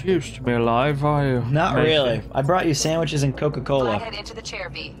not much use to me alive, are you? Not Mason? really. I brought you sandwiches and Coca-Cola. Flathead into the chair,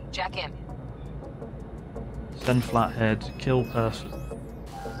 V. Jack in. Send Flathead, kill person.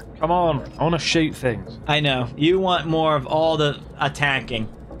 Come on, I want to shoot things. I know. You want more of all the attacking.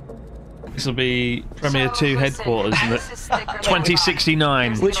 This will be Premier 2 headquarters in the This is thicker than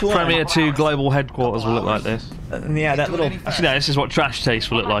 2069. Which one? Premier 2 global headquarters will look like this. Yeah, that little... Actually, no, this is what Trash Taste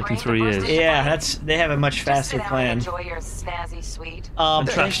will look like in 3 years. Yeah, they have a much Just faster sit down plan. and enjoy your snazzy suite. And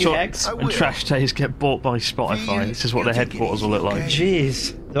Thank you, Hex. Trash Taste get bought by Spotify. This is what their headquarters will look like.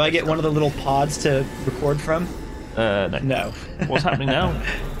 Jeez. Do I get one of the little pods to record from? No. No. What's happening now?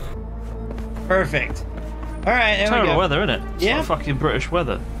 Perfect. All right, there we Terrible go. weather, isn't it? It's Yeah. like fucking British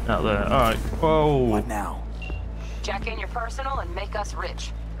weather out there. All right. Whoa. What now? Jack in your personal and make us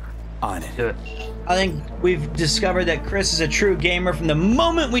rich. On it. Do it. I think we've discovered that Chris is a true gamer from the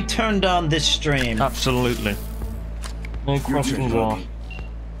moment we turned on this stream. Absolutely. No questions asked.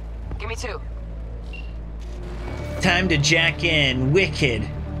 Give me 2. Time to jack in. Wicked.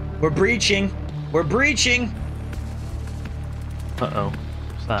 We're breaching. We're breaching. Uh-oh.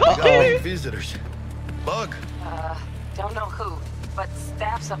 What's that? Oh, visitors. Bug. Don't know who, but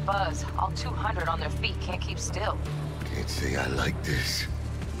staff's a buzz. All 200 on their feet can't keep still. Can't say I like this.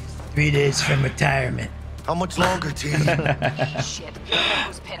 3 days from retirement. How much longer, T? Shit.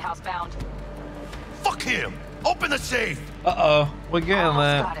 Who's penthouse bound? Fuck him! Open the safe! Uh-oh. We're getting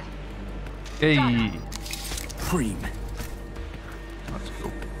Got there. it. Hey. Preem. That's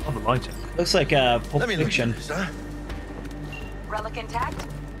cool. Oh, the lighting. Looks like Pulp Fiction. This, huh? Relic intact?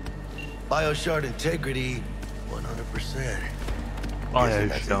 Bioshard integrity, 100%.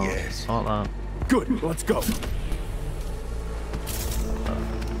 Bioshard. Yes. Like that. Good, let's go.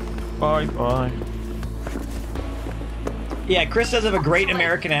 Bye. Yeah, Chris does have a great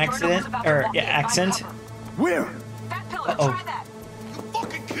American accent. Accent. Where? Fat pillar, Uh-oh. try that. You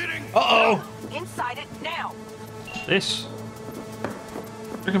fucking kidding? Uh-oh. Inside it now. This.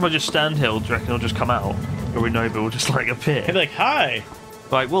 I reckon if I just stand here, do you reckon it'll just come out? Or Nobu will just like appear? He'd be like, hi.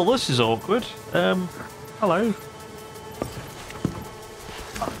 Like, well, this is awkward. Hello.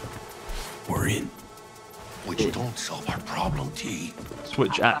 We're in. Which don't solve our problem, T.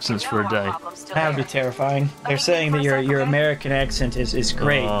 Switch accents for a day. That would be terrifying. They're saying that your American accent is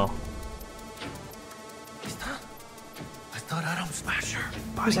great. Oh.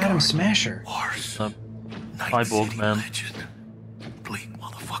 Who's Adam Smasher? Cyborg man.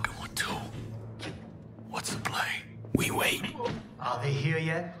 What's the play? We wait. Are they here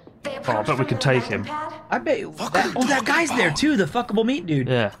yet? Oh, I bet we could take him. I bet that guy's there too, the fuckable meat dude.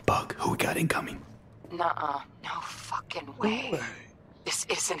 Yeah. Bug, who we got incoming? Nuh-uh. No fucking way. This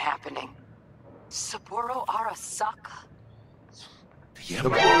isn't happening. Saburo Arasaka.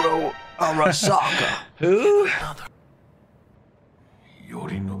 Saburo Arasaka. Who?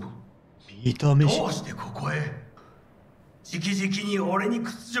 Yorinobu. どうしてここへ直々に俺に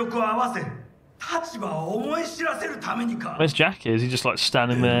屈辱を合わせ立場を思い知らせるためにか Where's Jack? Is he just like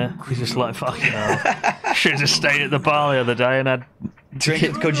standing there? He's just like, fucking hell. Should have just stayed at the bar the other day and had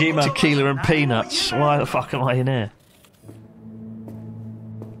tequila and peanuts. Why the fuck am I in here?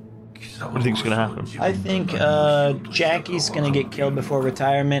 What do you think's gonna happen? I think Jackie's gonna get killed before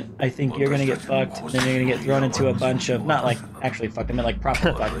retirement. I think you're gonna get fucked, and then you're gonna get thrown into a bunch of not like actually fucked, I mean like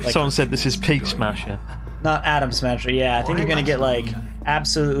proper fucked. Like, someone said this is Peak Smasher. Not Adam Smasher. Yeah, I think you're gonna get like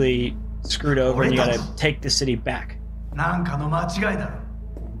absolutely screwed over, and you gotta take the city back. なんかの間違いだろ。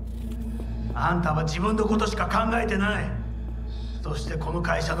あんたは自分のことしか考えてない。そしてこの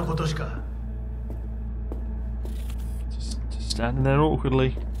会社のことしか。Just standing there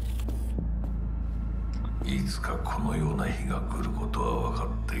awkwardly. いつかこのような日が来ることは分かっ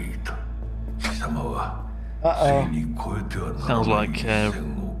ていた。貴様は正に超えてはならない。 Sounds like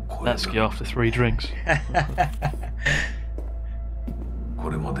Natsuki after 3 drinks. こ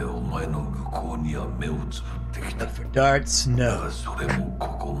れまでお前の向こうには目をつぶってきた。For darts, no. それもこ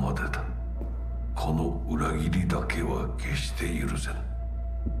こまでだ。この裏切りだけは決して許せん。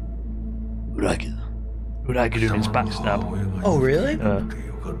裏切る means backstab. Oh, really?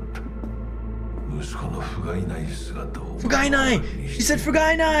 Fugainai! He said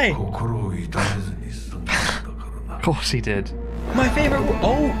Fugainai! Of course he did. My favorite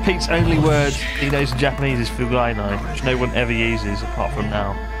oh! Pete's only word he knows in Japanese is Fugainai, which no one ever uses apart from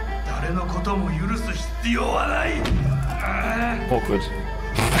now. Awkward.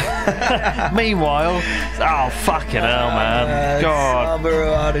 Meanwhile, oh fucking hell, man! God.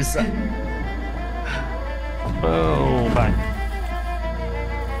 Oh, bang.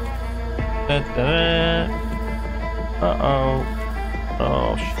 Uh-oh.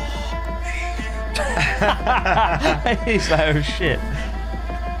 Oh, He's like, oh shit.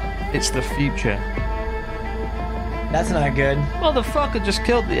 It's the future. That's not good. Motherfucker just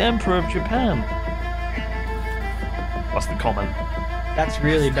killed the Emperor of Japan. That's the comment. That's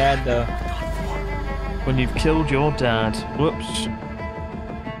really bad, though. When you've killed your dad. Whoops.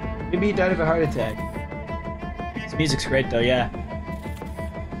 Maybe he died of a heart attack. His music's great, though, yeah.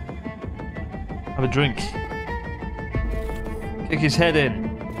 Have a drink. Kick his head in.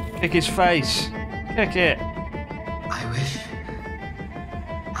 Kick his face. Kick it.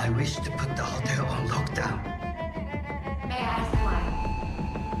 I wish to put the hotel on lockdown. May I ask why?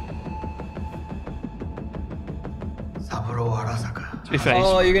 Saburo Arasaka. To be fair,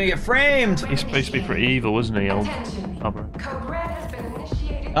 oh, you're gonna get framed! He's supposed to be pretty evil, isn't he, old Saburo?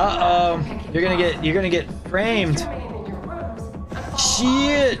 Uh-oh. You're gonna get framed.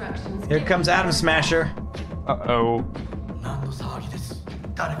 Shit! Here comes Adam Smasher. Uh-oh.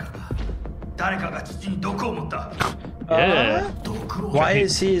 Yeah. Why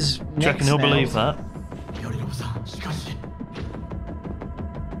is his Do you reckon he'll believe that?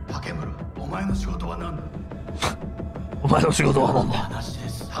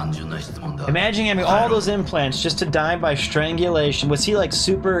 Imagine having all those implants just to die by strangulation. Was he like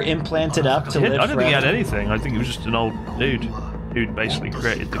super implanted up to live I don't forever? think he had anything. I think he was just an old dude who'd basically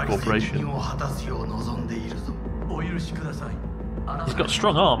created the corporation. He's got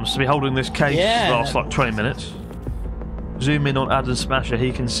strong arms to be holding this cage for the last like 20 minutes. Zoom in on Adam Smasher,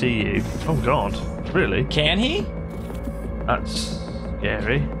 he can see you. Oh god, really? Can he? That's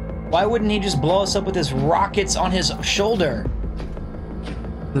scary. Why wouldn't he just blow us up with his rockets on his shoulder?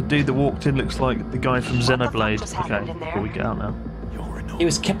 The dude that walked in looks like the guy from Xenoblade. Okay, before we get out now. He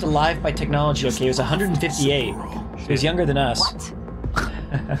was kept alive by technology, okay? He was 158. He was younger than us.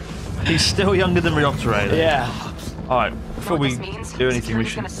 He's still younger than Ryotaro. Yeah. Alright, before we do anything, we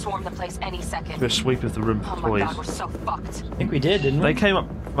should do a sweep of the room for toys. I think we did, didn't we? They came up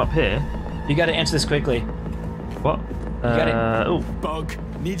from up here. You gotta answer this quickly. What? Oh. Bug,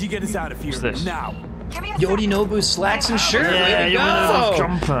 need you get us out of here now. Yorinobu's slacks and shirt. Yeah, Yorinobu's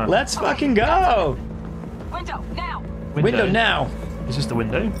jumper. Let's fucking go. Window now. Window now. Is this the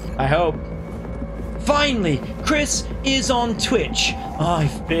window? I hope. Finally, Chris is on Twitch.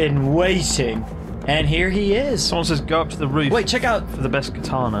 I've been waiting. And here he is. Someone says go up to the roof. Wait, check out. For the best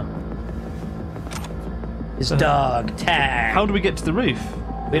katana. His dog, Tag. How do we get to the roof?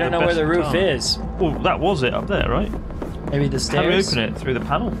 We don't know where the roof is. Well, that was it up there, right? Maybe the stairs? How do we open it? Through the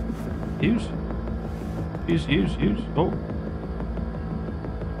panel? Use. Oh.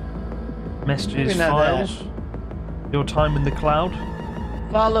 Messages, files. Your time in the cloud.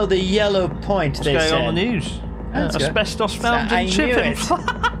 Follow the yellow point, they said. On the news. Asbestos found in chipping.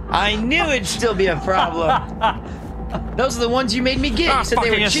 I knew it'd still be a problem. Those are the ones you made me get. You said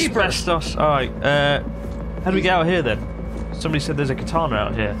they were cheaper. Asbestos. Alright, how do we get out here then? Somebody said there's a katana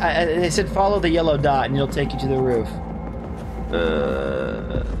out here. They said follow the yellow dot and it'll take you to the roof.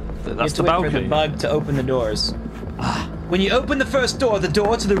 That's the balcony. You have to wait for the bug to open the doors. When you open the first door, the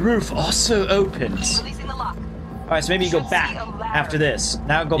door to the roof also opens. Releasing the lock. Alright, so maybe you go back after this.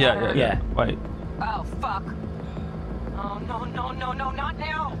 Now go back. Yeah. Wait. Oh, fuck. Oh, no, not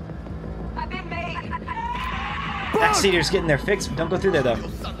now. I've been made. Backseater's getting their fix. Don't go through there, though.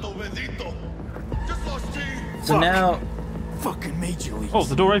 So now... Fucking major leagues. Oh,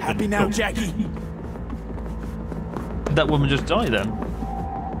 the door opened. Happy now, Jackie? Did that woman just die then?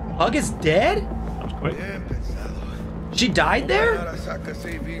 Hug is dead? That was quick. She died there?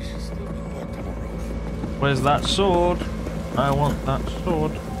 Where's that sword? I want that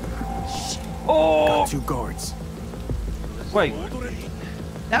sword. Oh! Got 2 guards. Wait.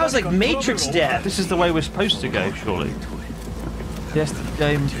 That was like Matrix death. This is the way we're supposed to go, surely. Yes, the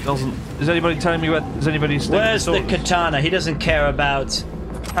game doesn't... Is anybody telling me where... Is anybody... Where's the katana? He doesn't care about...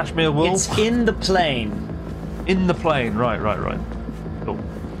 Kashmir wool? It's in the plane. In the plane. Right. Cool.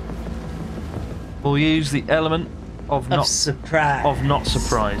 We'll use the element of not surprise. Of not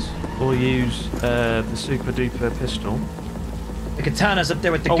surprise. We'll use the super duper pistol. The katana's up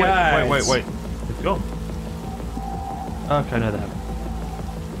there with the guards. Wait. They've gone. Okay, no, they haven't.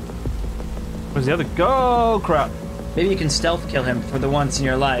 Where's the other? Go, crap. Maybe you can stealth kill him for the once in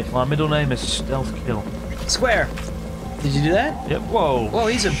your life. My middle name is Stealth Kill. Square. Did you do that? Yep. Whoa. Whoa,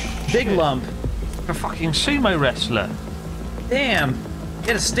 he's a big lump. A fucking sumo wrestler. Damn. He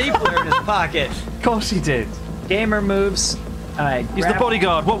had a stapler in his pocket. Of course he did. Gamer moves. Alright. He's the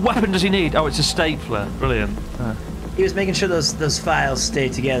bodyguard. What weapon does he need? Oh, it's a stapler. Brilliant. He was making sure those files stay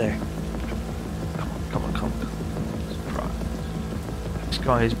together. Come on. This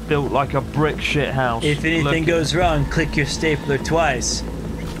guy is built like a brick shit house. If anything goes wrong, click your stapler twice.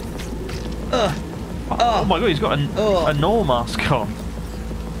 Oh my god, he's got a Nor mask on.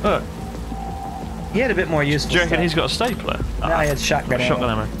 Look. He had a bit more useful Do you reckon stuff. he's got a stapler? No, he had shotgun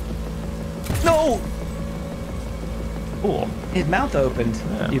ammo. No! Oh. His mouth opened.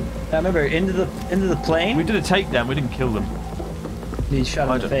 Yeah. I remember into the plane. We did a takedown. We didn't kill them. He shot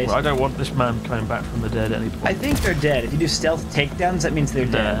him in the face. I don't want this man coming back from the dead at any point. I think they're dead. If you do stealth takedowns, that means they're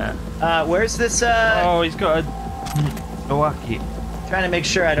dead. Where's this? Oh, he's got a Oaki. Trying to make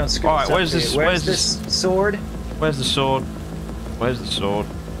sure I don't screw this up. Where's this sword? Where's the sword?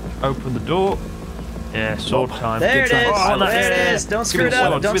 Open the door. Yeah, sword time. There it is. Oh, there it is. Don't screw it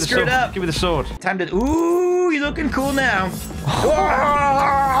up. Don't screw it up. Give me the sword. Time to. Ooh, you're looking cool now.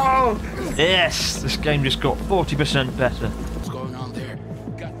 Whoa! Yes, this game just got 40% better. What's going on there?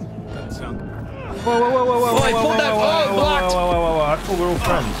 Got some. Whoa! Oh, he pulled that. Oh, blocked. Whoa! I thought we were all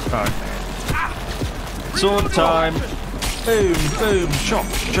friends. Alright. Sword time. Boom! Chop!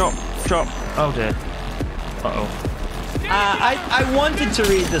 Oh dear. Uh-oh. I wanted to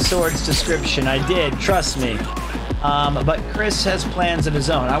read the sword's description. I did, trust me. But Chris has plans of his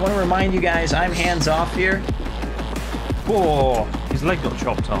own. I want to remind you guys, I'm hands off here. Whoa! His leg got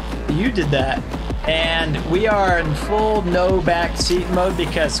chopped off. You did that. And we are in full no back seat mode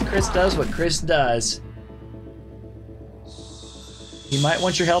because Chris does what Chris does. He might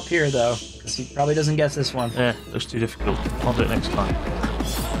want your help here, though, because he probably doesn't guess this one. Yeah, looks too difficult. I'll do it next time.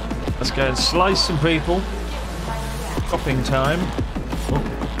 Let's go and slice some people. Chopping time. Oh.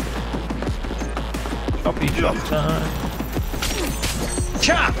 Choppy chop time.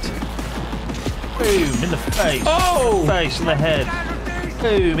 Chopped! Boom, in the face. Oh! Face, in the head.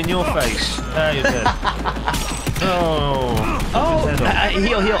 Boom, in your face. Now you're dead. Oh.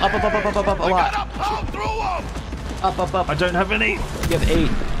 Heal. Up, a lot. Up. I don't have any. You have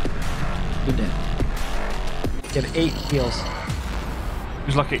 8. You're dead. You have 8 heals. It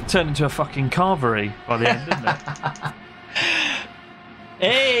was like it turned into a fucking carvery by the end, didn't it?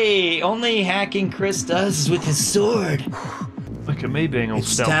 Hey, only hacking Chris does is with his sword. Look at me being all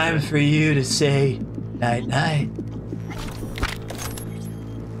stealthy. It's time for you to say night-night.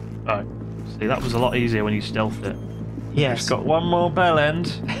 Alright. See, that was a lot easier when you stealthed it. Yes. Just got one more bell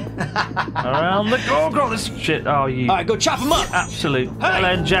end. Around the... Oh, God, this shit. Oh, you... Alright, go chop him up. Absolute bell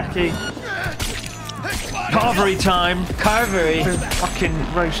end, Jackie. Oh, Carvery time. Carvery. Fucking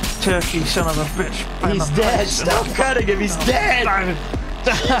roast turkey, son of a bitch. He's dead. Stop cutting him. He's dead.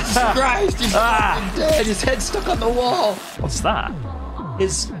 Jesus Christ. He's dead. His head's stuck on the wall. What's that? He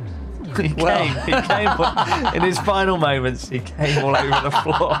came in his final moments. He came all over the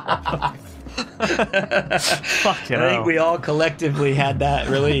floor. Fucking hell. I think we all collectively had that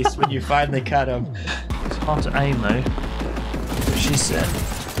release when you finally cut him. It's hard to aim though. She said.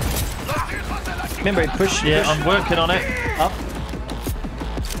 Remember, push. Yeah, I'm working on it. Up.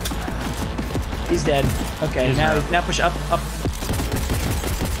 He's dead. Okay, now push up.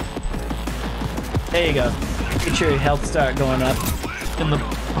 There you go. Get your health start going up. In the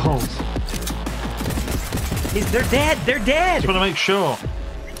holes. They're dead. They're dead. Just want to make sure.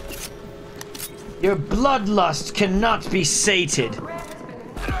 Your bloodlust cannot be sated.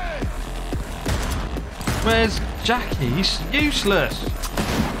 Where's Jackie? He's useless.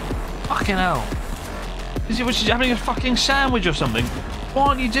 Fucking hell. Was she having a fucking sandwich or something? Why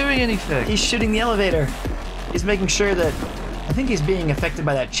aren't you doing anything? He's shooting the elevator. He's making sure that... I think he's being affected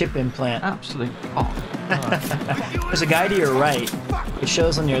by that chip implant. Absolutely. Oh. There's a guy to your right. It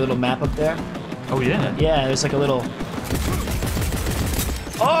shows on your little map up there. Oh, yeah? Yeah, there's like a little...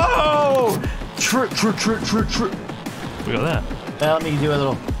 Oh! Trip. We got that. Well, let me do a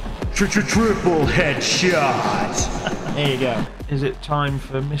little... Triple headshot. There you go. Is it time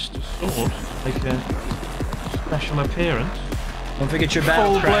for Mr. Sword to make a special appearance? Don't forget your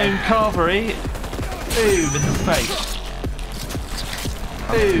battle full-blown Carvery. Boom in the face.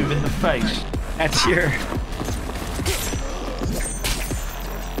 Boom in the face. That's your...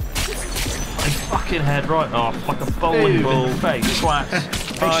 My fucking head right off like a bowling ball. Face. Swat.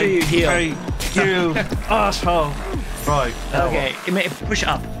 Make sure you heal. You asshole. Right. Okay, push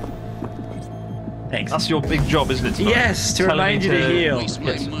up. Thanks. That's your big job, isn't it? Yes, to remind you to heal. Waste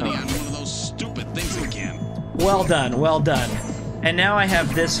my money on one of those stupid things again. Well done, well done. And now I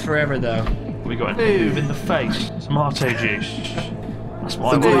have this forever, though. We got a move in the face. Tomato juice. That's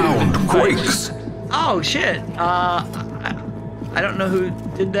my the ground quakes. Oh shit! I don't know who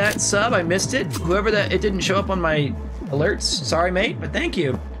did that sub. I missed it. Whoever that, it didn't show up on my alerts. Sorry, mate, but thank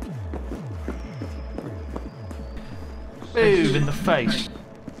you. Move in the face.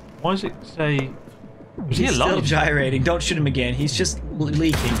 Why does it say? Was he He's alive? still gyrating. Don't shoot him again. He's just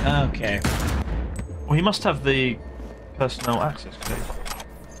leaking. Okay. Well, he must have the personnel access code.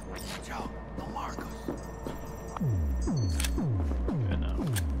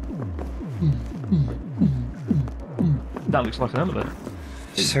 That looks like an elevator.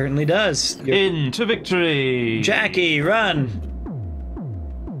 It certainly does. Into victory! Jackie, run!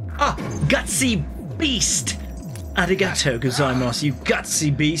 Ah, gutsy beast! Arigato gozaimasu, you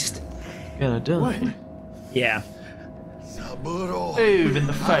gutsy beast. Gonna die. What? Yeah. Move in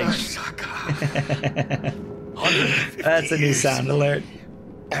the face. That's a new sound alert.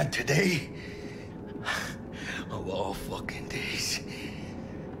 And today, of all fucking days,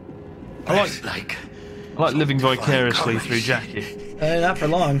 I like living vicariously through Jackie. Not for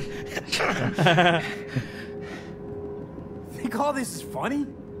long. Think all this is funny?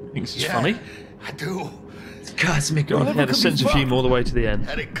 Thinks it's funny? I do. It's cosmic. God, he had a sense of humour all the way to the end.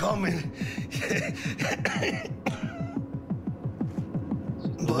 Had it coming.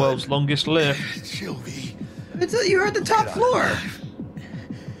 The world's longest lift. Sylvie. You're at the top floor.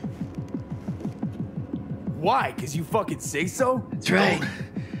 Why? Because you fucking say so? That's right. Don't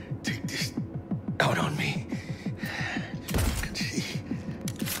take this out on me. I can see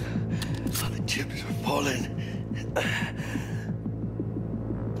how the chips are falling.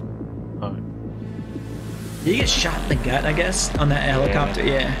 You get shot in the gut, I guess, on that helicopter.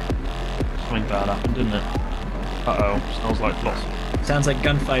 Yeah. Something bad happened, didn't it? Uh-oh. Smells like lots. Sounds like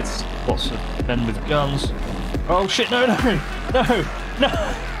gunfights. Lots of men with guns. Oh shit! No!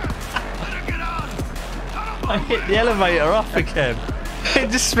 I hit the elevator up again.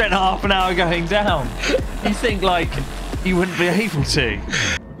 It just spent half an hour going down. You think like you wouldn't be able to?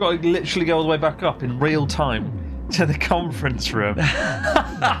 I've got to literally go all the way back up in real time to the conference room.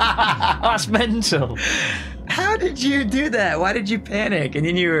 That's mental. How did you do that? Why did you panic? And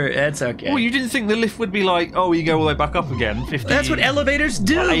then you were... That's okay. Well, you didn't think the lift would be like, oh, you go all the way back up again. 50, that's what elevators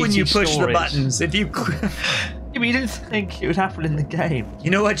do when you push stories. the buttons. If you... Yeah, but you didn't think it would happen in the game.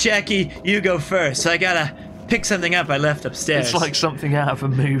 You know what, Jackie? You go first. I gotta pick something up I left upstairs. It's like something out of a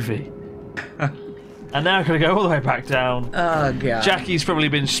movie. And now I've got to go all the way back down. Oh, God. Jackie's probably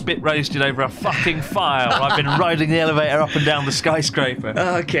been spit roasted over a fucking fire while I've been riding the elevator up and down the skyscraper.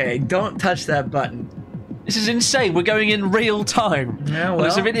 Okay, don't touch that button. This is insane. We're going in real time. Yeah, well,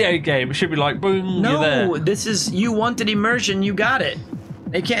 it's a video game. It should be like, boom, you're there. No, this is... You wanted immersion, you got it.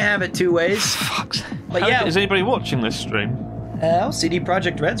 They can't have it two ways. Fuck's sake. But yeah, is anybody watching this stream? CD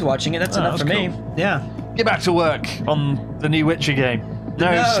Projekt RED's watching it. That's enough for me. Yeah. Get back to work on the new Witcher game.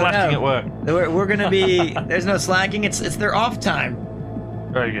 No slacking at work. We're gonna be. There's no slacking. It's their off time.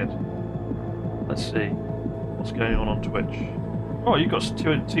 Very good. Let's see what's going on Twitch. Oh, you've got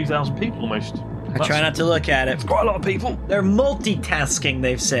 2,000 people almost. I try not to look at it. It's quite a lot of people. They're multitasking.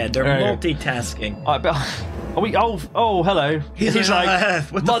 They've said they're multitasking. I bet. Are we? Oh, hello. He's like,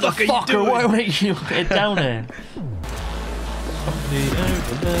 what the fuck are you doing? Why won't you get down here? Somebody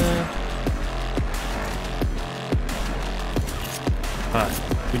over there. Right,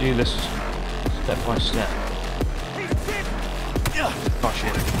 we do this step by step. Oh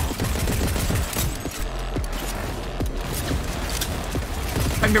shit.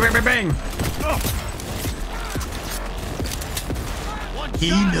 Bang, bang, bang, bang. He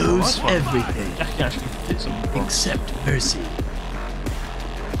knows everything except mercy.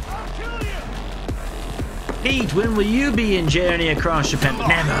 Pete, when will you be in Journey Across Japan?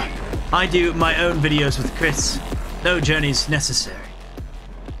 Never. I do my own videos with Chris. No journeys necessary.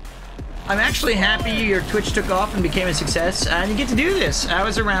 I'm actually happy your Twitch took off and became a success, and you get to do this. I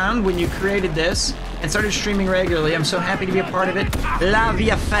was around when you created this and started streaming regularly. I'm so happy to be a part of it. Love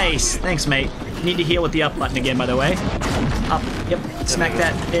your face. Thanks, mate. You need to heal with the up button again, by the way. Up. Yep. Smack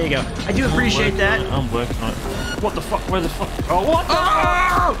that. There you go. I do appreciate that. I'm working on it. What the fuck? Where the fuck? Oh, what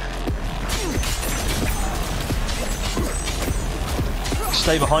the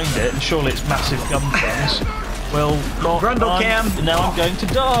Stay behind it, and surely it's massive gun things. Well, not. Grundle cam. Now I'm going to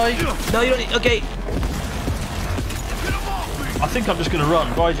die. No, you don't need. Okay. I think I'm just going to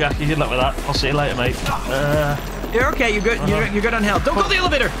run. Bye, Jackie. Good luck with that. I'll see you later, mate. You're okay. You're good. You're good on health. Don't go to the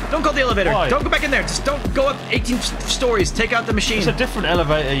elevator. Don't go to the elevator. Why? Don't go back in there. Just don't go up 18 stories. Take out the machine. It's a different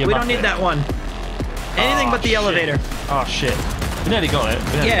elevator. We don't need that one. Anything but the elevator. Oh shit. We nearly got it.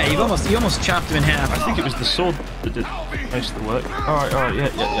 Yeah, you almost chopped him in half. I think it was the sword that did most of the work. Alright, yeah.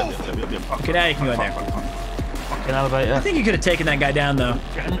 Okay, now you can go in there. Fucking elevator. I think you could have taken that guy down, though.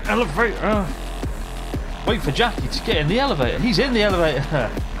 Get an elevator. Wait for Jackie to get in the elevator. He's in the elevator.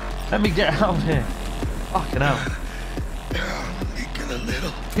 Let me get out of here. Fucking hell.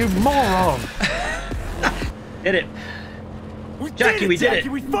 You moron. Did it. Jackie, we did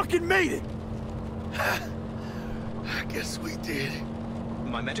it. We fucking made it. I guess we did.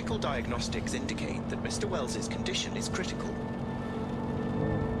 My medical diagnostics indicate that Mr. Wells's condition is critical.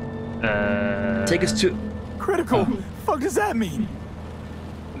 Take us to... Critical? Fuck does that mean?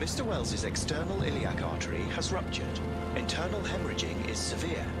 Mr. Wells's external iliac artery has ruptured. Internal hemorrhaging is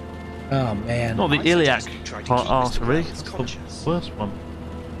severe. Oh, man. Not the iliac artery. That's the worst one.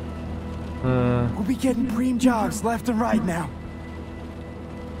 We'll be getting preem jobs left and right now.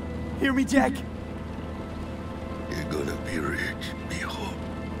 Hear me, Jack? You're gonna be rich, mijo.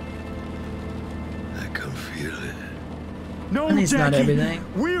 I can feel it. No, Money's Jackie. not everything.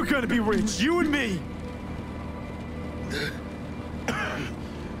 We're gonna be rich, you and me.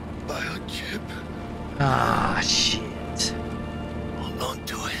 Biochip. Ah, shit. Hold on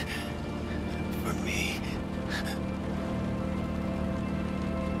to it. For me.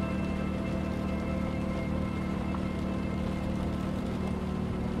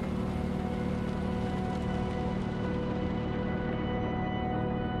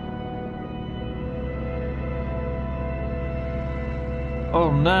 Oh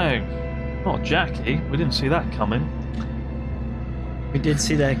no. Not Jackie. We didn't see that coming. We did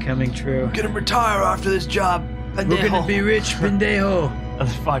see that coming, true. We're gonna retire after this job. We're gonna be rich, pendejo. And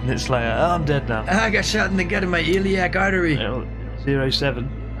 5 minutes later, oh, I'm dead now. I got shot in the gut of my iliac artery. 07.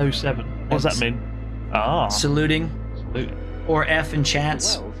 What does that mean? Ah. Saluting. Saluting. Or F in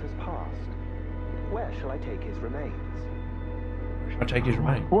chats. Wells has passed. Where shall I take his remains? Shall I take his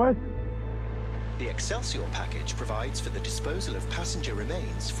remains? What? The Excelsior package provides for the disposal of passenger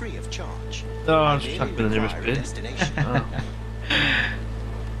remains free of charge. Oh, I'm just stuck with the nearest bit. Oh.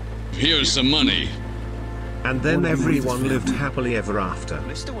 Here's some money. And then everyone lived happily ever after.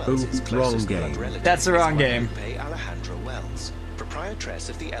 Ooh, wrong game. That's the wrong game. Alejandra Wells, proprietress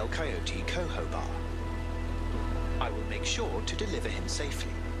of the El Coyote Coho Bar. I will make sure to deliver him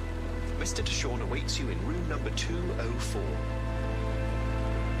safely. Mr. Deshawn awaits you in room number 204.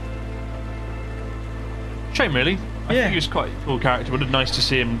 Shame, really. I think he was quite a cool character. Would have been nice to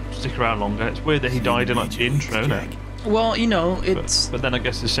see him stick around longer. It's weird that he died in like the intro, isn't it? Well, you know, it's... But then I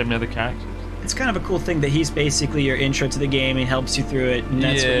guess there's so many other characters. It's kind of a cool thing that he's basically your intro to the game. He helps you through it, and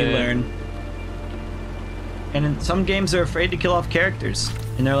that's what you learn. And in some games, they're afraid to kill off characters.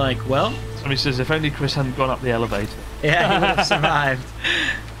 And they're like, well... Somebody says, if only Chris hadn't gone up the elevator. Yeah, he would have survived.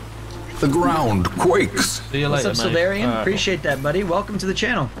 The ground quakes. See you later, What's up, Solarian? Appreciate that, buddy. Welcome to the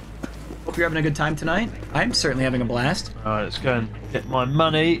channel. Hope you're having a good time tonight. I'm certainly having a blast. Alright, let's go and get my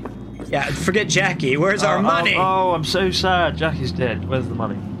money. Yeah, forget Jackie. Where's our money? Oh, I'm so sad. Jackie's dead. Where's the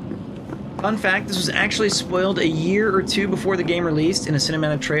money? Fun fact, this was actually spoiled a year or two before the game released in a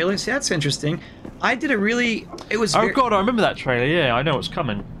cinematic trailer. See, that's interesting. I did a really... It was... Oh god, I remember that trailer. Yeah, I know what's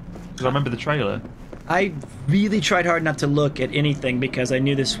coming. Because I remember the trailer. I really tried hard not to look at anything because I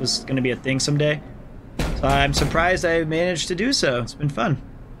knew this was going to be a thing someday. So I'm surprised I managed to do so. It's been fun.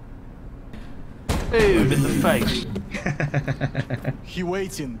 Boom in the face. He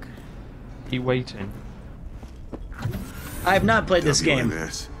waiting. He waiting. I have not played this game.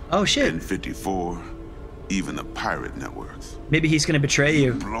 WNS, Oh shit. N54, even the pirate networks. Maybe he's going to betray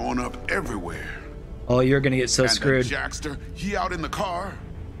you. Blowing up everywhere. Oh, you're going to get so And screwed. the Jackster, he out in the car.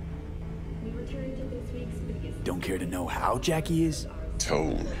 Don't care to know how Jackie is?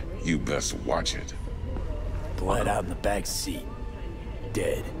 Tone, you best watch it. Bled out in the back seat.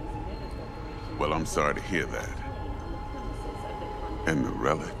 Dead. Well, I'm sorry to hear that. And the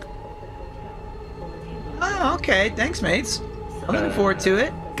relic. Oh, okay. Thanks, mates. I'm looking forward to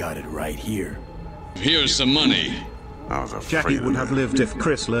it. Got it right here. Here's some money. I was afraid Jackie would have lived if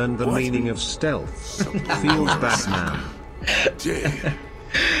Chris learned the meaning of stealth. Feels bad now. Dead.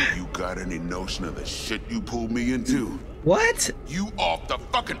 You got any notion of the shit you pulled me into? What? You off the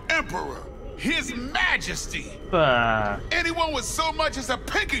fucking Emperor, His Majesty. Anyone with so much as a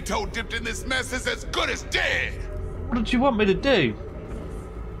pinky toe dipped in this mess is as good as dead. What did you want me to do?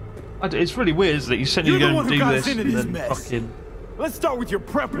 It's really weird that you said you're going to do this and then fucking... Let's start with your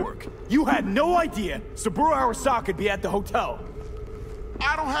prep work. You had no idea Saburo Arasaka would be at the hotel.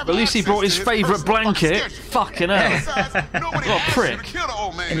 I don't have At least he brought his favourite blanket. Fucking hell. What a prick.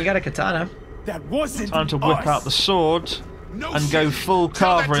 And you got a katana. That wasn't Time to whip out the sword and go full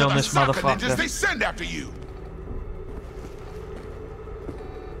cavalry on this motherfucker. They send after you.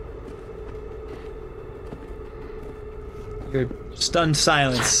 Your stunned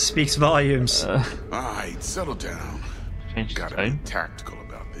silence speaks volumes. Alright, settle down. Gotta be tactical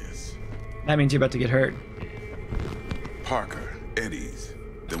about this. That means you're about to get hurt. Parker, Eddie's.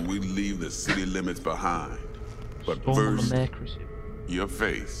 Then we leave the city limits behind. But Storm first, your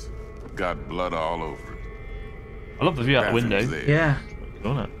face got blood all over it. I love the view out the window. Yeah.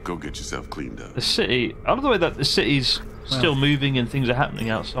 Go get yourself cleaned up. The city. I love the way that the city's still moving and things are happening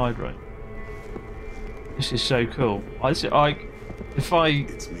outside, right? This is so cool. I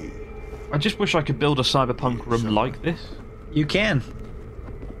just wish I could build a cyberpunk room like this. You can.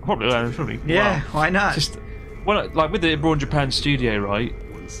 Probably. Yeah, why not? Just like with the Abroad Japan studio, right?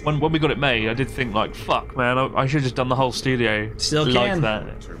 When we got it made, I did think like, fuck, man, I should have just done the whole studio. Still like can.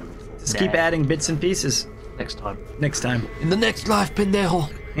 that. Just keep adding bits and pieces. Next time. Next time. In the next life, pendejo.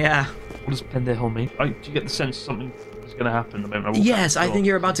 Yeah. What does pendejo mean? Do you get the sense something is going to happen the moment I walk Yes, out the I think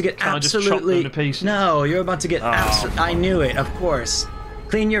you're about to get Can absolutely... I just chop them to pieces? No, you're about to get I knew it, of course.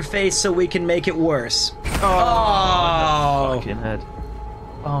 Clean your face so we can make it worse. Oh! Fucking head.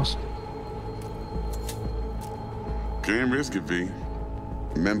 Bastard. Can't risk it, V.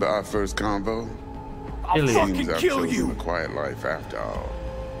 Remember our first convo? I'll fucking Seems I've kill chosen you! a quiet life after all.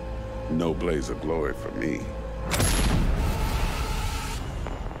 No blaze of glory for me.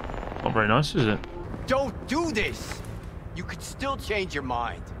 Not very nice, is it? Don't do this! You could still change your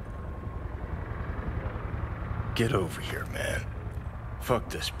mind. Get over here, man. Fuck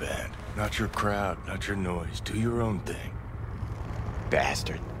this band. Not your crowd, not your noise. Do your own thing.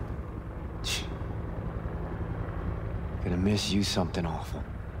 Bastard. Gonna miss you something awful.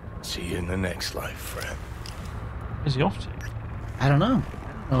 See you in the next life, friend. Where's he off to? I don't know.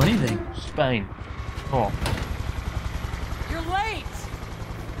 I don't know anything. Spain. Oh. You're late!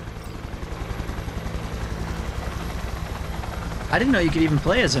 I didn't know you could even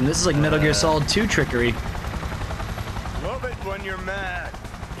play as him. This is like Metal Gear Solid 2 trickery. Love it when you're mad.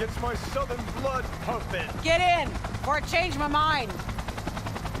 Gets my southern blood pumping. Get in, or I change my mind.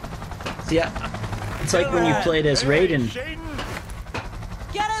 See, it's like when you played as Raiden.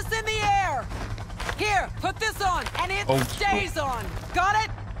 Get us in the air! Here, put this on, and it stays on. Got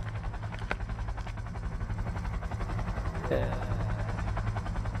it?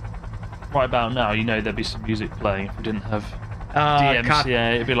 Right about now, you know there'd be some music playing if we didn't have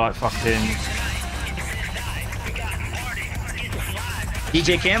DMCA. It'd be like fucking...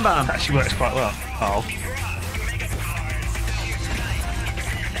 DJ Cambomb. Actually works quite well. Oh.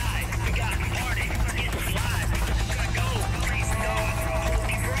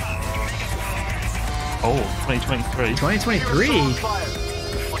 Oh, 2023. 2023?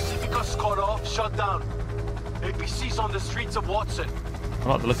 Pacifica's cut off, shut down. APC's on the streets of Watson. I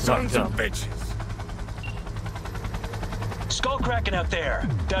like the look of that gun. Sky skull cracking out there?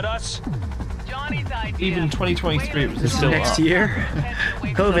 That us? Even 2023 it was This still next up. year?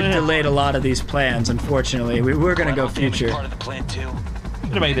 COVID delayed a lot of these plans, unfortunately. We were gonna go future. Part of the plan too.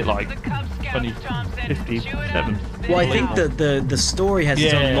 Could have made it like 2057. Well, I think the story has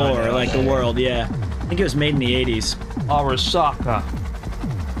its own lore, like the world, yeah. I think it was made in the 80s. Arasaka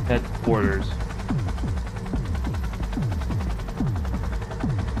headquarters.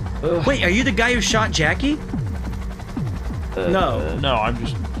 Wait, are you the guy who shot Jackie? No. No, I'm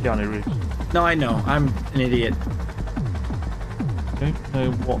just Keanu Reeves. No, I know. I'm an idiot. Don't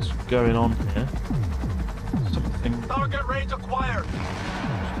know what's going on here. Something. Target range acquired.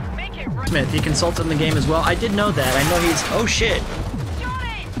 Smith, he consulted in the game as well. I did know that. I know he's. Oh shit.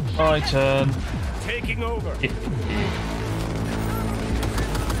 My turn. Taking over.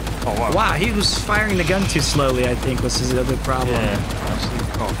 Oh wow. Wow, he was firing the gun too slowly, I think, was his other problem. Yeah, that's the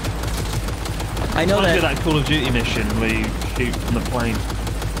cock. I know that. that. That Call of Duty mission where you shoot from the plane.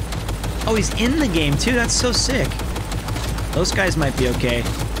 Oh, he's in the game too? That's so sick. Those guys might be okay.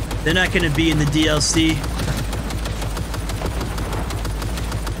 They're not gonna be in the DLC.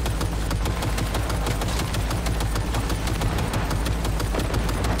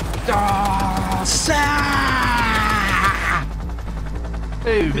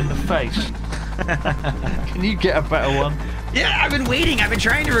 Boom in the face. Can you get a better one? Yeah, I've been waiting. I've been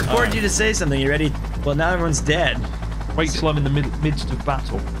trying to record you to say something. You ready? Well, now everyone's dead. Wait till I'm in the midst of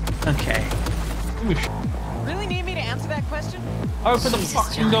battle. Okay. Really need me to answer that question? Open the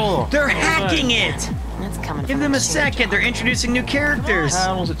fucking door. They're hacking it. That's coming. Give them a second. They're introducing new characters.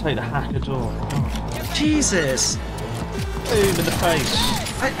 How long does it take to hack a door? Oh. Jesus. Boom in the face.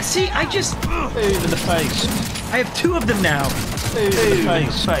 See, I just... Boom in the face. I have two of them now. Boom in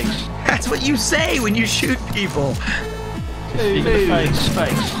the face. That's what you say when you shoot people. Boom in the face.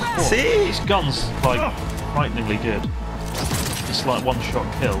 Oh, See? This gun's like frighteningly good. It's like one-shot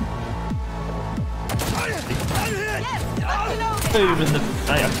kill. Boom in the...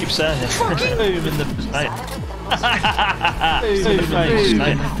 Hey, I keep saying it. Boom in the... Hey. Boom in the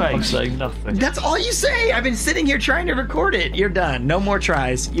face. I'm saying nothing. That's all you say. I've been sitting here trying to record it. You're done. No more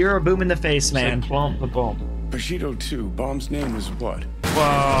tries. You're a boom in the face, man. So plant the bomb. Bushido 2, bomb's name was what?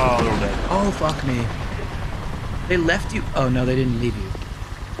 Wow, they're all dead. Oh, fuck me. They left you? Oh, no, they didn't leave you.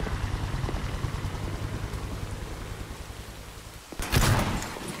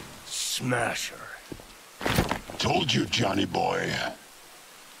 Smasher. Told you, Johnny boy.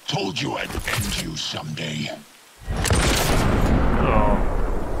 Told you I'd end you someday. Oh.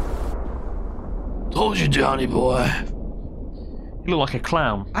 Told you, Johnny boy. You look like a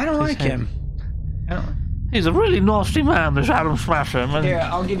clown. I don't like him. He's a really nasty man, this Adam Smasher. Here,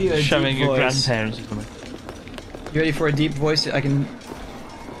 I'll give you a showing deep your voice. grandparents or something. You ready for a deep voice? I can...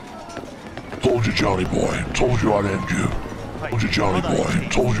 Told you, Johnny boy. Told you I'd end you. Told you, Johnny boy.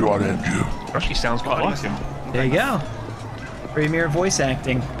 Told you I'd end you. Actually sounds quite like him. There you go. Premier voice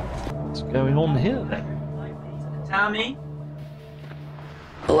acting. What's going on here, then? Tommy?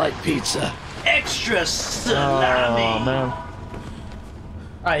 I like pizza. Extra salami. Oh, man.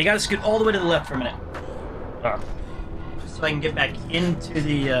 Alright, you gotta scoot all the way to the left for a minute. Just so I can get back into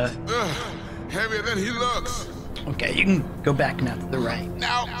the, Heavier than he looks. Okay, you can go back now to the right.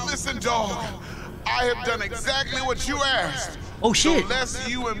 Now, listen, dog. I have done exactly what you asked. Oh, shit. So let's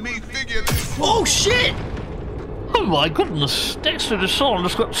you and me figure this. Oh, shit! Oh, my goodness. Dexter DeSawn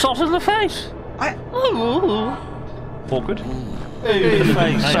just got shot in the face. Oh. Awkward. Boom in the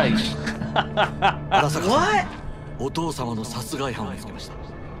face. What? お父様の殺害犯を見つけました。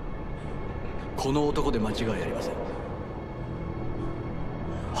この男で間違いありません。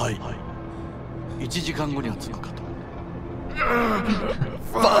はい。1時間後には着くかと。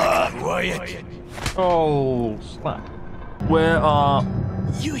Fuck! Oh, slap.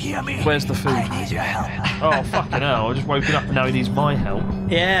 Where's the food? I need your help. Oh, fucking hell. I just woken up and now he needs my help.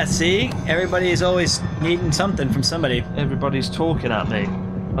 Yeah, see? Everybody's always needing something from somebody. Everybody's talking at me.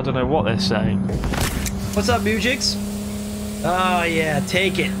 I don't know what they're saying. What's up, Mujiks? Oh, yeah,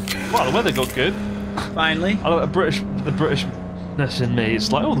 take it. Well, the weather got good. Finally. I love the Britishness in me.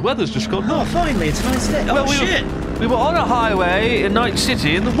 It's like, oh, the weather's just got Oh, finally, it's a nice day. Oh, well, shit. We were on a highway in Night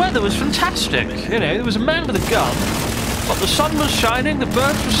City and the weather was fantastic. You know, there was a man with a gun, but the sun was shining, the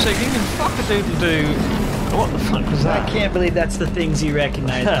birds were singing, and fuck-a-doodle-doo. What the fuck was that? I can't believe that's the things you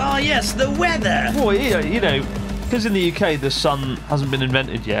recognize. Oh, yes, the weather. Well, you know, because in the UK the sun hasn't been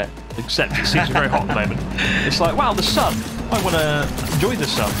invented yet, except it seems very hot at the moment. It's like, wow, the sun. I want to enjoy the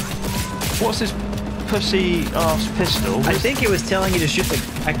sun. What's this pussy-ass pistol? I think it was telling you to shoot the...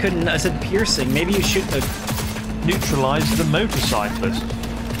 I said piercing. Maybe you shoot the... Neutralize the motorcyclist.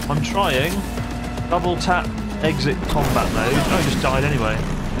 I'm trying. Double tap exit combat mode. Oh, I just died anyway.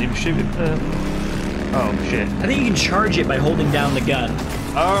 Didn't even shoot him. Oh shit. I think you can charge it by holding down the gun.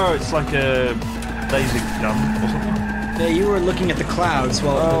 Oh, it's like a laser gun or something. Yeah, you were looking at the clouds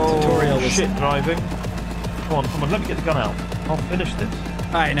while the tutorial was... shit driving. Come on, let me get the gun out. I'll finish this.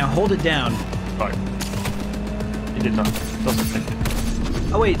 Alright, now hold it down. Right. It did not. Doesn't think it.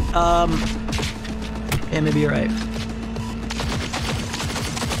 Oh wait, yeah, maybe you're right.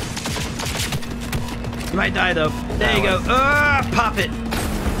 You might die though. There you go. Pop it!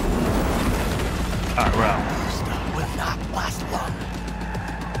 Alright, we're out. Will not last long.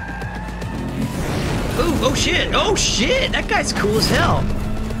 Ooh, oh shit! Oh shit! That guy's cool as hell.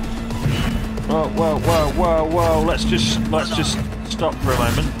 Whoa! Let's just stop for a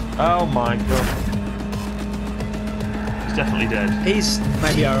moment. Oh my god. He's definitely dead. He's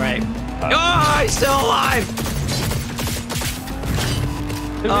might be alright. Oh, he's still alive!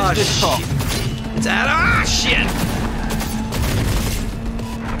 Who is this cop? It's Adam. Ah, shit!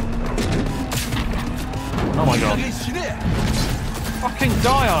 Oh my god. Fucking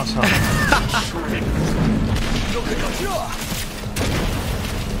die, arsehole!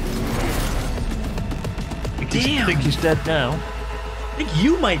 Damn. I think he's dead now. I think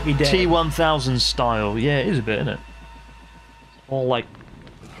you might be dead. T-1000 style. Yeah, it is a bit, isn't it? All like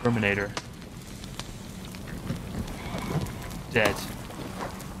Terminator. Dead.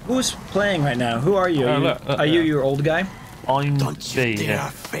 Who's playing right now? Who are you? Are you your old guy? I'm Don't you dare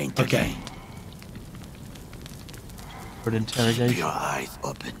faint again. For an interrogation. Keep your eyes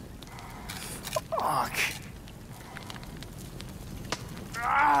open. Fuck.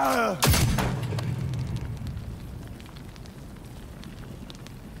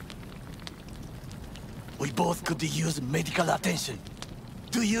 We both could use medical attention.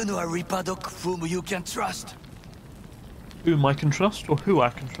 Do you know a Reaper Doc whom you can trust? Whom I can trust, or who I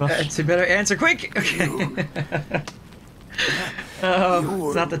can trust? It's a better answer. Quick! Okay. Oh,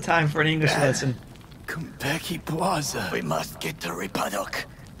 it's not the time for an English lesson. Compeki Plaza. We must get to Reaper Doc.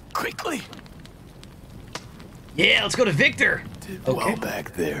 Quickly. Yeah, let's go to Victor. Well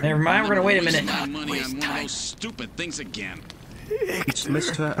back there. Never mind, we're gonna wait a minute. Money on one of those stupid things again. It's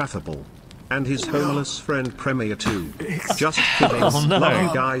Mr. Affable. And his homeless friend Premier too. Just kidding. Oh, no. Love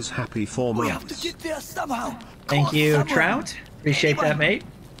you guys, happy 4 months. We have to get there somehow. Thank you, Trout. Appreciate that, mate.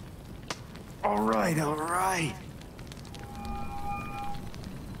 Alright.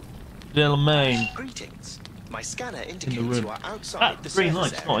 Little Maine. Greetings. My scanner In the indicates room. you are outside That the green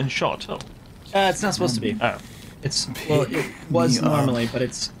surface light's area. not in shot at all. It's not supposed to be. Oh. It's, well, it was normally, but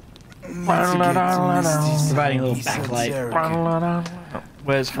it's providing a little backlight.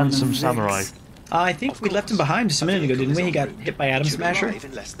 Where's Handsome Samurai? I think we left him behind just a minute ago, didn't we? He got hit by Atom You'll Smasher. arrive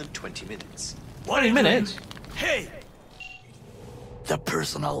in less than 20 minutes. 20 minutes? Hey! The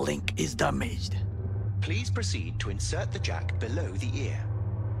personal link is damaged. Please proceed to insert the jack below the ear,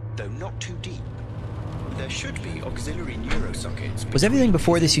 though not too deep. There should be auxiliary neurosockets. Was everything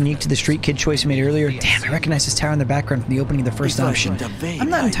before this unique to the street kid choice you made earlier? Damn, I recognize this tower in the background from the opening of the first option. I'm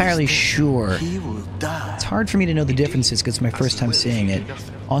not entirely sure. It's hard for me to know the differences because it's my first time seeing it.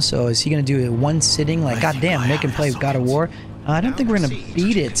 Also, is he going to do it one sitting? Like, goddamn, make him play God of War? I don't think we're going to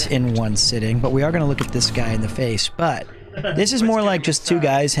beat it in one sitting, but we are going to look at this guy in the face. But this is more like just two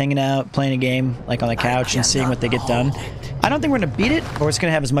guys hanging out, playing a game, like on the couch and seeing what they get done. I don't think we're going to beat it, or it's going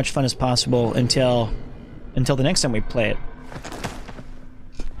to have as much fun as possible until the next time we play it.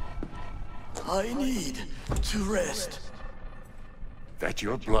 I need to rest. That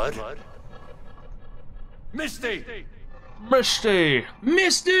your blood? Misty! Misty!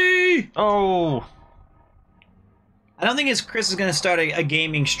 Misty! Oh. I don't think Chris is going to start a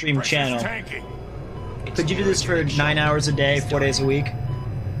gaming stream channel. Could you do this for 9 hours a day, 4 days a week?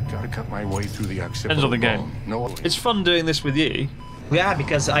 Gotta cut my way through the Depends on the game. No. It's fun doing this with you. Yeah,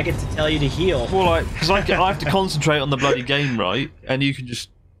 because I get to tell you to heal. Well, like, because I have to concentrate on the bloody game, right? And you can just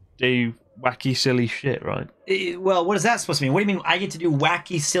do wacky, silly shit, right? Well, what is that supposed to mean? What do you mean I get to do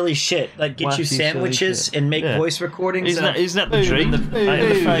wacky, silly shit? Like get you Wacky, sandwiches silly and make shit. voice recordings? Isn't that the dream? In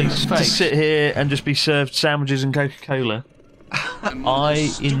the face. To sit here and just be served sandwiches and Coca-Cola.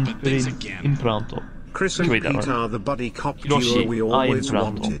 Impranto. Chris and Pete are the buddy cop duo we always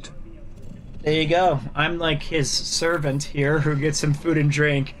wanted. There you go. I'm like his servant here who gets him food and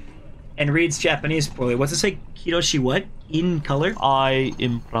drink and reads Japanese poorly. What's it say? Kiroshi what? In color? I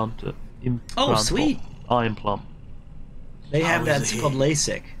implanto. Oh, sweet. I implant. They have that. It's called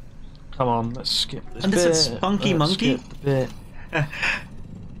LASIK. Come on, let's skip this And bit. this is Spunky Monkey? Skip the bit.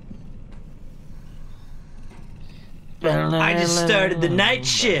 I just started the night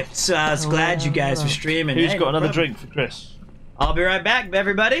shift, so I was glad you guys were streaming. Who's Hey, got no another problem. drink for Chris? I'll be right back,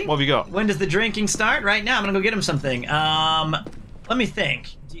 everybody. What have you got? When does the drinking start? Right now. I'm gonna go get him something. Let me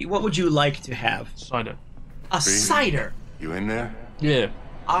think. What would you like to have? Cider. A cider. You in there? Yeah.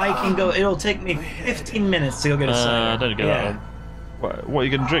 I can go. It'll take me 15 minutes to go get a cider. Don't get that one. What are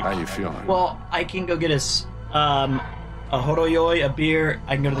you gonna drink? How you feeling? Well, I can go get a horoyoi, a beer.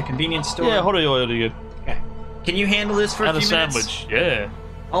 I can go to the convenience store. Yeah, horoyoi will do good. Okay. Can you handle this for a few minutes? And a sandwich, yeah.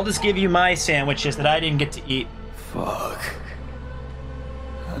 I'll just give you my sandwiches that I didn't get to eat. Fuck.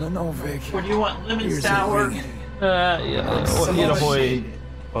 I don't know, Vic. Or do you want lemon sour? Yeah.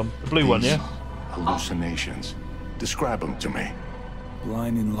 The blue one, yeah? Hallucinations. Describe them to me.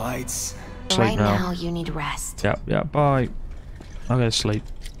 Blinding lights. Right now, you need rest. Yeah, bye. I'll go to sleep.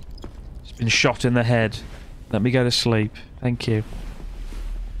 It's been shot in the head. Let me go to sleep. Thank you.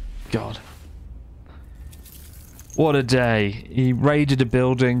 God. What a day. He raided a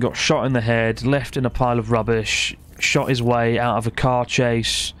building, got shot in the head, left in a pile of rubbish, shot his way out of a car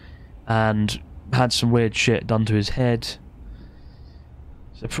chase, and had some weird shit done to his head.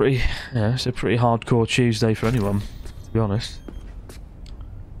 It's a pretty hardcore Tuesday for anyone, to be honest.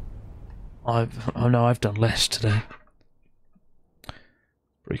 I know I've done less today.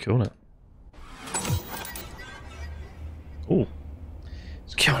 Pretty cool, isn't it? Oh,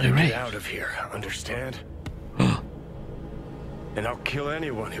 it's Keanu Reeves. Get out of here, understand? And I'll kill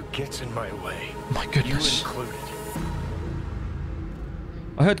anyone who gets in my way. My goodness. You included.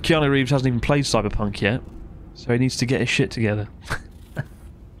 I heard Keanu Reeves hasn't even played Cyberpunk yet, so he needs to get his shit together.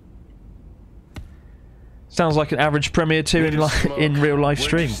 Sounds like an average Premiere 2 in real life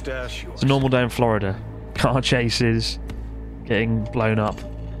stream. It's a normal day in Florida. Car chases, getting blown up.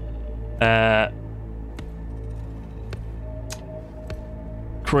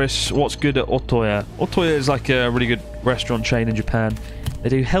 Chris, what's good at Otoya? Otoya is like a really good restaurant chain in Japan. They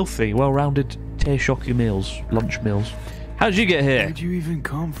do healthy, well-rounded teishoku meals, lunch meals. How did you get here? Where'd you even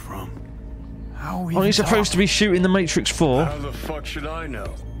come from? How Aren't you supposed to be shooting the Matrix 4? How the fuck should I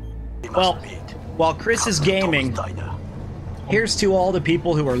know? Well, while Chris is gaming, here's to all the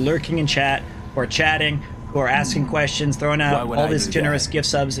people who are lurking in chat, who are chatting, who are asking questions, throwing out all this generous gift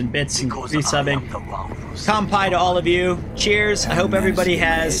subs and bits and resubbing. Kampai to all of you. Cheers. I hope everybody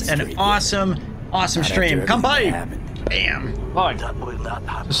has an awesome stream. Kampai! Bam! Hi.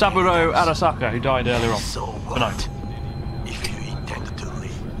 Saburo Arasaka, who died earlier on tonight. If you intend to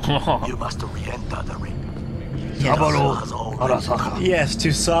leave, you must re-enter the ring. Yes,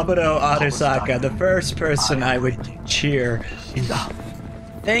 to Saburo Arasaka, the first person I would cheer.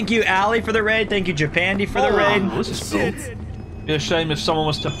 Thank you, Ali, for the raid. Thank you, Japandi, for the raid. This is cool. It'd be a shame if someone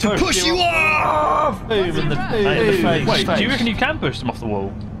was to push you off! Boom in the face. Wait, do you reckon you can push them off the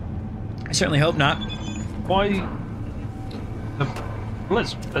wall? I certainly hope not. Why?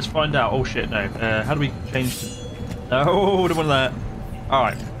 Let's find out. Oh shit, no. How do we change? No, don't want that. All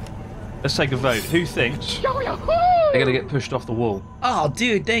right. Let's take a vote. Who thinks they're gonna get pushed off the wall? Oh,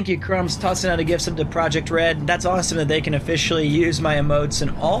 dude, thank you, Crumbs, tossing out a gift sub to Projekt RED. That's awesome that they can officially use my emotes in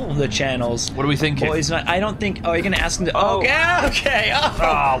all of the channels. What are we thinking? Boys, I don't think. Oh, you're gonna ask them to. Oh, yeah, okay.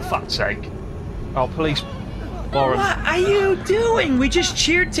 Oh, fuck's sake. Oh, police. What are you doing? We just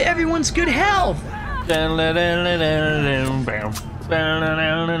cheered to everyone's good health.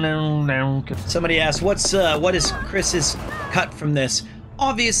 Somebody asked, what is Chris's cut from this?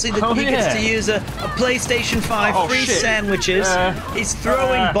 Obviously, he gets to use a PlayStation 5 free sandwiches. He's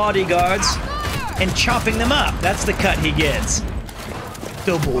throwing bodyguards and chopping them up. That's the cut he gets.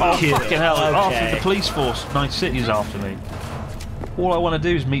 Double kill. Fucking hell. Okay. After the police force, Night City's after me. All I want to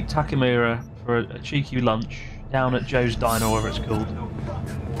do is meet Takamura for a cheeky lunch down at Joe's Diner, or whatever it's called.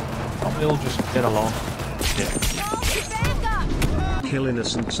 Can't we all just get along? Yeah. Kill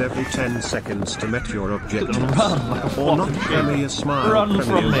innocents every 10 seconds to met your objective. Run like a or not fucking Premier Smile. Run Premier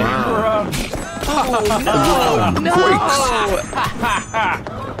from me. Wow. Run. Oh, no!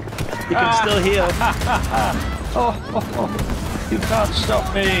 You can still heal. Oh, you can't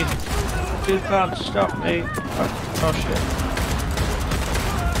stop me. You can't stop me. Oh shit.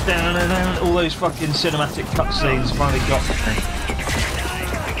 All those fucking cinematic cutscenes finally got me.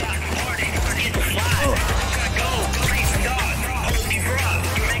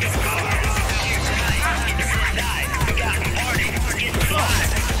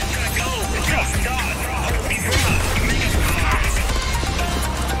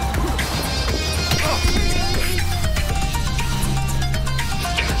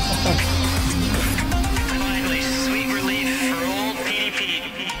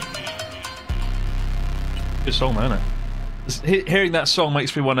 Good song, though, isn't it? Hearing that song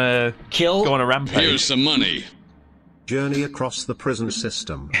makes me want to go on a rampage. Here's some money. Journey across the prison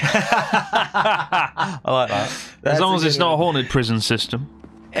system. I like that. As long as it's not a haunted prison system.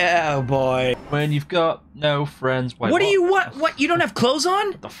 Oh boy. When you've got no friends. Wait, what do you want? What? You don't have clothes on?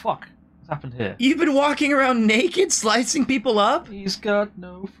 What the fuck? What's happened here? You've been walking around naked, slicing people up? He's got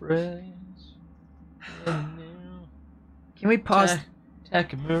no friends. Can we pause?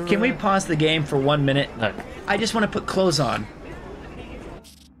 Can we pause the game for 1 minute? No. I just want to put clothes on.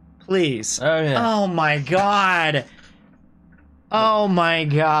 Please. Oh yeah. Oh my god. Oh my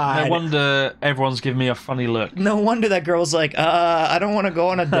god. No wonder everyone's giving me a funny look. No wonder that girl's like, I don't want to go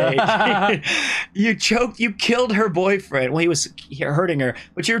on a date. You killed her boyfriend. Well, he was hurting her,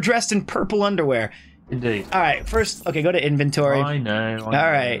 but you're dressed in purple underwear. Indeed. All right, first, okay, go to inventory. I know. All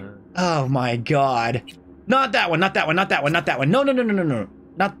right. Oh my god. Not that one, not that one, not that one, not that one. No.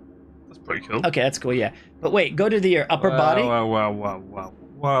 Not. That's pretty cool. Okay, that's cool, yeah. But wait, go to your upper body.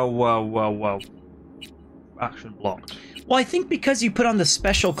 Whoa. Action blocked. Well, I think because you put on the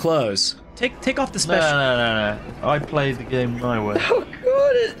special clothes. Take off the special. No. I played the game my way. Oh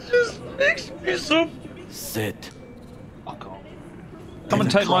god, it just makes me so. Sit. Fuck off. Come and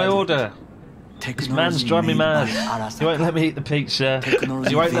take my order. This man's driving me mad. He won't let me eat the pizza. He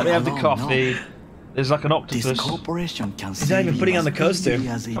won't let me have the coffee. There's like an octopus. He's not even putting on the coaster.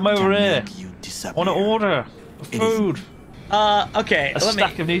 Come over here. I want to order food. Okay. A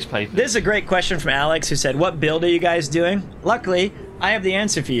stack of newspapers. This is a great question from Alex, who said, "What build are you guys doing?" Luckily, I have the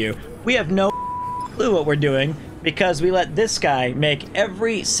answer for you. We have no clue what we're doing because we let this guy make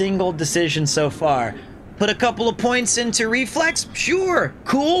every single decision so far. Put a couple of points into reflex? Sure.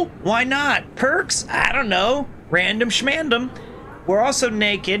 Cool. Why not? Perks? I don't know. Random schmandom. We're also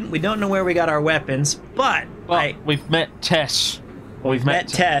naked. We don't know where we got our weapons, but we've met Tess. We've met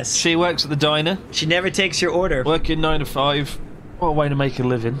Tess. She works at the diner. She never takes your order. Working 9 to 5. What a way to make a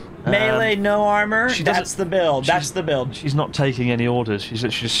living. Melee, no armor. That's the build. That's the build. She's not taking any orders. She's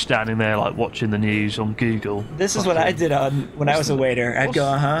literally just standing there, like watching the news on Google. This is what I did when I was a waiter. I'd go,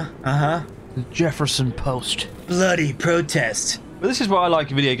 The Jefferson Post. Bloody protest. But this is what I like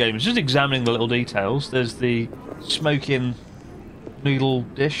in video games. Just examining the little details. There's the smoking noodle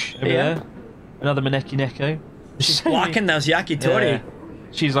dish over there. Another Maneki Neko. She's blocking those yakitori. Yeah.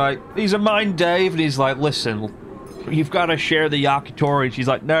 She's like, "These are mine, Dave." And he's like, "Listen, you've got to share the yakitori." She's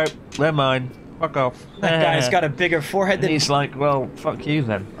like, "Nope, they're mine. Fuck off." That guy's got a bigger forehead than. And he's like, "Well, fuck you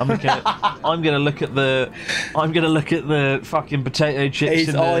then. I'm gonna look at the fucking potato chips."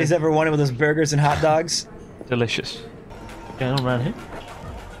 He's all he's ever wanted with his burgers and hot dogs. Delicious. Going on around here.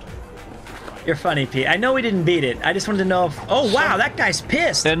 You're funny, Pete. I know we didn't beat it. I just wanted to know if... Oh, wow, that guy's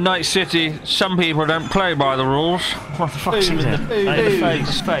pissed. In Night City, some people don't play by the rules. What the fuck's in the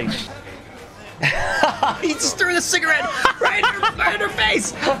face? He just threw the cigarette right in her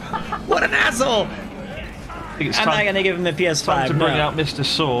face. What an asshole. I'm not going to give him the PS5. Time to bring out Mr.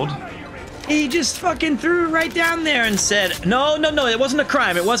 Sword. He just fucking threw it right down there and said, no, it wasn't a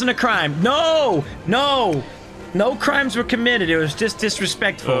crime. It wasn't a crime. No. No crimes were committed. It was just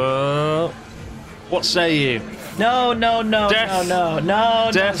disrespectful. What say you? No. Death.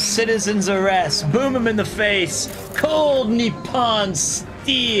 No. Citizen's arrest. Boom him in the face. Cold Nippon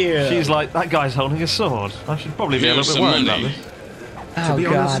steel. She's like, that guy's holding a sword. I should probably be a little bit worried about this. To be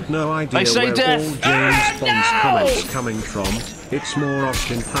honest, no idea I say where death. all James Bond's comments coming from. It's more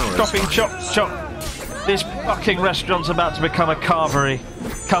Austin Powers. Chopping, chop. This fucking restaurant's about to become a carvery.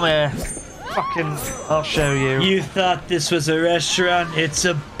 Come here. Fucking, I'll show you. You thought this was a restaurant? It's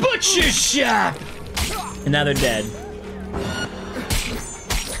a butcher shop! And now they're dead.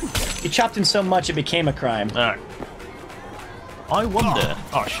 You chopped him so much it became a crime. Alright. I wonder...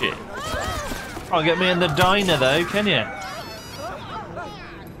 Oh, shit. Can't get me in the diner, though, can you?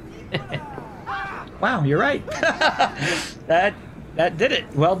 Wow, you're right. That did it.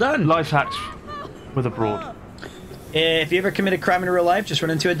 Well done. Life hacks with a broad. If you ever commit a crime in real life, just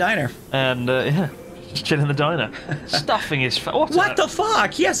run into a diner. And, yeah, just chill in the diner. Stuffing his... What the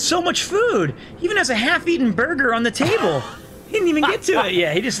fuck? He has so much food. He even has a half-eaten burger on the table. He didn't even get to it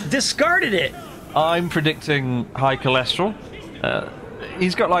yet. He just discarded it. I'm predicting high cholesterol.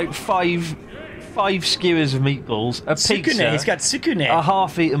 He's got like five skewers of meatballs, a pizza. He's got sukune. A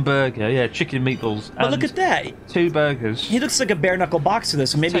half-eaten burger, yeah, chicken meatballs. But look at that. 2 burgers. He looks like a bare-knuckle boxer, though,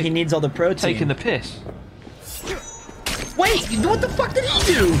 so maybe he needs all the protein. Taking the piss. Wait, what the fuck did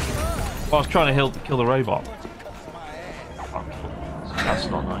he do? Well, I was trying to kill the robot. That's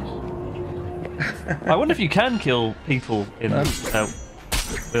not nice. I wonder if you can kill people in in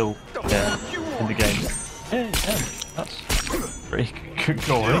the game. Yeah, that's pretty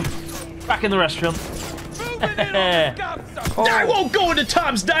gory. Back in the restaurant. I won't go into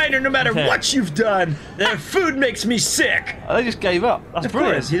Tom's Diner no matter what you've done. Their food makes me sick. They just gave up. That's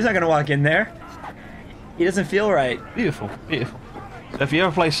brilliant. Course, he's not going to walk in there. He doesn't feel right. Beautiful, beautiful. So if you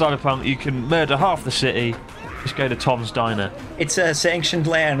ever play Cyberpunk, you can murder half the city. Just go to Tom's Diner. It's a sanctioned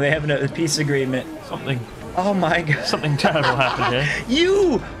land. They have a peace agreement. Something. Oh my god. Something terrible happened here.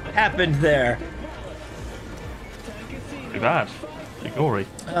 You happened there. Pretty bad. Pretty gory.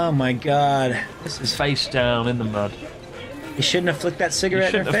 Oh my god. This is face down in the mud. You shouldn't have flicked that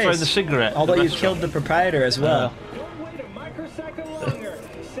cigarette in her face. You shouldn't have thrown the cigarette. Although you killed the proprietor as well.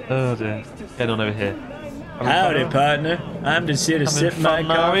 Oh dear. Get on over here. Howdy, partner. I'm just here to sip my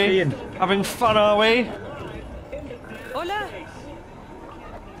coffee and... Having fun, are we? Hola.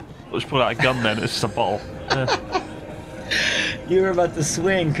 Let's pull out a gun then. It's just a bottle. You were about to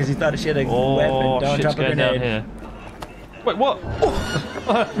swing because you thought she had a weapon. Don't drop a grenade. Down here. Wait, what?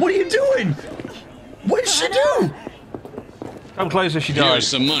 What are you doing? What did she do? Come closer, she dies. Here's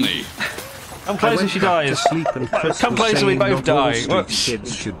some money. Come closer, she dies. Come closer, we both die.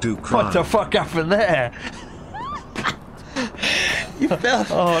 Kids should do What the fuck happened there? You fell.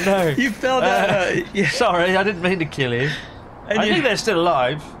 Oh no. You fell down. Sorry, I didn't mean to kill you. I think they're still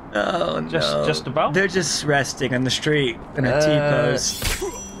alive. Oh no. Just about? They're just resting on the street in a T-pose.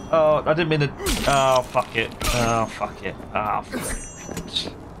 Oh, I didn't mean to... Oh, fuck it. Oh, fuck it. Oh, fuck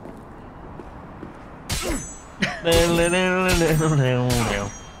it.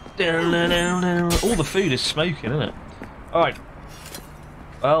 All the food is smoking, isn't it? Alright.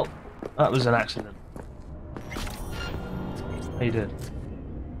 Well, that was an accident. How you doing?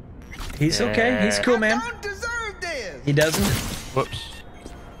 He's okay. He's cool, man. He doesn't. Whoops.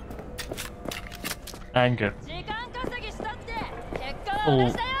 Anger.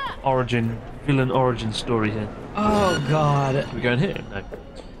 Full villain origin story here. Oh god. We're going here?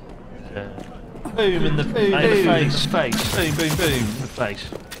 No. Boom in the boom. In the face. Boom, boom, boom. In the face.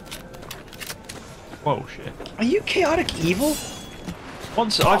 Whoa, shit. Are you chaotic evil?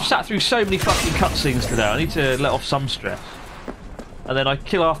 I've sat through so many fucking cutscenes today. I need to let off some stress. And then I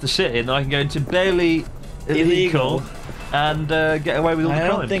kill half the city, and I can go into barely illegal and get away with all the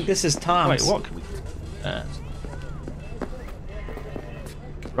crimes. I don't think this is Tom's. Wait, what can we do?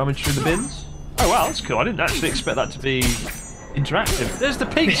 Rummage through the bins. Oh wow, that's cool. I didn't actually expect that to be interactive. There's the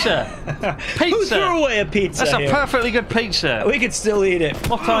pizza. Pizza. Who threw away a pizza? That's a perfectly good pizza. We could still eat it.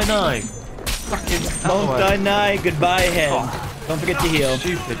 Motai Nai. Fucking Motai Nai. Goodbye, head. Don't forget to heal.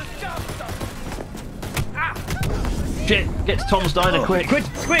 Stupid. Shit! Get to Tom's Diner quick.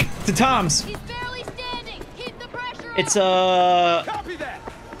 Quick to Tom's. He's barely standing. Keep the pressure. It's Copy that.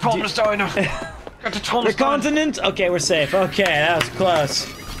 Tom's Diner. Get to Tom's the continent. Okay, we're safe. Okay, that was close.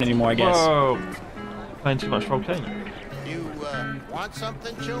 Anymore, I guess. Whoa. Playing too much volcano. You want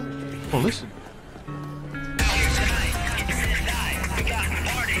something, Joe? Well, listen.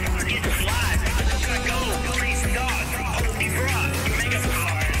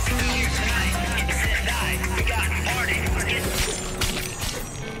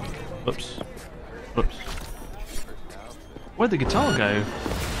 Oops. Oops. Where'd the guitar go?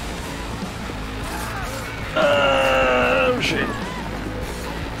 Oh shit.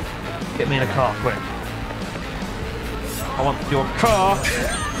 Get me in a car, quick. I want your car.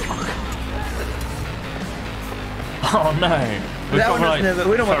 Oh no. We've got like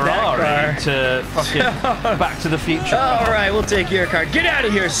we don't want that car. To fucking Back to the Future. Alright, we'll take your car. Get out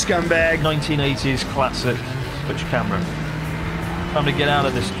of here, scumbag. 1980s classic. Switch camera. Time to get out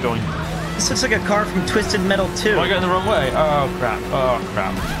of this joint. This looks like a car from Twisted Metal 2. Am I going the wrong way? Oh crap. Oh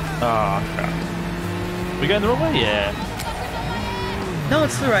crap. Oh crap. We going the wrong way? Yeah. No,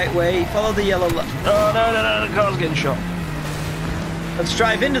 it's the right way. Follow the yellow light. Oh no, the car's getting shot. Let's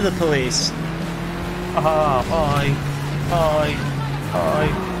drive into the police. Aha, bye. Bye.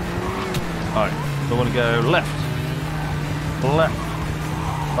 Bye. Alright, I want to go left. Left.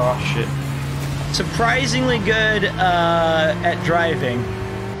 Oh shit. Surprisingly good at driving.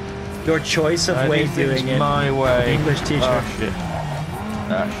 Your choice of way of doing it. My way. English teacher. Oh shit.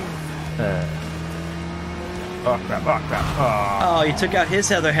 Oh crap, oh crap. Oh, you took out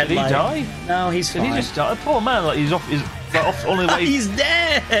his other headlight. Did he die? No, he's fine. Did he just die? Poor man, like he's off on the way. He's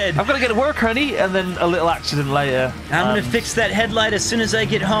dead! I've got to get to work, honey, and then a little accident later. I'm gonna fix that headlight as soon as I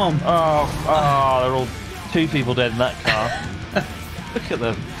get home. Oh, they're all two people dead in that car. Look at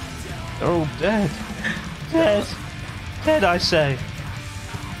them. They're all dead. Dead. Dead, I say.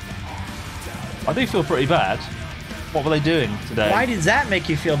 I do feel pretty bad. What were they doing today? Why does that make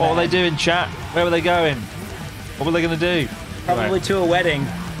you feel bad? What were they doing, chat? Where were they going? What were they going to do? Probably to a wedding.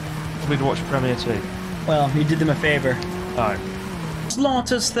 Probably to watch Premiere 2. Well, you did them a favor. Alright.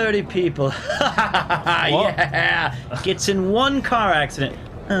 Slaughters 30 people. Yeah. Gets in one car accident.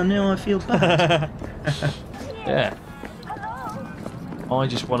 Oh, now I feel bad. Yeah. I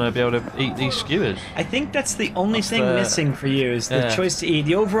just want to be able to eat these skewers. I think that's the only thing missing for you is the choice to eat.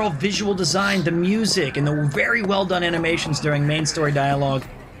 The overall visual design, the music, and the very well done animations during main story dialogue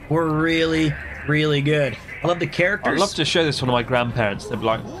were really, really good. I love the characters. I'd love to show this to one of my grandparents. They'd be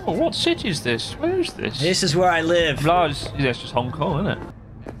like, "Oh, what city is this? Where is this? This is where I live." It's just Hong Kong, isn't it?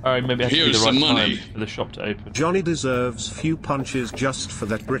 Or maybe I have to be the right time for the shop to open. Johnny deserves few punches just for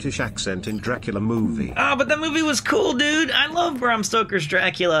that British accent in Dracula movie. Oh, but that movie was cool, dude. I love Bram Stoker's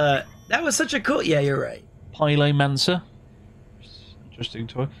Dracula. That was such a cool... Yeah, you're right. Pylomancer. Interesting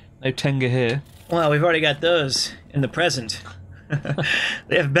toy. No Tenga here. Well, we've already got those in the present.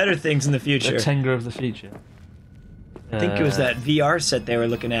 They have better things in the future. The Tenga of the future. I think it was that VR set they were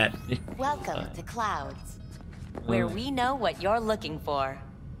looking at. Welcome to Clouds, where we know what you're looking for.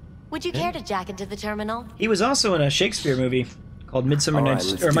 Would you care to jack into the terminal? He was also in a Shakespeare movie called Midsummer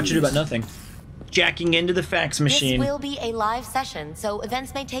Night's... or Much Ado About Nothing. Jacking into the fax machine. This will be a live session, so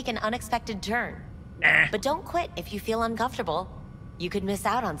events may take an unexpected turn. But don't quit if you feel uncomfortable. You could miss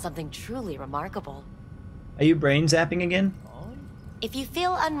out on something truly remarkable. Are you brain zapping again? If you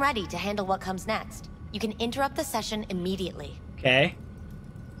feel unready to handle what comes next, you can interrupt the session immediately. Okay.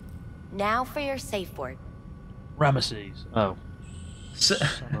 Now for your safe word. Ramesses. Oh.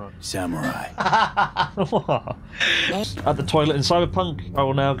 Samurai. At the toilet in Cyberpunk, I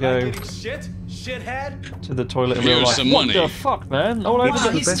will now go shithead. to the toilet in real life. What the fuck, man? All over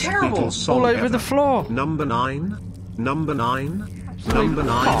the he's terrible. All over the floor. Number 9. Number 9. Number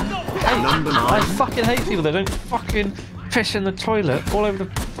 9. Number 9. I fucking hate people that don't fucking piss in the toilet all over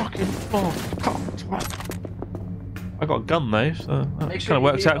the fucking floor. I got a gun though, so that kind of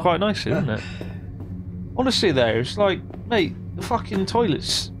works out quite nicely, doesn't it? Honestly though, it's like, mate, the fucking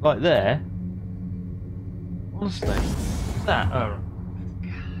toilet's like there. Honestly. What's that? Oh.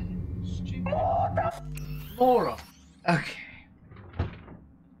 God. Moron. Okay.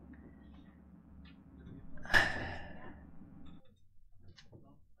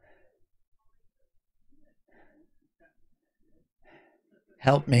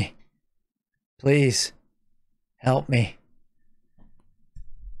 Help me. Please. Help me.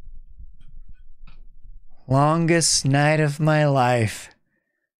 Longest night of my life.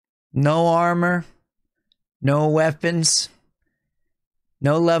 No armor. No weapons.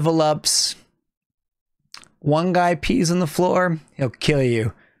 No level ups. One guy pees on the floor, he'll kill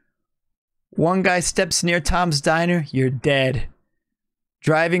you. One guy steps near Tom's diner, you're dead.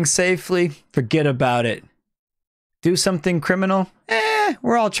 Driving safely, forget about it. Do something criminal?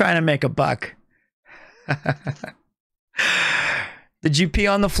 We're all trying to make a buck. Did you pee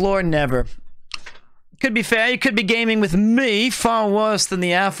on the floor? Never. Could be fair, you could be gaming with me, far worse than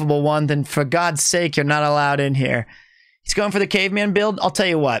the affable one, then for God's sake, you're not allowed in here. He's going for the caveman build. I'll tell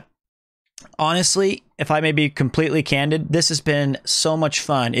you what. Honestly, if I may be completely candid, this has been so much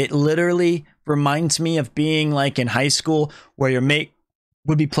fun. It literally reminds me of being like in high school where your mate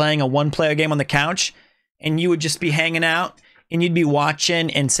would be playing a one-player game on the couch and you would just be hanging out and you'd be watching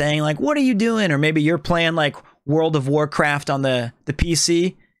and saying like, what are you doing? Or maybe you're playing like World of Warcraft on the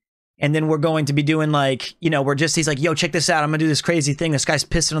PC. And then we're going to be doing like, you know, he's like, yo, check this out. I'm gonna do this crazy thing. This guy's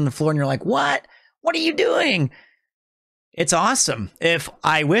pissing on the floor and you're like, what? What are you doing? It's awesome. If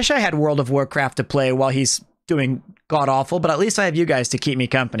I wish I had World of Warcraft to play while he's doing god awful, but at least I have you guys to keep me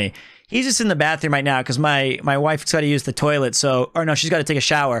company. He's just in the bathroom right now because my wife's got to use the toilet. Or no, she's got to take a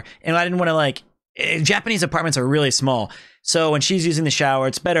shower. And I didn't want to like, Japanese apartments are really small. So when she's using the shower,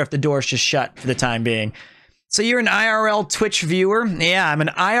 it's better if the door's just shut for the time being. So you're an IRL Twitch viewer? Yeah, I'm an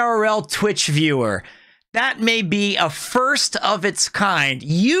IRL Twitch viewer. That may be a first of its kind.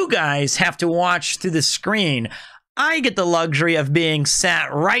 You guys have to watch through the screen. I get the luxury of being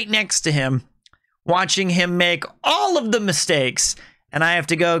sat right next to him, watching him make all of the mistakes, and I have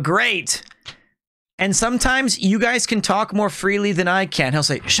to go, great. And sometimes you guys can talk more freely than I can. He'll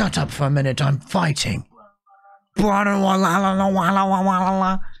say, shut up for a minute, I'm fighting.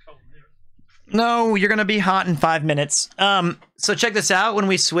 No, you're gonna be hot in 5 minutes. So check this out. When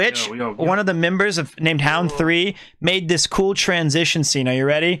we switch, one of the members named Hound3 made this cool transition scene. Are you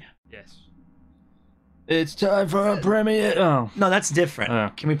ready? Yes. It's time for a premiere. Oh. No, that's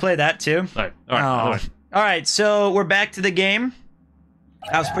different. Can we play that too? No. All right, so we're back to the game.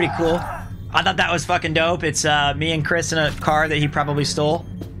 That was pretty cool. I thought that was fucking dope. It's me and Chris in a car that he probably stole.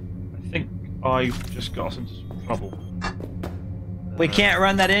 I think I just got us into some trouble. We can't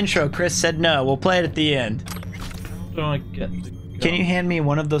run that intro. Chris said no. We'll play it at the end. How do I get the gun? Can you hand me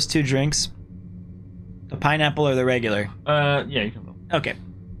one of those two drinks? The pineapple or the regular? Yeah, you can. Okay.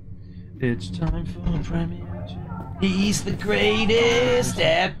 It's time for premiere. He's the greatest,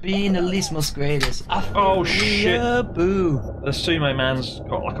 being the least most greatest. Oh shit! Boo! The sumo man's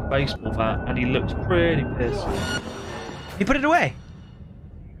got like a baseball bat, and he looks pretty pissed. He put it away.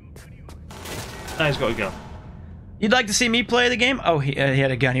 Now he's got a gun. You'd like to see me play the game? Oh, he had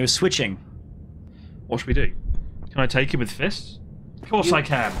a gun. He was switching. What should we do? Can I take him with fists? Of course I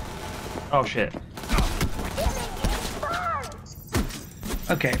can. Oh shit.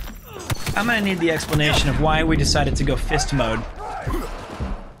 Okay. I'm gonna need the explanation of why we decided to go fist mode.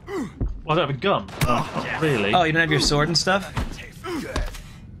 Well, I don't have a gun. Not really. Oh, you don't have your sword and stuff?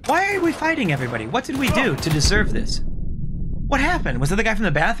 Why are we fighting everybody? What did we do to deserve this? What happened? Was that the guy from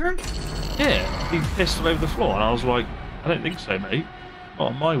the bathroom? Yeah, he pissed all over the floor, and I was like, I don't think so, mate.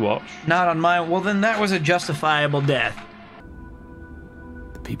 Not on my watch. Not on my... Well, then that was a justifiable death.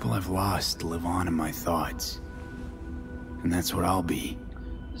 The people I've lost live on in my thoughts. And that's what I'll be.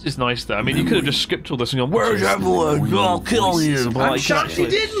 This is nice, though. I mean, you could have just skipped all this and gone, "Where's everyone? I'll kill you." I'm shocked you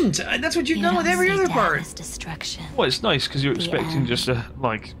didn't. That's what you've done with every other part. Well, it's nice because you're expecting just a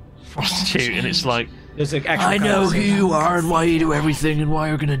like prostitute, and it's like, there's like I know who you are and why you do everything and why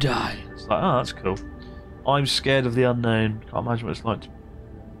you're gonna die. It's like, oh, that's cool. I'm scared of the unknown. Can't imagine what it's like.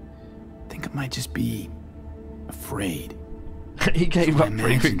 I think I might just be afraid. He gave up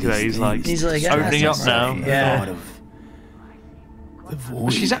pretty quickly. He's like opening up now. Yeah. Well,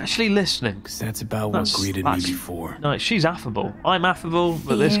 she's actually listening. Because that's about what greeted me before. No, she's affable. I'm affable,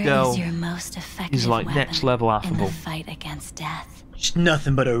 but this girl is like next level affable. Fight against death. She's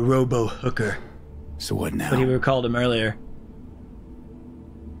nothing but a robo hooker. So what now? What he called him earlier.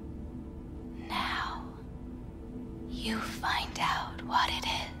 Now, you find out what it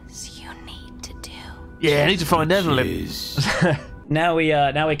is you need to do. Yeah, I need to find Evelyn. Now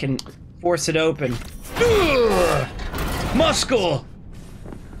we can force it open. Muscle.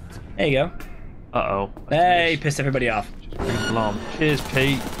 There you go. Uh-oh. Hey, pissed everybody off. Alarm. Cheers,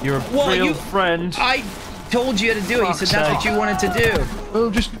 Pete. You're a real friend. I told you how to do it. You said that's what you wanted to do. Well,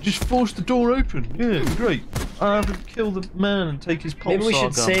 just force the door open. Yeah, great. I have to kill the man and take his pulsar gun. Maybe we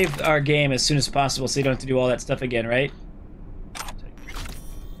should save our game as soon as possible so you don't have to do all that stuff again, right?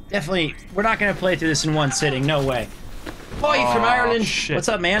 Definitely. We're not going to play through this in one sitting. No way. Boy, from Ireland. Shit. What's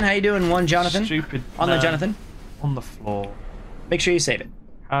up, man? How you doing, Jonathan? Stupid On the Jonathan? On the floor. Make sure you save it.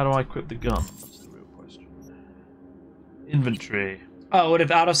 How do I equip the gun? That's the real question. Inventory. Oh, would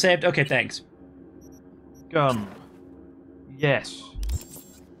have auto-saved? Okay, thanks. Gun. Yes.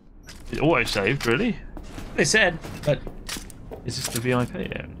 It auto-saved, really? They said, but... Is this the VIP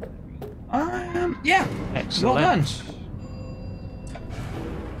area? Yeah. Excellent. Well done.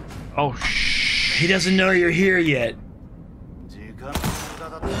 Oh, shh. He doesn't know you're here yet. He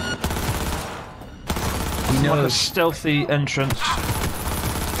knows. Like a stealthy entrance.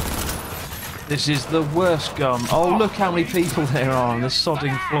 This is the worst gun. Oh, look how many people there are on the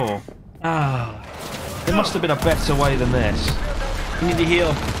sodding floor. Ah. There must have been a better way than this. You need to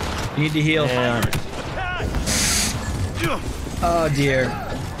heal. You need to heal. Yeah. Oh dear.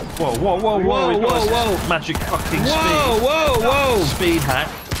 Whoa, whoa, whoa, whoa, whoa, whoa. Magic fucking speed. Whoa, whoa, whoa. Speed hack.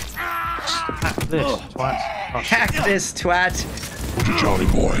 Hack this, twat. Oh, hack this, twat. What a jolly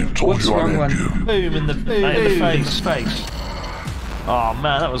boy. Told you I'd help you. Boom in the face. Oh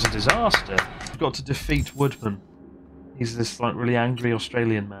man, that was a disaster. We've got to defeat Woodman. He's this like really angry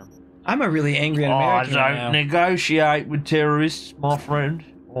Australian man. I'm a really angry American I don't now. negotiate with terrorists, my friend.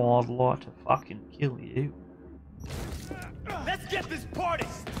 Oh, I'd like to fucking kill you. Let's get this party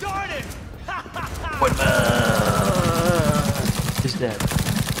started! He's dead.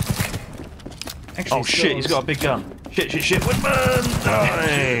 Actually, oh shit, he's got a big gun. Shit, Woodman!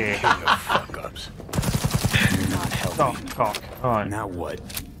 Die! Fuck-ups. You're not helping. Cock. Alright. Now what?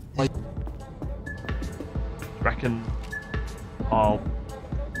 Reckon I'll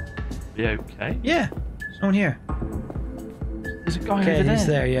be okay? Yeah. There's no one here. There's a guy okay, over there. He's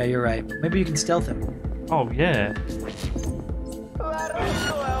there. Yeah, you're right. Maybe you can stealth him. Oh, yeah.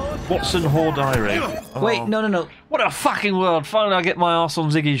 Watson Hall Diary. Oh. Wait, no. What a fucking world. Finally I get my arse on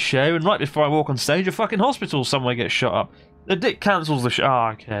Ziggy's show, and right before I walk on stage, a fucking hospital somewhere gets shot up. The dick cancels the show.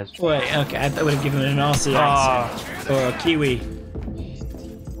 Ah, who cares? Wait, okay. I would have given him an Aussie accent. Or a Kiwi.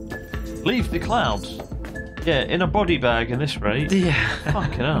 Leave the clouds. Yeah, in a body bag in this rate. Yeah.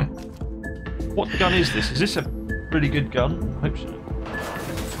 Fucking hell. What gun is this? Is this a really good gun? I hope so.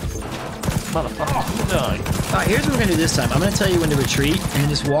 Motherfucker, die. Alright, here's what we're gonna do this time. I'm gonna tell you when to retreat, and then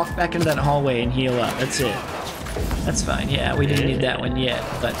just walk back into that hallway and heal up. That's it. That's fine. Yeah, we didn't need that one yet,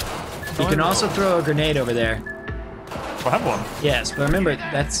 but you can also throw a grenade over there. I have one. Yes, but remember,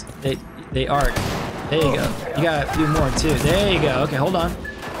 that's they arc. There you go. You got a few more too. There you go. Okay, hold on.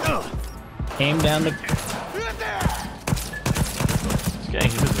 Aim down the...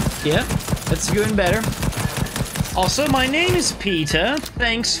 Yeah, that's doing better. Also, my name is Peter.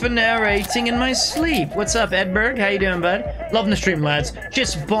 Thanks for narrating in my sleep. What's up, Edberg? How you doing, bud? Loving the stream, lads.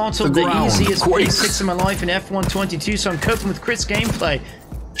 Just bottled the easiest P6 of my life in F122, so I'm coping with Chris gameplay.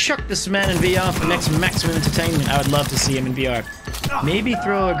 Chuck this man in VR for next maximum entertainment. I would love to see him in VR. Maybe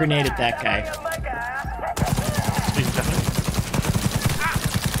throw a grenade at that guy.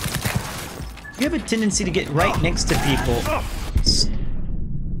 You have a tendency to get right next to people.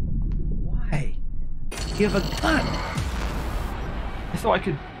 Why? You have a gun. I thought I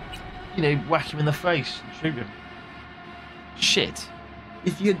could, you know, whack him in the face and shoot him. Shit.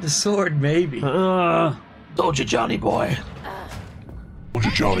 If you had the sword, maybe. Told you, Johnny boy. Told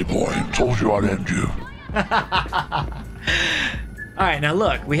you, Johnny boy. Told you I'd end you. Alright, now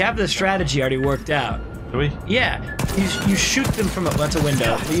look. We have the strategy already worked out. Do we? Yeah. You shoot them from a... That's a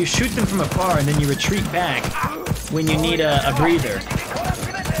window. But you shoot them from afar and then you retreat back when you need a breather.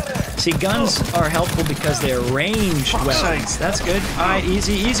 See, guns are helpful because they're ranged weapons. That's good. Alright,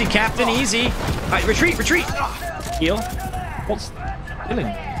 easy, easy, Captain, easy. Alright, retreat, retreat. Heal. What's killing?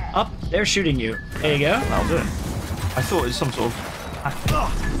 Up, they're shooting you. There you go. I'll do it. I thought it was some sort of...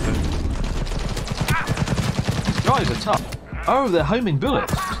 Guys are tough. Oh, they're homing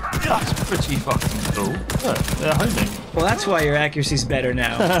bullets. That's pretty fucking cool. Look, they're homing. Well, that's why your accuracy's better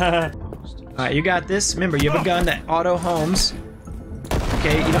now. Alright, you got this. Remember, you have a gun that auto-homes.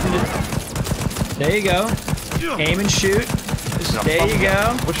 Okay, you don't need to... There you go. Aim and shoot. There you go.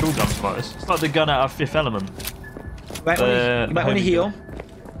 I wish all guns like this. It's like the gun out of Fifth Element. You might want to heal.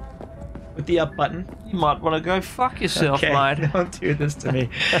 With the up button. You might want to go fuck yourself, okay, lad. Don't do this to me.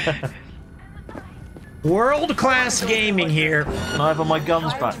 World-class gaming here. Can I have my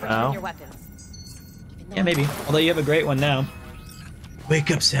guns back now? Yeah, maybe. Although you have a great one now.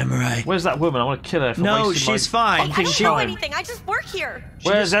 Wake up, samurai. Where's that woman? I want to kill her for no, wasting she's fine. I don't know anything. I just work here.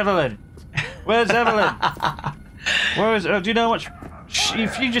 Where's Evelyn? Where's Evelyn? Where is... do you know what...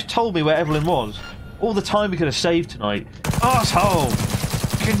 If you just told me where Evelyn was, all the time we could have saved tonight. Arsehole!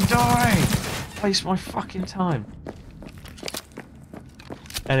 You can die! Waste my fucking time.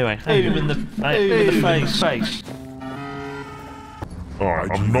 Anyway, aim him in the face.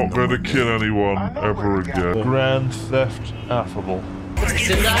 Alright, I'm not going to kill anyone ever again. Grand Theft Affable.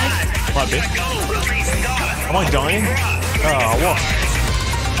 Sendai? Might be. Am I dying? Oh, what?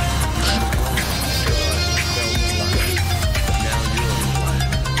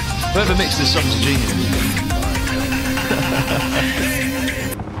 Whoever mixed this song's a genius.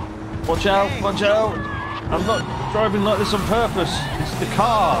 Watch out, watch out! I'm not driving like this on purpose. It's the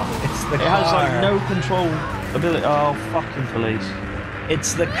car. It's the car. It has like no control ability. Oh, fucking police.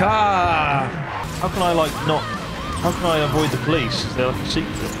 It's the car. How can I like not... How can I avoid the police? Is there like a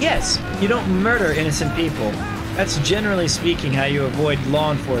secret? Yes, you don't murder innocent people. That's generally speaking how you avoid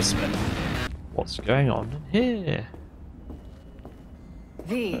law enforcement. What's going on in here?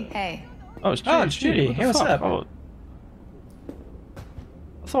 V, hey. Oh, it's Judy. Oh, it's Judy. Hey, what's up? Oh.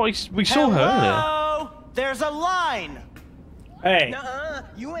 I thought we saw her earlier. There's a line! Hey. Nuh-uh,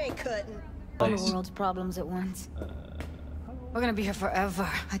 you ain't cutting. All the world's problems at once. We're gonna be here forever.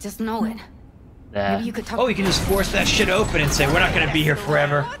 I just know it. Maybe you could talk. Oh, you can just force that shit open and say, we're not gonna be here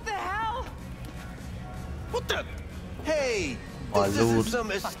forever. What the hell? What the? Hey! My this lord. isn't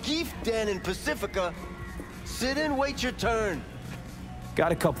some escape den in Pacifica. Sit and wait your turn.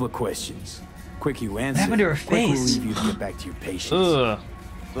 Got a couple of questions. Quick you answer. What happened to her Quick we'll face? leave you to get back to your patients. Ugh.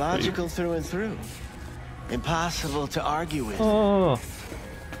 Logical through and through. Impossible to argue with. Oh.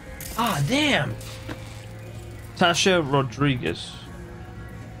 Ah, damn. Tasha Rodriguez.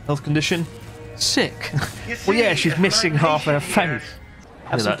 Health condition? Sick. Well, yeah, she's missing half her face.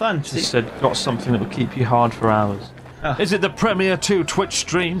 Have some fun. She said, got something that will keep you hard for hours. Oh. Is it the Premiere 2 Twitch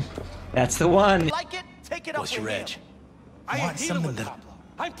stream? That's the one. Like it? Take it up. What's your edge? I ain't dealing with Pablo.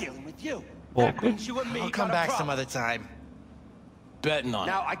 I'm dealing with you. That means you and me. I'll come back some other time. Betting on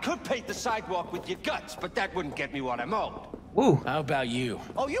it. Now, I could paint the sidewalk with your guts, but that wouldn't get me what I'm owed. Woo. How about you?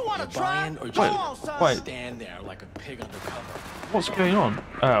 Oh, you want to try? Or Go on, son. Wait. Stand there like a pig undercover. What's going on?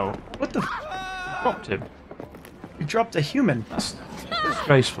 Oh. What the? Dropped him. You dropped a human. That's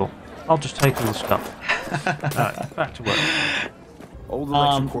disgraceful. I'll just take all the stuff. Alright, back to work.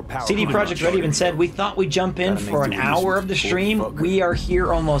 CD Projekt RED even said, we thought we'd jump in for an hour of the stream. We are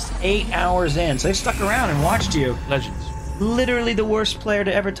here almost 8 hours in. So they stuck around and watched you. Legends. Literally the worst player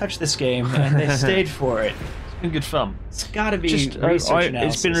to ever touch this game, and they stayed for it. It's been good fun. It's gotta be just, research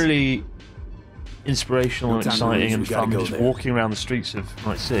analysis. It's been really inspirational and exciting and fun, just walking around the streets of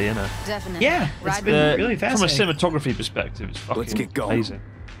Night City, you know. Definitely. Yeah, it's been really fascinating. From a cinematography perspective, it's fucking amazing.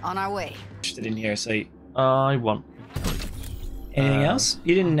 On our way. Interested in here, so I want. Anything else?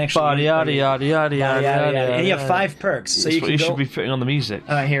 You didn't actually. Yada yada yada yada yada. And you have 5 perks, so you can go. Should be putting on the music.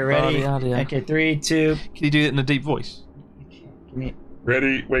 All right, here, ready? Okay, 3, 2. Can you do it in a deep voice?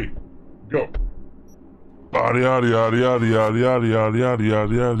 Ready? Wait. Go. Yada yada yada yada yada yada yada yada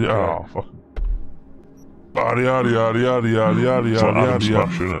yada yada. Oh fuck. Yada yada yada yada yada yada yada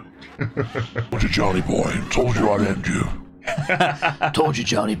yada. Told you, Johnny boy. Told you I'd end you. Told you,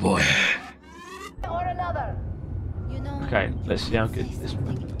 Johnny boy. Okay, let's see how good this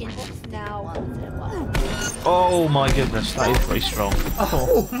one. Oh my goodness, that is pretty strong.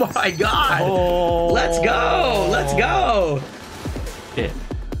 Oh my god! Oh. Let's go! Let's go! Yeah.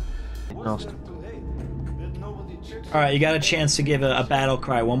 Nasty. Alright, you got a chance to give a battle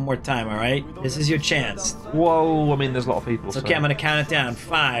cry one more time, alright? This is your chance. Whoa, I mean, there's a lot of people. It's okay, I'm gonna count it down.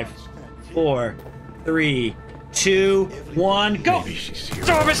 5, 4, 3, 2, 1, go!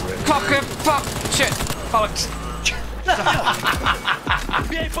 Jarvis, cocker, fuck, shit, bollocks.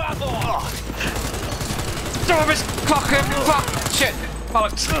 Jarvis, cocker, fuck, shit,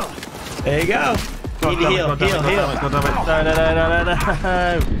 bollocks. There you go. God damn it, heal. God damn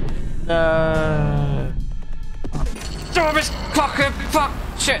it. No. Jarvis, cocker, fuck,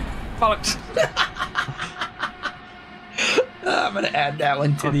 shit, bollocks. I'm gonna add that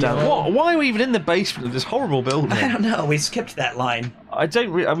one to the. Why are we even in the basement of this horrible building? I don't know. We skipped that line. I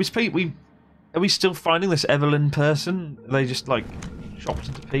don't. Are we still finding this Evelyn person? Are they just like chopped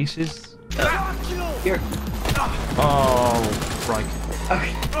into pieces? Here. Oh, right.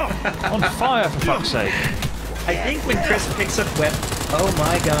 Okay. On fire, for fuck's sake. I think when Chris picks up oh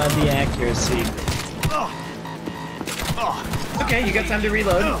my god, the accuracy. Okay, you got time to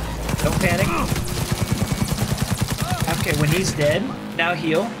reload. Don't panic. Okay, when he's dead, now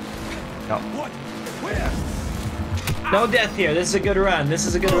heal. No. No death here. This is a good run. This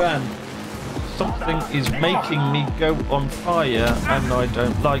is a good run. Something is making me go on fire, and I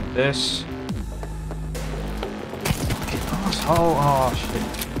don't like this. Oh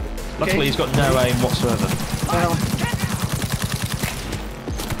shit. Luckily, he's got no aim whatsoever. Well,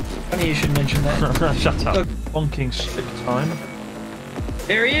 funny you should mention that. Shut up. Bonking stick time.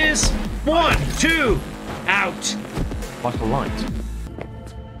 There he is. 1, 2, out. Like a light.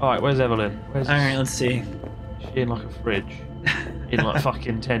 Alright, where's Evelyn? Alright, let's see. She in like a fridge. In like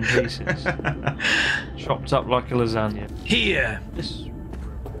fucking 10 pieces. Chopped up like a lasagna. Here.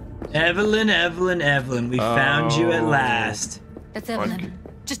 Evelyn, we found you at last. That's Evelyn.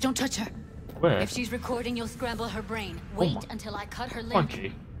 Just don't touch her. Where? If she's recording, you'll scramble her brain. Wait until I cut her link.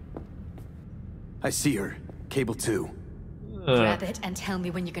 Monkey. I see her. Cable 2. Grab it and tell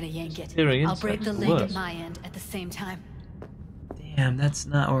me when you're gonna yank it. I'll break the link at my end at the same time. Damn, that's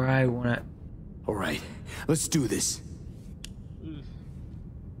not where I want to. Alright, let's do this.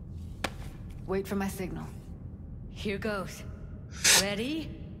 Wait for my signal. Here goes. Ready?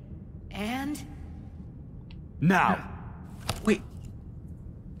 And... now! Wait.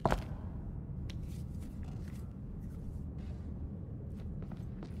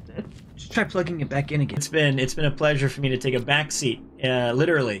 Just try plugging it back in again. It's been a pleasure for me to take a back seat,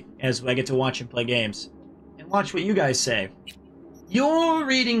 literally, as I get to watch and play games. And watch what you guys say. You're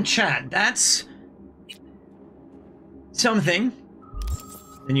reading chat. That's... something.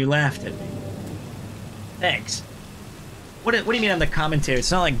 Then you laughed at me. Thanks. What do you mean I'm the commentator?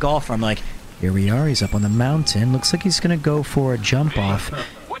 It's not like golf. I'm like, here we are. He's up on the mountain. Looks like he's gonna go for a jump off.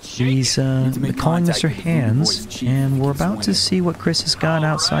 He's calling Mr. Hands, and we're about to see what Chris has got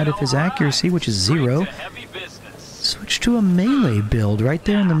outside of his accuracy, which is 0. Switch to a melee build right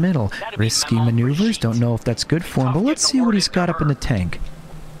there in the middle. Risky maneuvers. Don't know if that's good for him, but let's see what he's got up in the tank.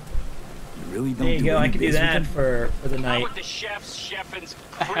 There you go. I can do that for the night.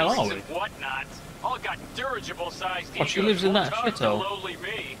 Hello. All got dirigible sized What, she lives in that shithole?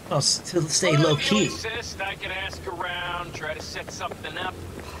 I'll still stay low key. I can ask around, try to set something up.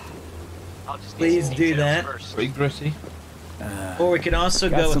 Please do that. Pretty gritty. Or we could also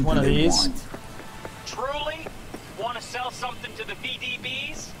go with one of these. Truly? Want to sell something to the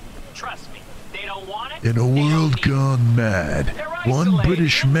VDBs? Trust me, they don't want it. In a world gone mad, one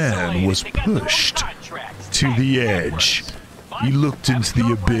British man was pushed to the edge. He looked into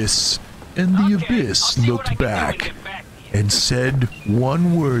the abyss, and the abyss looked back and said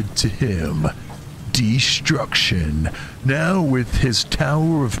one word to him: destruction. Now with his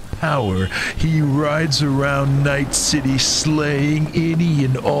tower of power, he rides around Night City slaying any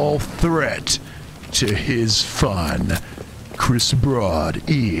and all threat to his fun. Chris Broad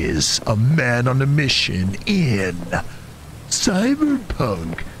is a man on a mission in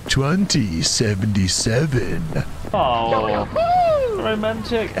Cyberpunk 2077. Oh,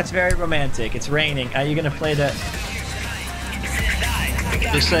 romantic. That's very romantic. It's raining. Are you gonna play the?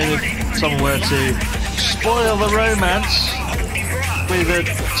 Just saying if someone were to spoil the romance with a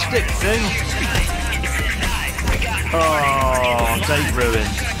stick thing. Oh, date ruin.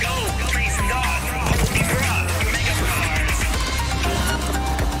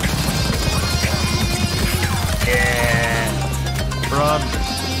 Yeah. Run.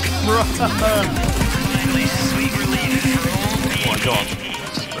 Run. Oh my god.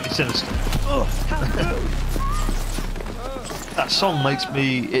 This is pretty sinister. Oh. That song makes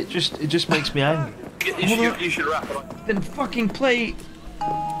me. It just makes me angry. You should wrap it up. Then fucking play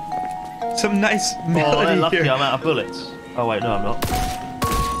some nice melody. Oh, lucky here. I'm out of bullets. Oh wait, no, I'm not.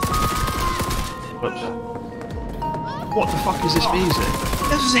 Whoops. What the fuck is this music?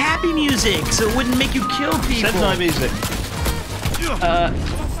 This is happy music, so it wouldn't make you kill people. Sendai music. I'm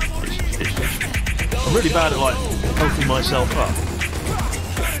really bad at like helping myself up.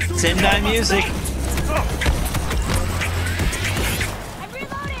 Sendai music.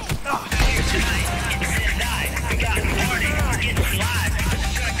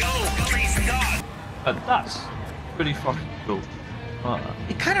 That's pretty fucking cool.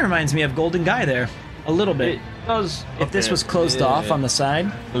 It kind of reminds me of Golden Guy there, a little bit. It does. If this was closed off on the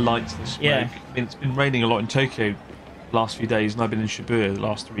side. The lights, the smoke. Yeah. I mean, it's been raining a lot in Tokyo the last few days, and I've been in Shibuya the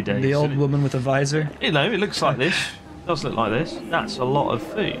last 3 days. The old woman with a visor. You know, it looks like this. It does look like this. That's a lot of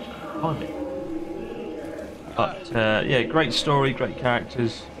food. Blimey. But yeah, great story, great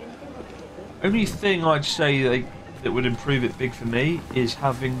characters. Only thing I'd say that would improve it big for me is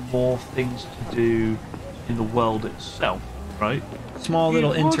having more things to do in the world itself, right? Small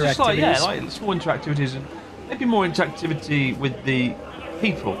little interactivities. Like, yeah, like small interactivities and maybe more interactivity with the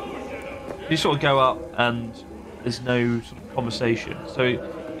people. You sort of go up and there's no sort of conversation. So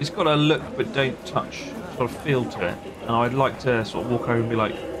it's got a look but don't touch sort of feel to it. And I'd like to sort of walk over and be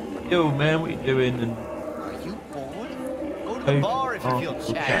like, yo man, what you doing? And Go to the bar if you feel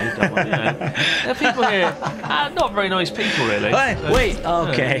chatty. There are people here, not very nice people really. Wait,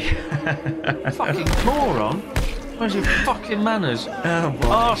 okay. Fucking moron. Where's your fucking manners? Oh boy.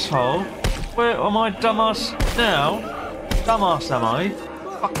 Arsehole. Where am I dumbass now? Dumbass am I?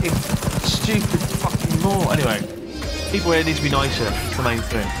 Fucking stupid fucking moron. Anyway, people here need to be nicer. That's the main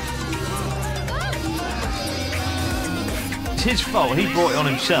thing. It's his fault. He brought it on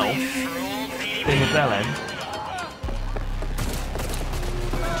himself. Being a bell end.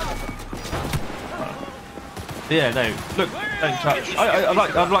 Yeah, no. Look, don't touch.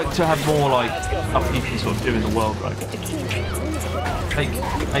 I'd like to have more like stuff you can sort of do in the world, right? Make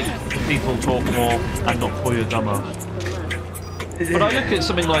the people talk more and not call you a dumbass. But I look at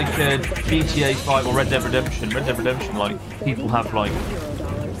something like GTA 5 or Red Dead Redemption. Red Dead Redemption, like people have like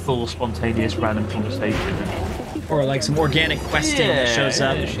full spontaneous random conversation, or like some organic questing that shows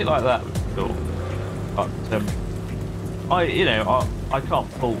up. Yeah, shit like that would be cool. But I can't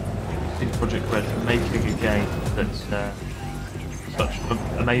fault CD Projekt RED for making a game that's such an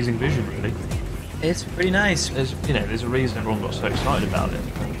amazing vision, really. It's pretty nice. There's a reason everyone got so excited about it.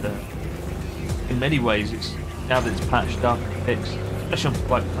 And, in many ways, it's now that it's patched up and fixed, especially on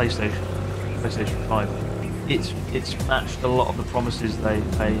like PlayStation 5, it's matched a lot of the promises they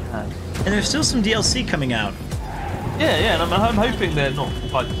had. And there's still some DLC coming out. Yeah, and I'm hoping they're not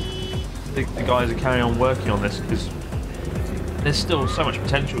like the guys are carrying on working on this because there's still so much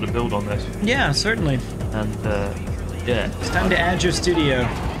potential to build on this. Yeah, certainly. And yeah, it's time to add your studio.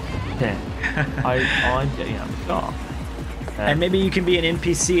 Yeah, I'm getting out of the car. And maybe you can be an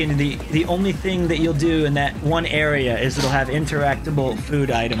NPC, and the only thing that you'll do in that one area is it'll have interactable food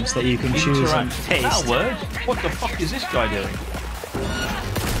items that you can choose and taste. That word? What the fuck is this guy doing?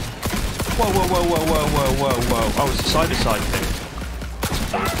 Whoa! Oh, it's a side-to-side thing.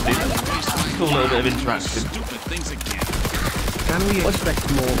 Still a little bit of interaction. Can we expect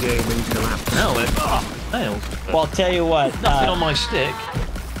more gaming collapse? Nails. Well, I'll tell you what. Nothing on my stick.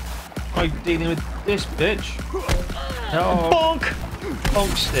 I'm dealing with this bitch. Oh. Bonk!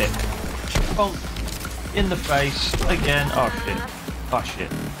 Bonk stick. Bonk. In the face. Again. Oh shit.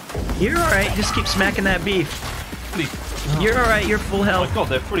 You're alright, just keep smacking that beef. You're alright, you're full health. Oh my god,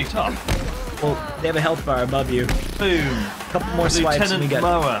 they're pretty tough. Well, they have a health bar above you. Boom. A couple more swipes and we got...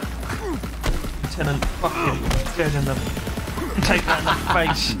 Lieutenant fucking dead in the... Take that in the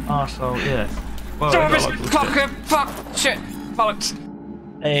face, arsehole, yeah. Well, fuck, shit, bollocks.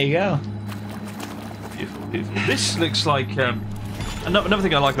 There you go. Beautiful. This looks like... another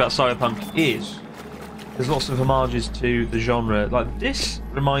thing I like about Cyberpunk is There's lots of homages to the genre. Like, this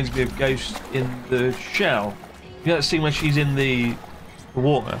reminds me of Ghost in the Shell. You know that scene where she's in the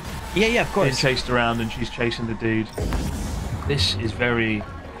water? Yeah, of course. Being chased around and she's chasing the dude. This is very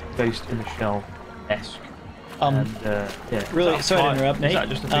Ghost in the Shell-esque. Yeah. Really, sorry to interrupt, Nate. Is that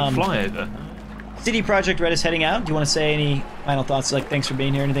just a big flyover? CD Projekt RED is heading out. Do you want to say any final thoughts, like thanks for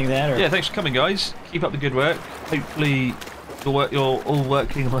being here, anything like that? Or? Yeah, thanks for coming, guys. Keep up the good work. Hopefully you're all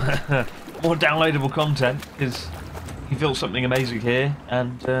working on more downloadable content, because you built something amazing here,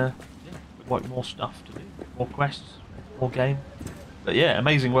 and we'd like more stuff to do, more quests, more game. But yeah,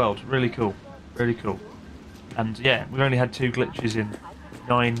 amazing world, really cool, and yeah, we've only had 2 glitches in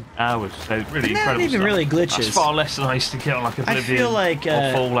 9 hours, so really incredible. Not even stuff. really glitches. That's far less than I used to get on like Oblivion I feel like,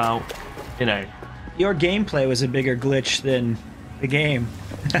 or Fallout. You know, your gameplay was a bigger glitch than the game.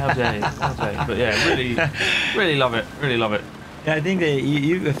 How dare you? But yeah, really love it. Really love it. Yeah, I think that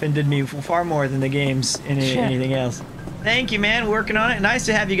you offended me far more than the game's anything else. Thank you, man. Working on it. Nice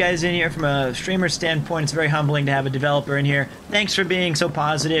to have you guys in here from a streamer standpoint. It's very humbling to have a developer in here. Thanks for being so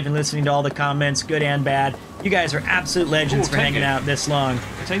positive and listening to all the comments, good and bad. You guys are absolute legends for hanging out this long.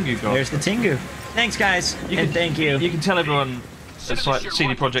 Tengu God. There's the Tengu. Thanks, guys, and thank you. You can tell everyone it's like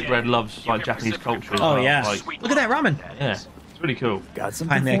CD Projekt RED loves like Japanese culture. Oh well. yeah. Like, look at that ramen. Yeah, it's really cool. Got some.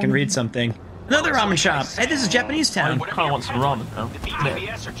 Finally, I can read something. Another ramen shop. Hey, this is Japanese town. I kind of want some ramen now.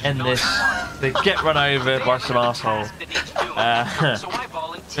 End this. They get run over by some asshole.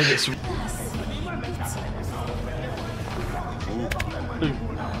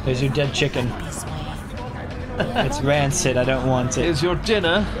 There's your dead chicken. It's rancid. I don't want it. Here's your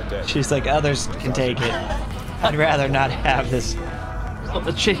dinner. She's like, others can take it. I'd rather not have this. It's not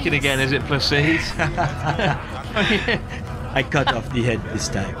the chicken again, is it, Placide? I cut off the head this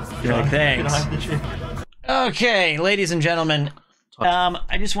time. You're like, thanks. Okay, ladies and gentlemen,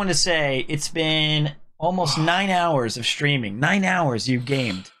 I just want to say it's been almost 9 hours of streaming. 9 hours you've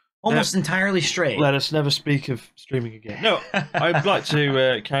gamed. Almost entirely straight. Let us never speak of streaming again. No, I'd like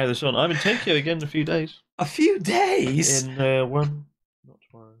to carry this on. I'm in Tokyo again in a few days. A few days? In not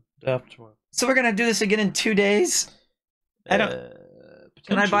tomorrow, day after tomorrow. So we're going to do this again in 2 days? I don't...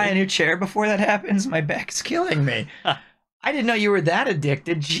 Can I buy a new chair before that happens? My back's killing me. I didn't know you were that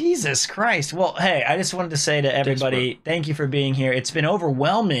addicted. Jesus Christ. Well, hey, I just wanted to say to everybody, thank you for being here. It's been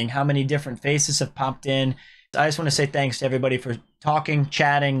overwhelming how many different faces have popped in. I just want to say thanks to everybody for talking,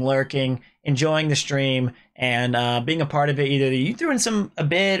 chatting, lurking, enjoying the stream, and being a part of it. Either you threw in a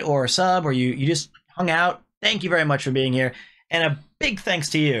bid or a sub, or you just hung out. Thank you very much for being here. And a big thanks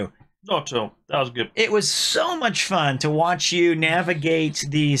to you. Not at all. That was good. It was so much fun to watch you navigate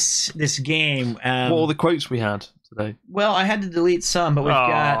this game. What all the quotes we had today? Well, I had to delete some, but we've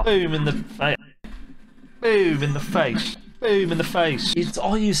got... Boom in the face. Boom in the face. Boom in the face. It's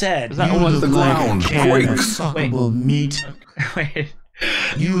all you said. Is that you all look the like ground a can of quakes? fuckable meat. Wait.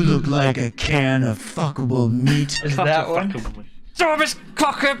 You look like a can of fuckable meat. Is that one? Jarvis,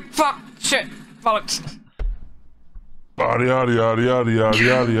 cocker, fuck, shit, bollocks. Yada yada yada yada yada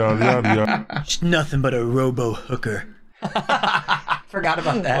yada yada yada. It's nothing but a robo hooker. Forgot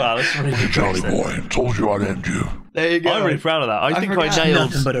about that. Wow, that's really good. Johnny boy, told you I'd end you. There you go. I'm really proud of that. I think I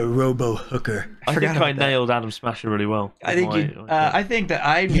nailed. Nothing but a robo hooker. I think I nailed Adam Smasher really well. I think I think that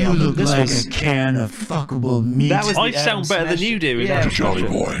I nailed. You look this like was a can of fuckable meat. That was I sound better than you do. Yeah. Johnny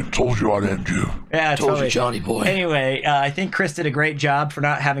boy, told you I'd end you. Yeah, Told totally. you, Johnny boy. Anyway, I think Chris did a great job for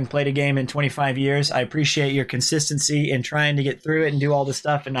not having played a game in 25 years. I appreciate your consistency in trying to get through it and do all this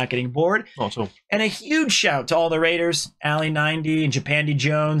stuff and not getting bored. Not at all. And a huge shout to all the Raiders, Ali90 and Japandi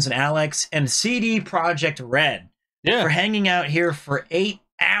Jones and Alex and CD Projekt RED for hanging out here for 8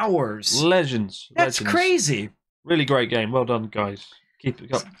 hours. Legends. That's crazy. Really great game. Well done, guys. Keep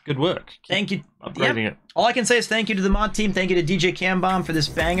it up. Good work. Thank you. Upgrading it. All I can say is thank you to the mod team. Thank you to DJ Cambomb for this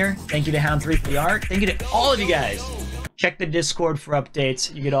banger. Thank you to Hound3 for the art. Thank you to all of you guys. Check the Discord for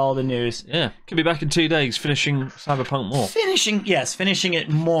updates. You get all the news. Yeah. Could be back in 2 days finishing Cyberpunk more. Finishing it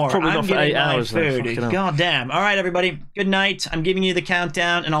more. Probably I'm not for 8 hours. Food. God damn. All right, everybody. Good night. I'm giving you the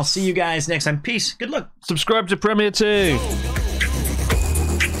countdown, and I'll see you guys next time. Peace. Good luck. Subscribe to Premiere 2.